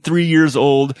 103 years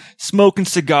old, smoking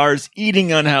cigars,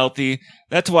 eating unhealthy.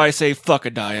 That's why I say fuck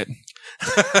a diet.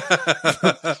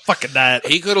 Fuck a diet.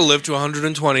 He could have lived to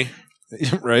 120.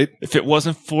 Right? If it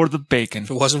wasn't for the bacon. If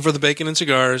it wasn't for the bacon and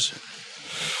cigars.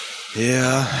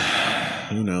 Yeah.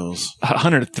 Who knows?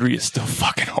 103 is still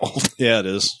fucking old. Yeah, it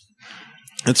is.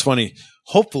 It's funny.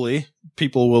 Hopefully,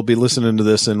 people will be listening to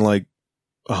this in like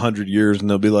 100 years and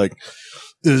they'll be like,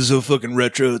 this is so fucking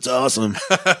retro, it's awesome.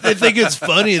 I think it's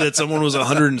funny that someone was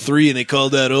 103 and they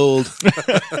called that old.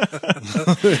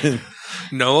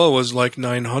 Noah was like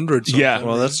 900 something. Yeah,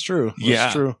 well, that's true.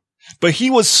 That's true. But he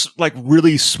was like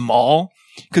really small.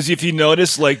 Because if you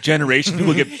notice, like, generation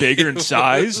people get bigger in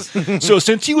size. So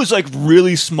since he was, like,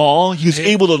 really small, he was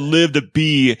able to live to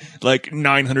be, like,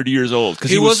 900 years old. Because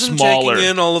he was wasn't smaller. Taking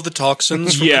in all of the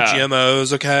toxins from the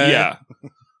GMOs, okay? Yeah.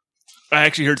 I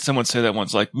actually heard someone say that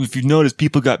once. Like, if you notice,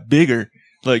 people got bigger.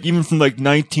 Like, even from, like,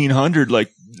 1900,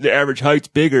 like, the average height's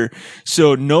bigger.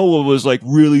 So Noah was, like,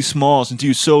 really small. Since he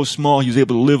was so small, he was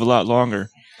able to live a lot longer.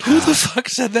 Who the fuck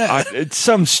said that? It's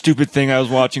some stupid thing I was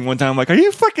watching one time. I'm like, are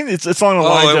you fucking... It's on the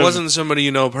line. Oh, it wasn't somebody you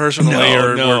know personally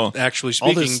or actually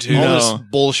speaking to. All this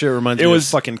bullshit reminds me of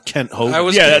fucking Kent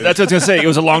Hovind. That's what I was going to say. It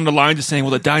was along the lines of saying,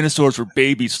 well, the dinosaurs were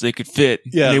babies so they could fit.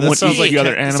 Yeah, they wouldn't eat like the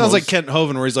other animals. It sounds like Kent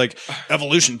Hovind where he's like,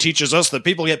 evolution teaches us that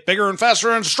people get bigger and faster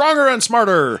and stronger and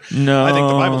smarter. No. I think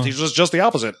the Bible teaches us just the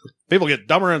opposite. People get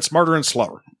dumber and smarter and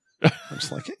slower. I'm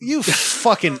just like, you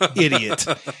fucking idiot.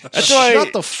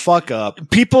 Shut the fuck up.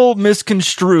 People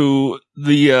misconstrue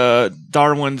the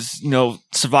Darwin's,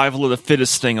 survival of the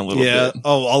fittest thing a little bit.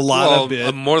 Oh, a lot of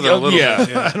it. More than a little bit.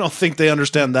 Yeah. I don't think they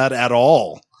understand that at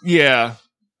all. Yeah.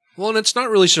 Well, and it's not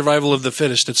really survival of the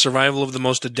fittest. It's survival of the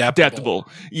most adaptable.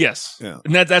 Yes. Yeah.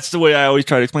 And that's the way I always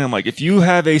try to explain. I'm like, if you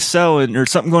have a cell or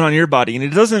something going on in your body and it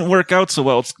doesn't work out so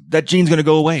well, that gene's going to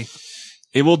go away.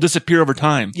 It will disappear over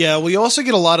time. Yeah. Well, you also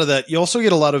get a lot of that. You also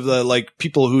get a lot of the like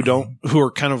people who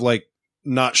are kind of like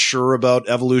not sure about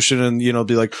evolution and,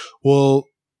 be like, well,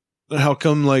 how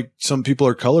come like some people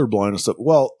are colorblind and stuff?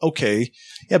 Well, okay.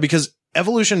 Yeah. Because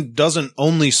evolution doesn't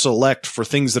only select for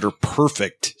things that are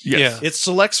perfect. Yes. Yeah. It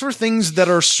selects for things that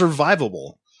are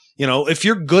survivable. If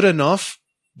you're good enough,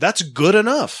 that's good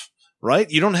enough, right?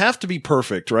 You don't have to be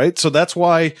perfect, right? So that's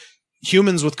why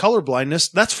humans with color blindness,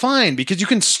 that's fine because you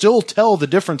can still tell the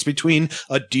difference between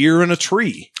a deer and a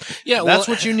tree. Yeah. That's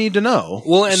what you need to know.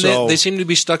 Well, and they seem to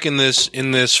be stuck in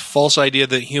this false idea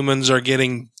that humans are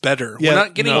getting better. Yeah, we're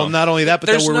not getting, well, not only that, but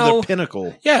that we're the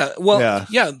pinnacle. Yeah. Well,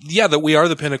 yeah, that we are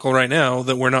the pinnacle right now,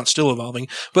 that we're not still evolving,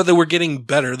 but that we're getting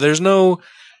better. There's no,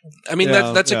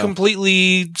 that's a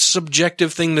completely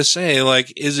subjective thing to say.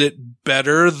 Like, is it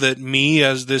better that me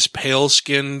as this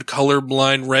pale-skinned,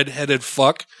 colorblind, redheaded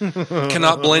fuck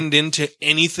cannot blend into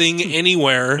anything,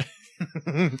 anywhere,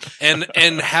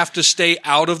 and have to stay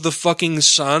out of the fucking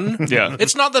sun? Yeah.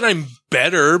 It's not that I'm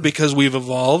better because we've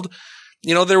evolved.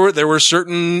 There were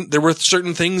certain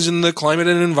things in the climate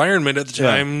and environment at the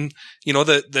time,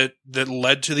 that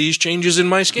led to these changes in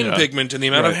my skin pigment and the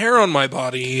amount of hair on my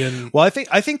body. And well, I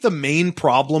think the main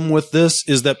problem with this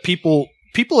is that people,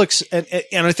 and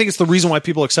I think it's the reason why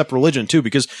people accept religion too,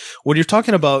 because when you're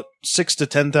talking about 6,000 to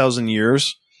 10,000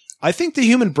 years, I think the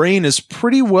human brain is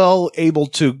pretty well able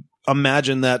to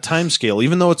imagine that time scale,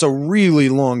 even though it's a really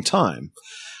long time.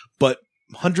 But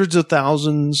hundreds of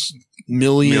thousands,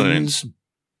 millions,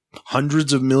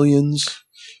 hundreds of millions,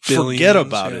 billions, forget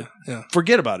about it. Yeah.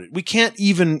 Forget about it. We can't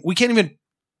even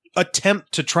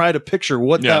attempt to try to picture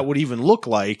what that would even look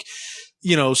like.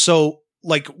 So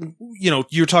like,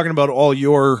 you're talking about all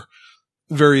your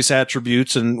various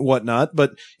attributes and whatnot,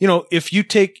 but if you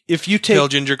take pale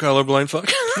ginger colorblind fuck.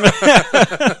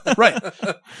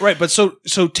 Right. But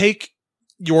so take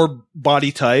your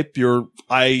body type, your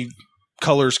eye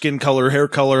color, skin color, hair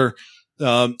color,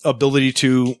 ability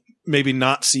to maybe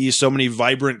not see so many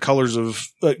vibrant colors of,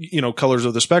 colors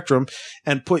of the spectrum,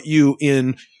 and put you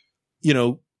in,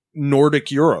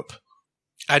 Nordic Europe.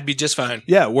 I'd be just fine.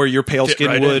 Yeah. Where your pale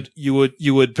skin you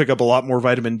would pick up a lot more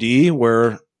vitamin D,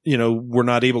 where, we're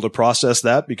not able to process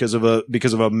that because of a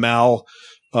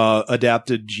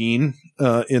adapted gene,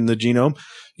 in the genome.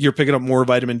 You're picking up more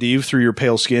vitamin D through your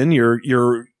pale skin.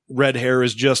 Your red hair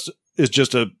is just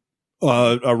a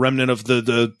remnant of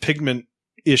the pigment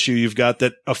issue you've got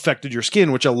that affected your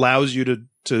skin, which allows you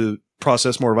to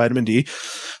process more vitamin D.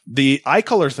 The eye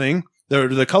color thing,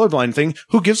 the colorblind thing,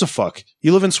 who gives a fuck?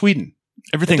 You live in Sweden.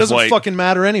 Everything's it doesn't white. Fucking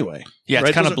matter anyway. Yeah, right?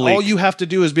 It's kind of bleak. All you have to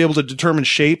do is be able to determine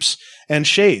shapes and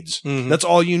shades. Mm-hmm. That's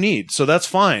all you need. So that's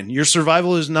fine. Your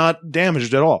survival is not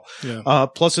damaged at all. Yeah.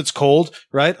 Plus it's cold,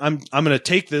 right? I'm going to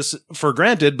take this for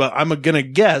granted, but I'm going to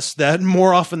guess that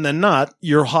more often than not,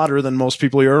 you're hotter than most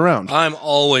people you're around. I'm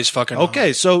always fucking hot.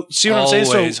 Okay. So see what I'm saying?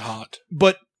 Always hot.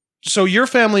 But so your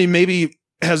family maybe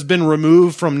has been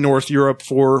removed from North Europe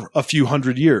for a few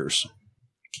hundred years.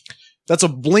 That's a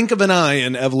blink of an eye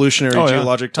in evolutionary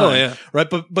geologic time, right?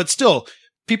 But still,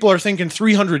 people are thinking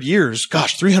 300 years.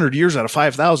 Gosh, 300 years out of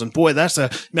 5,000. Boy,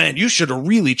 man, you should have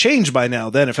really changed by now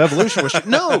then if evolution was...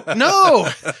 No.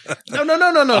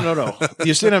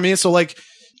 You see what I mean? So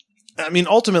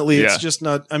ultimately, it's just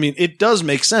not... it does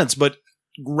make sense, but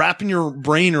wrapping your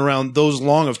brain around those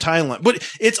long of timeline. But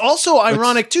it's also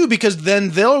ironic too, because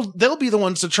then they'll be the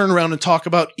ones to turn around and talk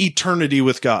about eternity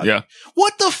with God. Yeah.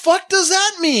 What the fuck does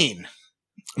that mean?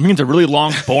 It means a really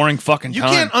long, boring fucking time. You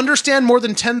can't understand more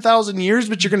than 10,000 years,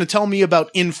 but you're going to tell me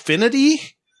about infinity?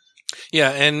 Yeah,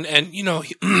 and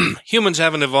humans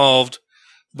haven't evolved,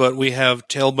 but we have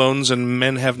tailbones and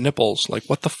men have nipples. Like,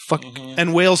 what the fuck? Mm-hmm.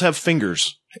 And whales have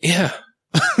fingers. Yeah.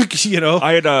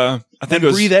 I had I think it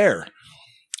was breathe air.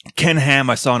 Ken Ham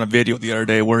I saw in a video the other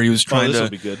day where he was trying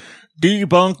to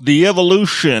debunk the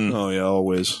evolution. Oh yeah,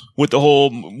 always. With the whole,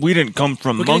 we didn't come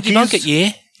from monkeys. Debunk it,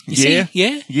 yeah.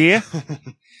 Yeah.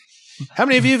 How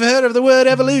many of you have heard of the word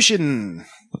evolution?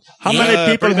 How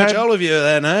many people pretty much all of you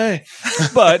then, eh?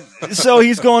 But, so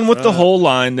he's going with the whole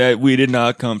line that we did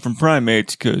not come from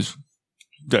primates because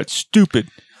that's stupid.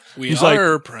 He's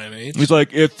are primates. He's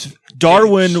like, if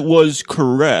Darwin was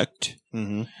correct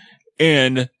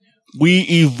and we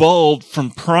evolved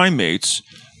from primates,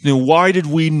 then why did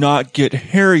we not get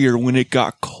hairier when it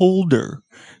got colder?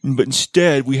 But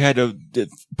instead, we had to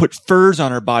put furs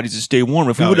on our bodies to stay warm.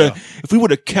 If we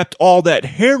would have kept all that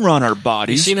hair on our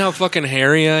bodies, you seen how fucking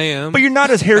hairy I am? But you're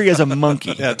not as hairy as a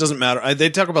monkey. Yeah, it doesn't matter.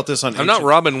 They talk about this on. I'm not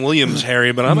Robin Williams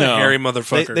hairy, but I'm a hairy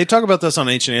motherfucker. They talk about this on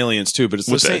Ancient Aliens too, but it's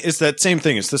it's that same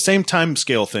thing. It's the same time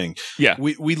scale thing. Yeah,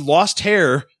 we lost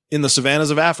hair in the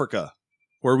savannas of Africa,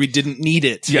 where we didn't need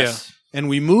it. Yes, and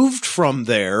we moved from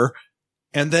there,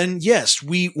 and then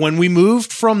when we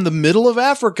moved from the middle of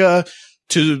Africa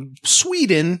to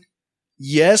Sweden,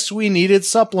 yes, we needed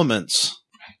supplements.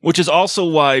 Which is also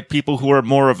why people who are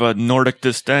more of a Nordic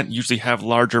descent usually have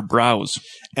larger brows.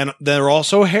 And they're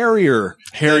also hairier.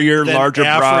 Than larger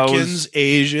Africans, brows.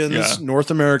 Asians,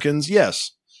 North Americans,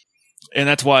 yes. And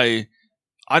that's why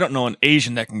I don't know an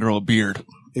Asian that can grow a beard.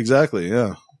 Exactly,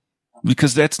 yeah.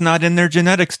 Because that's not in their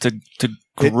genetics to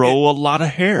grow a lot of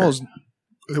hair. Well,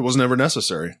 it was never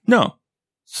necessary. No.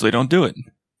 So they don't do it.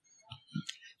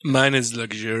 Mine is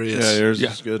luxurious. Yeah, yours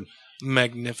is good.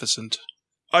 Magnificent.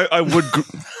 I would.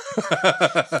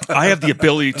 I have the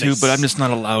ability to, but I'm just not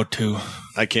allowed to.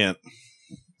 I can't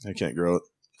grow it.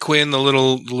 Quinn, the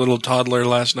little toddler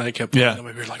last night, kept pulling on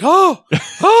my beard like, oh!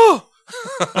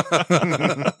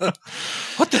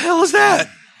 What the hell is that?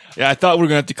 Yeah, I thought we were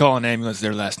going to have to call an ambulance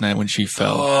there last night when she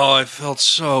fell. Oh, I felt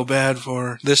so bad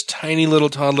for her. This tiny little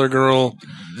toddler girl.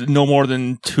 No more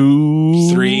than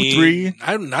 2, 3.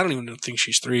 I don't even think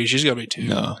she's 3. She's got to be 2.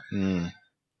 No.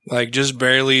 Like, just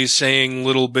barely saying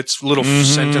little bits, little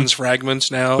sentence fragments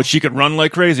now. But she could run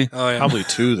like crazy. Oh, yeah. Probably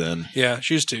 2 then. Yeah,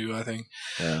 she's 2, I think.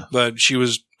 Yeah. But she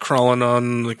was crawling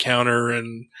on the counter,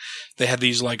 and they had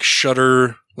these,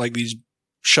 shutter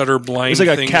blind things. It's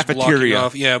like things a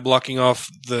cafeteria. blocking off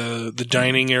the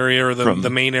dining area or the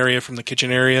main area from the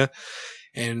kitchen area.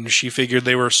 And she figured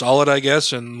they were solid, I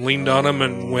guess, and leaned on them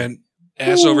and went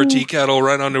ass over tea kettle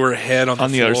right onto her head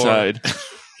on the other side.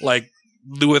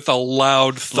 With a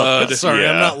loud thud. Sorry,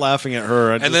 I'm not laughing at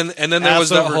her. And then there was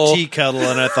that whole tea kettle,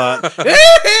 and I thought, here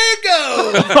you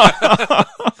go.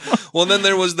 Well, then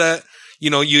there was that.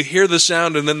 You hear the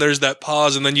sound, and then there's that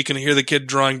pause, and then you can hear the kid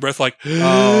drawing breath, like,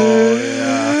 oh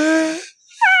yeah.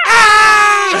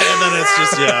 And then it's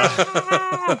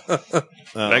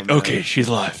just okay, she's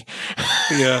alive.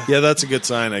 Yeah, that's a good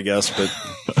sign, I guess. But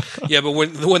yeah, but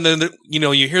when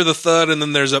you hear the thud, and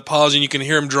then there's that pause, and you can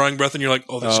hear him drawing breath, and you're like,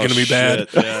 oh, this is going to be bad.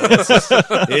 Yeah,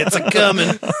 it's a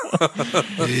coming.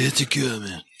 It's a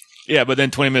coming. Yeah, but then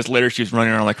 20 minutes later, she's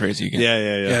running around like crazy again.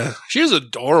 Yeah. She was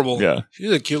adorable. Yeah.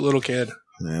 She's a cute little kid.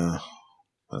 Yeah.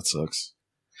 That sucks.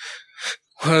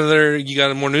 What other, you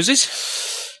got more newsies?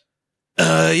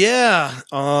 Yeah.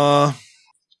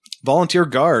 Volunteer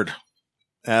guard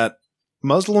at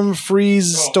Muslim Free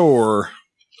store.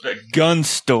 The gun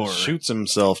store. Shoots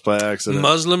himself by accident.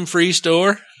 Muslim Free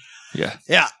store? Yeah.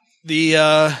 Yeah. The,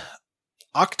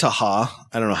 Oktaha,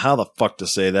 I don't know how the fuck to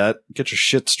say that. Get your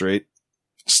shit straight.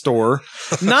 Store.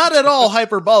 Not at all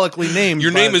hyperbolically named.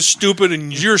 Your name is stupid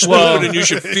and you're stupid and you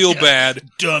should feel bad.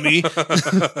 Dummy.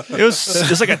 It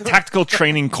was like a tactical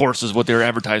training course is what they were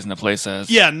advertising the place as.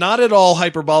 Yeah, not at all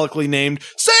hyperbolically named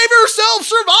Save Yourself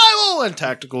Survival and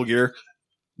Tactical Gear.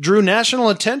 Drew national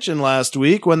attention last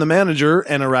week when the manager,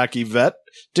 an Iraqi vet,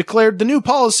 declared the new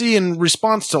policy in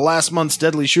response to last month's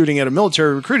deadly shooting at a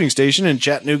military recruiting station in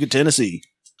Chattanooga, Tennessee.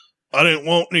 I didn't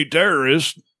want any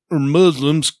terrorists or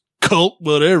Muslims, cult,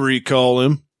 whatever you call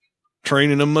him,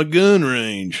 training in my gun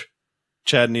range,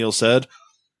 Chad Neal said.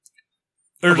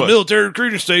 There's a military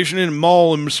recruiting station in a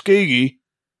mall in Muskogee,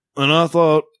 and I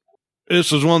thought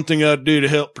this was one thing I'd do to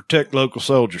help protect local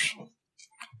soldiers.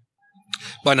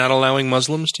 By not allowing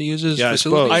Muslims to use his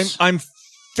facilities? I'm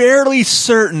fairly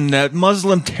certain that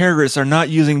Muslim terrorists are not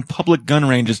using public gun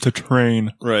ranges to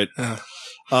train. Right.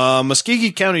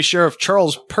 Muskogee County Sheriff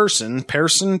Charles Pearson,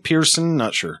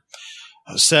 not sure,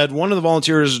 said one of the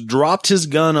volunteers dropped his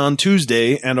gun on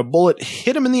Tuesday and a bullet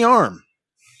hit him in the arm.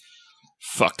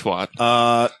 Fuck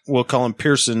twat. We'll call him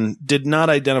Pearson. Did not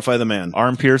identify the man.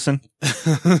 Arm Pearson?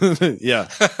 Yeah.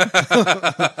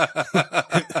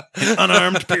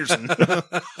 Unarmed Pearson.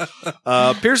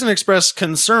 Pearson expressed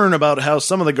concern about how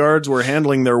some of the guards were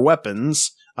handling their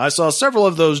weapons. I saw several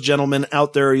of those gentlemen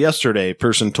out there yesterday,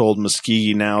 Pearson told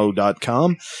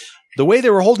MuskegeeNow.com. The way they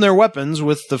were holding their weapons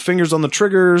with the fingers on the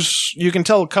triggers, you can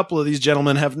tell a couple of these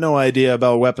gentlemen have no idea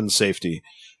about weapons safety.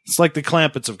 It's like the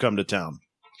Clampetts have come to town.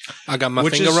 I got my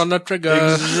finger on the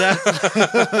trigger.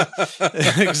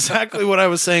 Exactly what I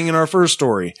was saying in our first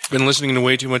story. Been listening to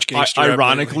way too much gangster.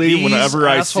 Ironically, whenever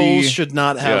I see should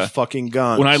not have fucking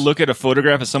guns. When I look at a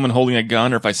photograph of someone holding a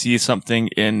gun, or if I see something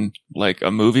in like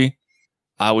a movie,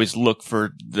 I always look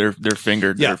for their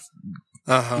finger. Yeah.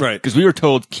 Right. Because we were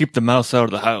told, keep the mouse out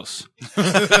of the house.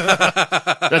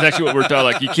 That's actually what we're taught.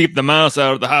 Like, you keep the mouse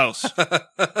out of the house.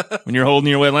 When you're holding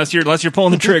your way, unless you're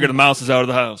pulling the trigger, the mouse is out of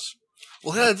the house.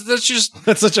 Well,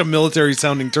 that's such a military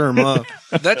sounding term, huh?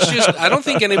 I don't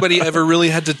think anybody ever really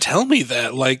had to tell me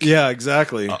that. Like, yeah,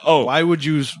 exactly. Why would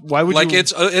you?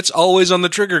 It's always on the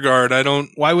trigger guard.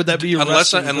 Why would that be your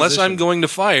unless I'm going to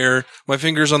fire, my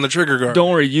finger's on the trigger guard.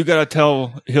 Don't worry, you gotta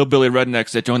tell hillbilly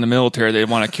rednecks that join the military they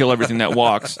want to kill everything that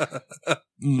walks.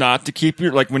 Not to keep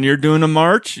when you're doing a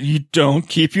march, you don't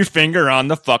keep your finger on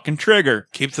the fucking trigger.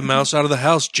 Keep the mouse out of the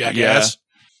house, jackass.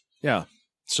 Yeah.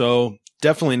 So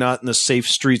definitely not in the safe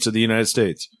streets of the United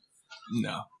States.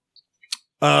 No.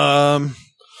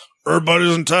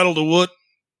 Everybody's entitled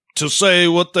to say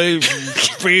what they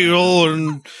feel,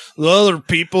 and the other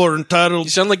people are entitled. You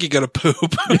sound like you got to poop.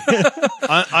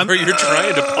 Or you're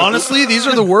trying to poop. Honestly, these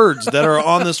are the words that are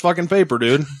on this fucking paper,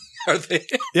 dude. Are they?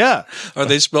 Yeah. Are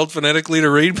they spelled phonetically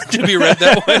to be read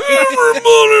that way?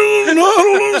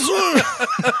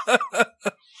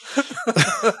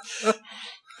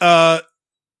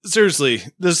 Seriously,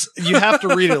 you have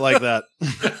to read it like that.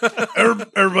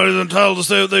 Everybody's entitled to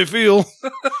say what they feel,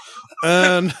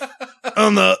 and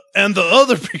the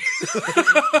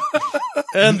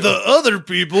other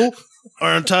people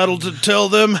are entitled to tell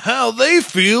them how they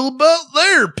feel about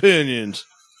their opinions.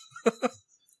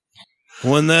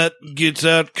 When that gets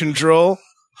out of control,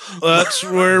 that's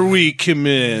where we come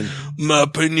in. My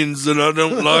opinion's that I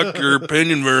don't like your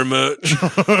opinion very much.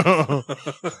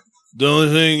 The only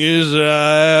thing is that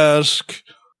I ask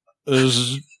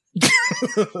is,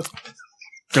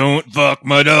 don't fuck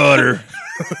my daughter.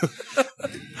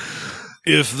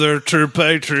 If they're true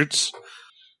patriots,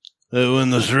 that when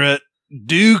the threat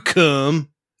do come,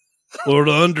 or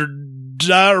the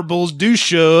undesirables do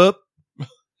show up,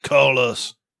 call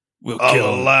us.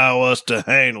 I'll allow us to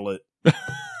handle it.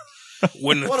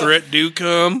 When the threat do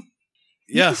come?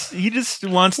 Yeah. He just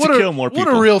wants to kill more people.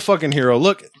 What a real fucking hero.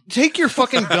 Look, take your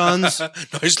fucking guns.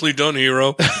 Nicely done,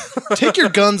 hero. Take your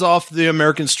guns off the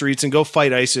American streets and go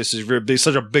fight ISIS if you're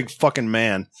such a big fucking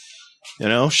man. You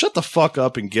know? Shut the fuck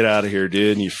up and get out of here,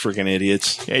 dude, you freaking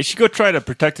idiots. Yeah, you should go try to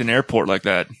protect an airport like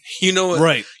that. You know what?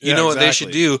 Right. You know what they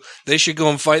should do? They should go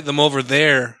and fight them over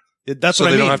there. That's so what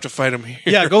I mean. They don't have to fight them here.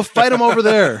 Yeah, go fight them over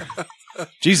there.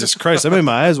 Jesus Christ, that made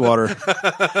my eyes water.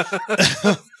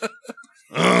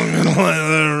 I'm gonna let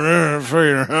that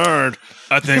figure hard.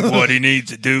 I think what he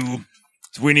needs to do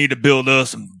is we need to build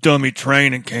us some dummy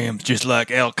training camps just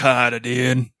like Al Qaeda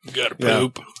did. Gotta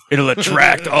poop. Yeah. It'll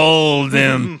attract all of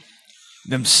them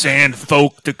sand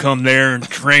folk to come there and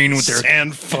train with their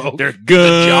sand folk, their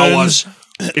guns,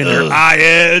 and their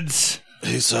IEDs.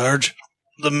 Hey, Sarge.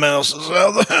 The mouse is out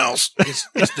of the house. It's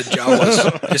the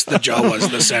Jawas. It's the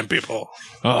Jawas, the sand people.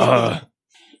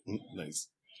 Nice.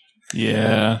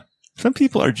 Yeah. Some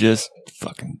people are just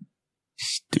fucking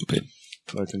stupid.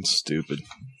 Fucking stupid.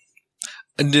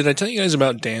 And did I tell you guys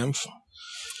about Danf?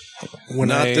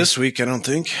 Not this week, I don't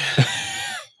think.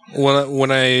 It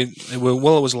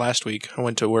was last week. I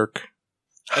went to work.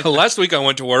 Last week I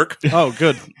went to work. Oh,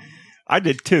 good. I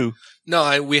did too.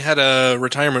 No, we had a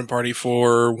retirement party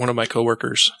for one of my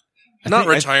coworkers. Not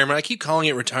retirement. I keep calling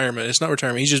it retirement. It's not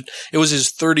retirement. It was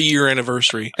his 30-year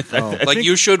anniversary.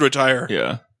 You should retire.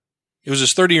 Yeah. It was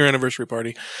his 30-year anniversary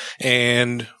party.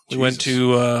 And we went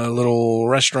to a little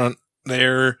restaurant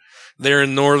there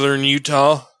in northern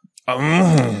Utah.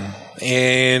 And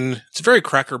it's very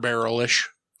Cracker Barrel-ish.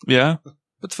 Yeah.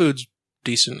 But the food's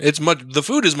decent. The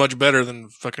food is much better than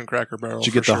fucking Cracker Barrel. Did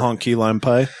you get the honky lime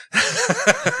pie?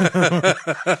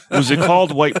 Was it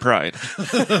called White Pride?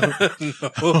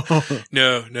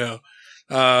 No.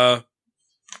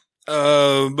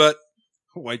 But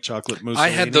white chocolate mousse. I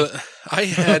had the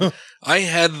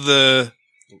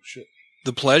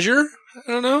pleasure,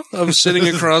 I don't know, of sitting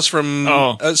across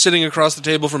the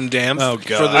table from Danf. Oh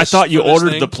god! I thought you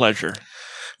ordered the pleasure.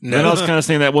 No, then I was kind of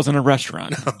saying that wasn't a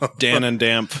restaurant. No. Dan and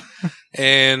Damp.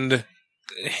 And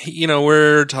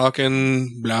we're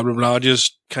talking blah blah blah,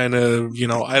 just kind of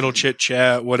idle chit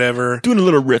chat, whatever, doing a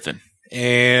little riffing.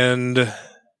 And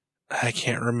I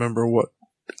can't remember what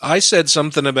I said.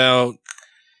 Something about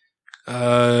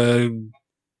going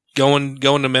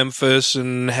to Memphis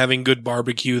and having good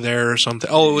barbecue there or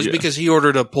something. Oh, it was because he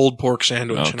ordered a pulled pork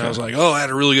sandwich, and I was like, "Oh, I had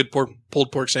a really good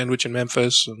pulled pork sandwich in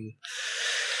Memphis." And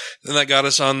then that got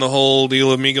us on the whole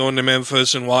deal of me going to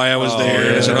Memphis and why I was there.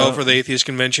 And I said, for the atheist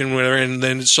convention, whatever. And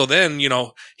then,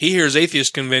 he hears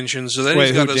atheist convention. So then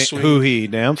he's got to swing. Who he?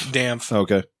 Damp? Damp.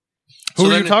 Okay.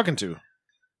 Who are you talking to?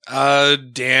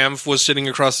 Danf was sitting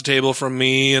across the table from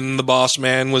me, and the boss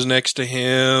man was next to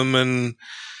him, and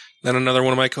then another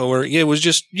one of my coworkers. Yeah, it was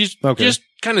just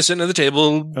kind of sitting at the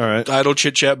table, all right, idle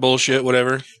chit chat, bullshit,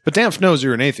 whatever. But Danf knows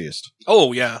you're an atheist.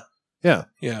 Oh yeah, yeah.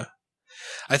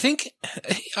 I think,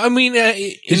 I mean,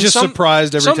 he's just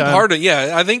surprised every time. Some part of,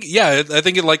 I think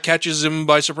it like catches him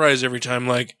by surprise every time.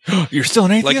 Like, you're still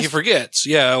an atheist? Like he forgets,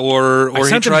 or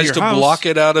he tries to block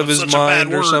it out of his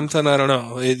mind or something. I don't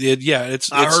know.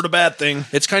 I heard a bad thing.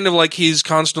 It's kind of like he's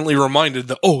constantly reminded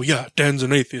that, oh yeah, Dan's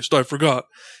an atheist. I forgot.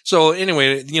 So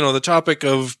anyway, the topic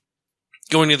of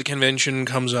going to the convention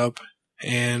comes up,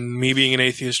 and me being an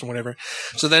atheist and whatever.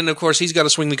 So then, of course, he's got to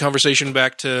swing the conversation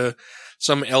back to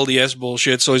some LDS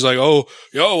bullshit. So he's like, oh,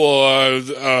 yeah, well,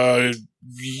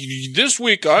 this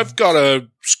week I've got to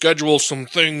schedule some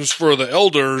things for the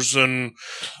elders and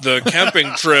the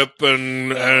camping trip and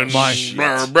my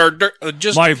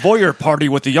voyeur party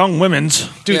with the young women's.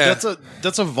 Dude,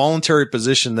 that's a voluntary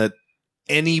position that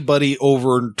anybody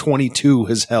over 22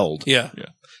 has held. Yeah,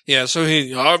 so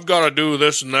I've got to do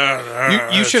this and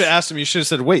that. You should have asked him. You should have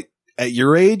said, wait, at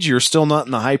your age, you're still not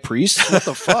in the high priest? What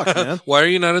the fuck, man? Why are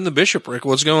you not in the bishopric?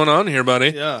 What's going on here, buddy?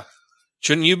 Yeah.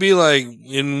 Shouldn't you be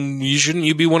shouldn't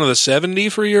you be one of the 70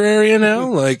 for your area now?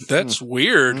 Like, that's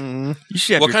weird.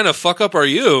 Mm-hmm. What kind of fuck up are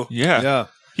you? Yeah.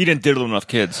 He didn't diddle enough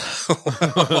kids.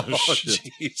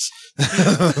 Jeez.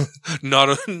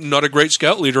 Not a great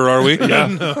scout leader, are we? Yeah.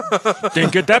 No.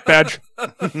 Didn't get that badge.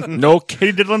 No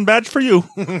kitty diddling badge for you.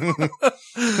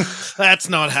 That's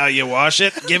not how you wash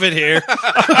it. Give it here.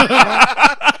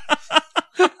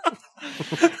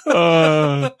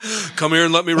 Come here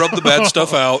and let me rub the bad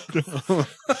stuff out.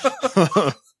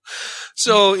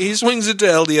 So he swings it to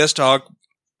LDS talk.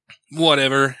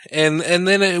 Whatever, and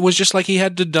then it was just like he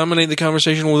had to dominate the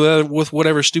conversation with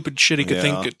whatever stupid shit he could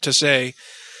think to say.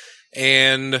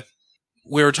 And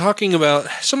we were talking about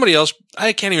somebody else.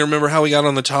 I can't even remember how we got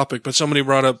on the topic, but somebody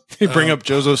brought up. You bring up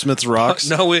Joseph Smith's rocks.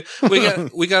 No, we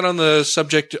got on the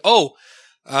subject.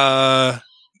 My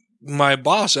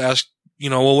boss asked,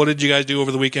 well, what did you guys do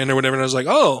over the weekend or whatever? And I was like,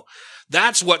 oh.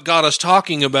 That's what got us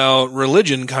talking about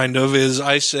religion, kind of, is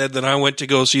I said that I went to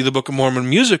go see the Book of Mormon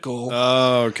musical.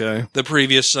 Oh, okay. The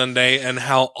previous Sunday, and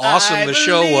how awesome the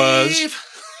show was.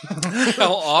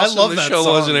 How awesome the show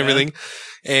was and everything.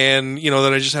 Man. And,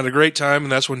 that I just had a great time,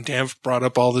 and that's when Danf brought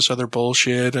up all this other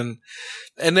bullshit. And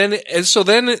so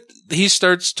then he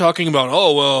starts talking about,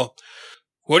 oh, well,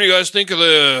 what do you guys think of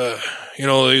the,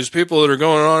 these people that are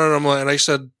going on? And I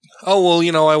said, oh, well,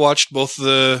 I watched both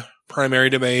the primary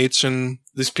debates, and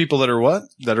these people that are what?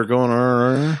 That are going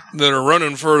on? That are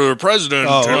running for the president.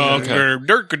 Oh, okay. What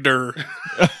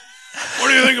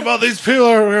do you think about these people?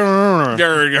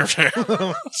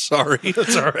 Sorry.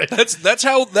 That's all right. That's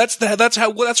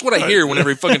what I hear whenever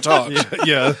he fucking talks.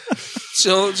 Yeah.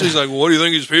 So he's like, well, what do you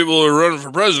think these people are running for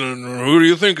president? Or who do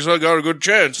you think has got a good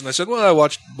chance? And I said, well, I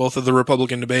watched both of the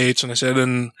Republican debates, and I said,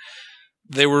 and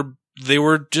they were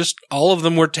just, all of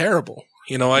them were terrible.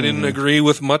 I didn't agree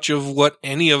with much of what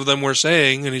any of them were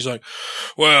saying. And he's like,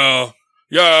 well,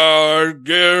 yeah,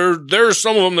 there's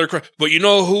some of them that are but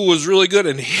who was really good?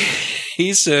 And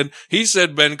he said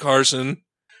Ben Carson.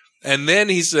 And then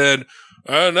he said,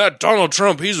 and that Donald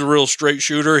Trump, he's a real straight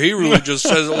shooter. He really just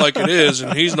says it like it is.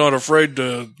 And he's not afraid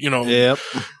to,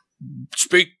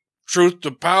 speak truth to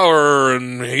power,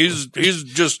 and he's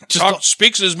just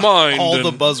speaks his mind. All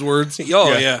the buzzwords.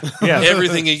 Oh, yeah.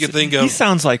 Everything he could think of. He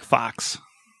sounds like Fox.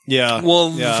 Yeah.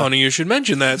 Well, funny you should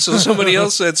mention that. So somebody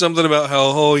else said something about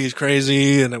how, he's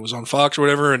crazy, and it was on Fox or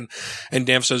whatever, and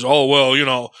Danf says, oh,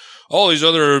 well, all these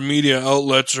other media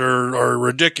outlets are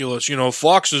ridiculous.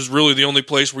 Fox is really the only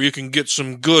place where you can get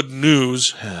some good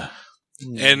news.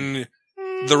 And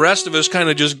the rest of us kind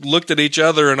of just looked at each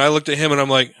other, and I looked at him, and I'm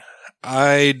like,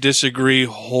 I disagree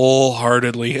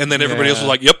wholeheartedly. And then everybody else was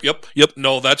like, yep,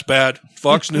 no, that's bad.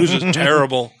 Fox News is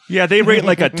terrible. Yeah, they rate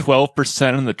like a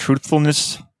 12% on the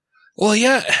truthfulness. Well,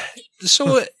 yeah.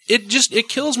 So it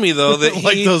kills me though that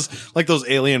like those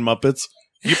alien Muppets.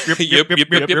 Yep.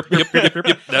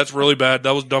 That's really bad.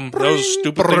 That was dumb. That was a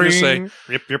stupid thing to say.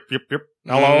 Yep.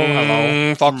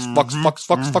 Hello. Fox.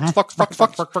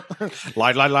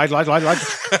 Lie.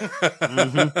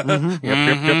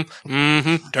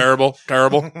 Terrible.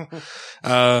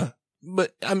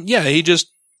 But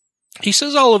he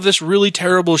says all of this really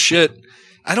terrible shit.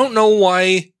 I don't know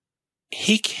why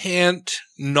he can't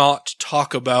not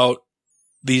talk about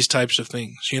these types of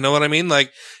things. You know what I mean?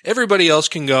 Like, everybody else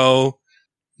can go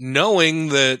knowing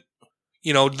that,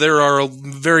 there are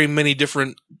very many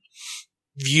different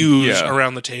views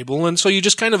around the table. And so you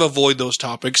just kind of avoid those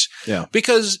topics. Yeah.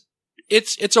 Because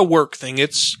it's a work thing.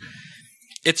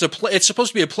 it's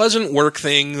supposed to be a pleasant work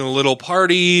thing, a little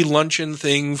party, luncheon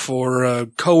thing for a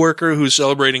coworker who's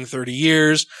celebrating 30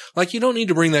 years. Like, you don't need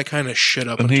to bring that kind of shit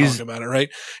up and talk about it, right?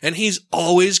 And he's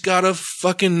always got to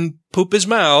fucking poop his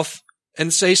mouth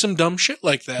and say some dumb shit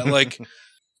like that. Like,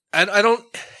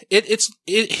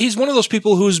 he's one of those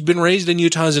people who's been raised in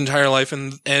Utah his entire life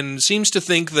and seems to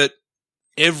think that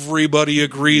everybody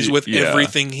agrees with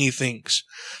everything he thinks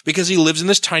because he lives in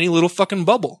this tiny little fucking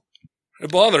bubble.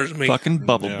 It bothers me. Fucking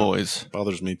bubble boys.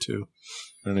 Bothers me too.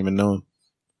 I don't even know him.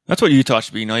 That's what Utah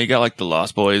should be. You know, you got like the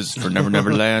Lost Boys for Never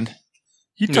Never Land.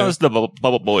 Utah's the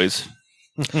bubble boys.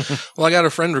 Well, I got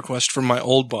a friend request from my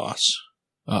old boss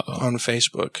on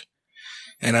Facebook,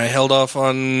 and I held off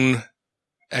on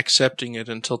accepting it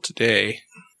until today,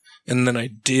 and then I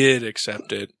did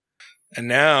accept it, and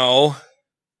now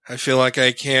I feel like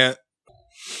I can't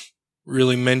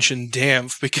really mention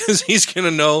Dampf because he's going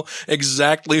to know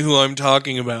exactly who I'm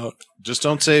talking about. Just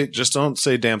don't say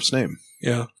Dampf's name.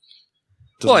 Yeah.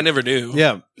 Well, I never do.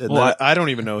 Yeah. Well, I don't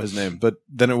even know his name, but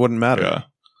then it wouldn't matter. Yeah.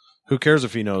 Who cares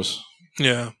if he knows?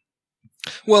 Yeah.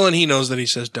 Well, and he knows that he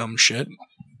says dumb shit.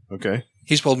 Okay.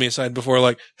 He's pulled me aside before,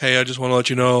 like, hey, I just want to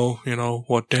let you know,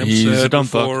 what Dampf said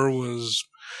before was,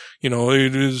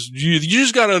 you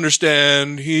just got to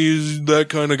understand he's that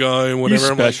kind of guy and whatever.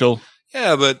 He's special. Like,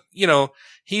 yeah, but,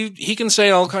 he can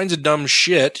say all kinds of dumb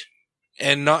shit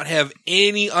and not have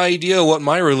any idea what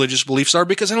my religious beliefs are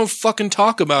because I don't fucking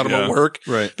talk about them at work.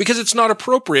 Right. Because it's not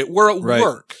appropriate. We're at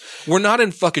work. We're not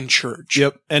in fucking church.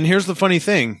 Yep. And here's the funny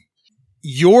thing.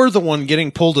 You're the one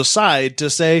getting pulled aside to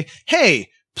say, hey,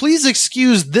 please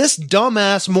excuse this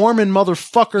dumbass Mormon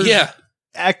motherfucker's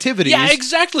activities. Yeah,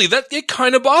 exactly. It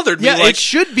kind of bothered me. Yeah, it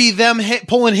should be them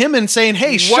pulling him and saying,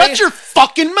 hey, shut your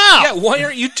fucking mouth. Yeah, why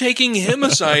aren't you taking him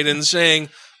aside and saying,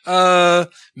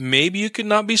 maybe you could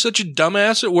not be such a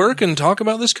dumbass at work and talk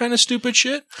about this kind of stupid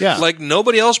shit? Yeah. Like,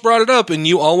 nobody else brought it up and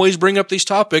you always bring up these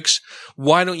topics.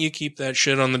 Why don't you keep that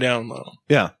shit on the down low?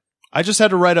 Yeah. I just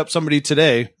had to write up somebody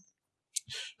today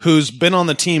who's been on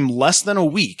the team less than a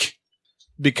week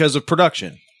because of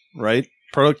production, right?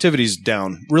 Productivity's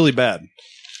down really bad.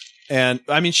 And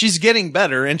I mean, she's getting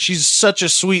better and she's such a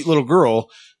sweet little girl.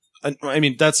 I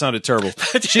mean, that sounded terrible.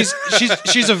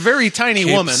 She's a very tiny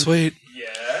woman. Sweet.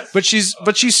 Yes. But she's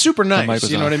super nice.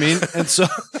 You know what I mean?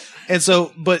 And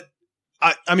so, but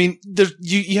I mean,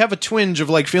 you have a twinge of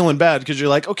like feeling bad because you're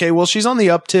like, okay, well, she's on the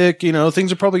uptick,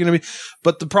 things are probably going to be,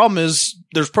 but the problem is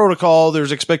there's protocol,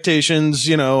 there's expectations,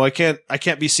 I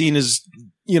can't be seen as,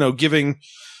 giving,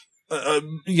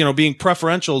 being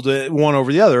preferential to one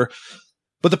over the other.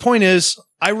 But the point is,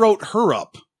 I wrote her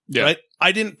up, right?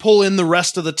 I didn't pull in the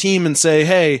rest of the team and say,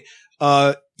 hey,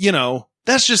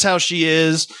 that's just how she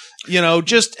is.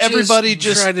 Just everybody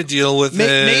just try to deal with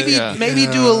it. Maybe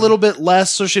do a little bit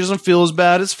less so she doesn't feel as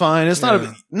bad. It's fine. It's not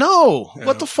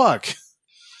what the fuck?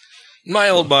 My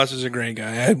old boss is a great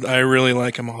guy. I really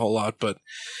like him a whole lot, but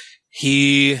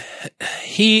he,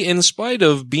 in spite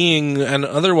of being an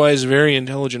otherwise very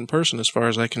intelligent person, as far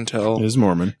as I can tell, is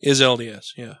Mormon. Is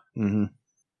LDS, yeah. Mm-hmm.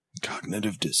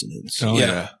 Cognitive dissonance. Oh,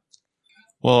 yeah.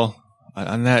 Well,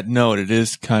 on that note, it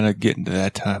is kind of getting to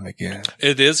that time again.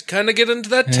 It is kind of getting to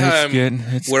that time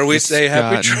where we say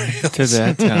happy trails. To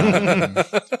that time.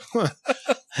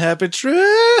 Happy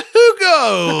trails.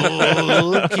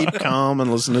 Go. Keep calm and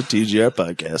listen to TGR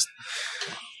Podcast.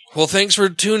 Well, thanks for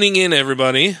tuning in,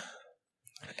 everybody.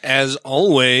 As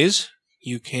always,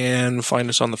 you can find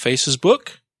us on the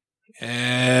Facebook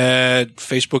at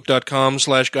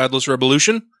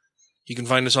facebook.com/godlessrevolution. You can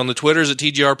find us on the Twitters at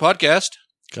TGR Podcast.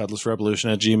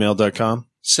 godlessrevolution@gmail.com.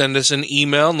 Send us an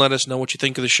email and let us know what you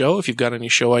think of the show. If you've got any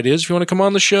show ideas, if you want to come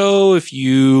on the show, if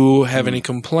you have any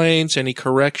complaints, any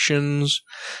corrections.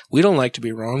 We don't like to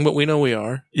be wrong, but we know we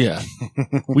are. Yeah.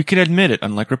 We can admit it,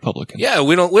 unlike Republicans. Yeah,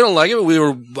 we don't like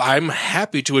it, but I'm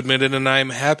happy to admit it, and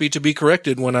I'm happy to be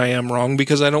corrected when I am wrong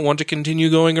because I don't want to continue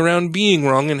going around being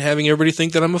wrong and having everybody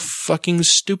think that I'm a fucking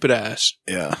stupid ass.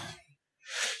 Yeah.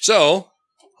 So,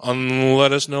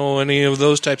 let us know any of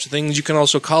those types of things. You can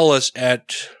also call us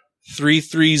at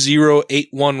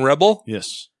 330-81-REBEL.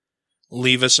 Yes.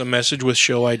 Leave us a message with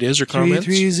show ideas or comments.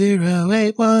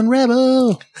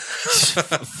 330-81-REBEL.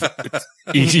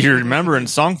 Easy to remember in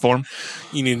song form.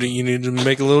 You need to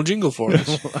make a little jingle for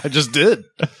us. I just did.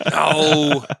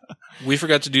 Oh, we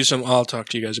forgot to do some. I'll talk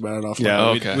to you guys about it offline. Yeah,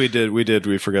 okay. We did.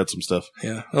 We forgot some stuff.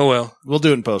 Yeah. Oh well. We'll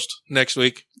do it in post next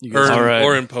week,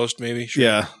 or in post maybe. Sure.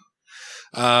 Yeah.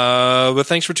 But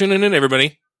thanks for tuning in,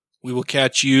 everybody. We will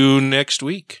catch you next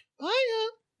week.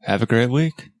 Have a great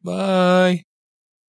week. Bye.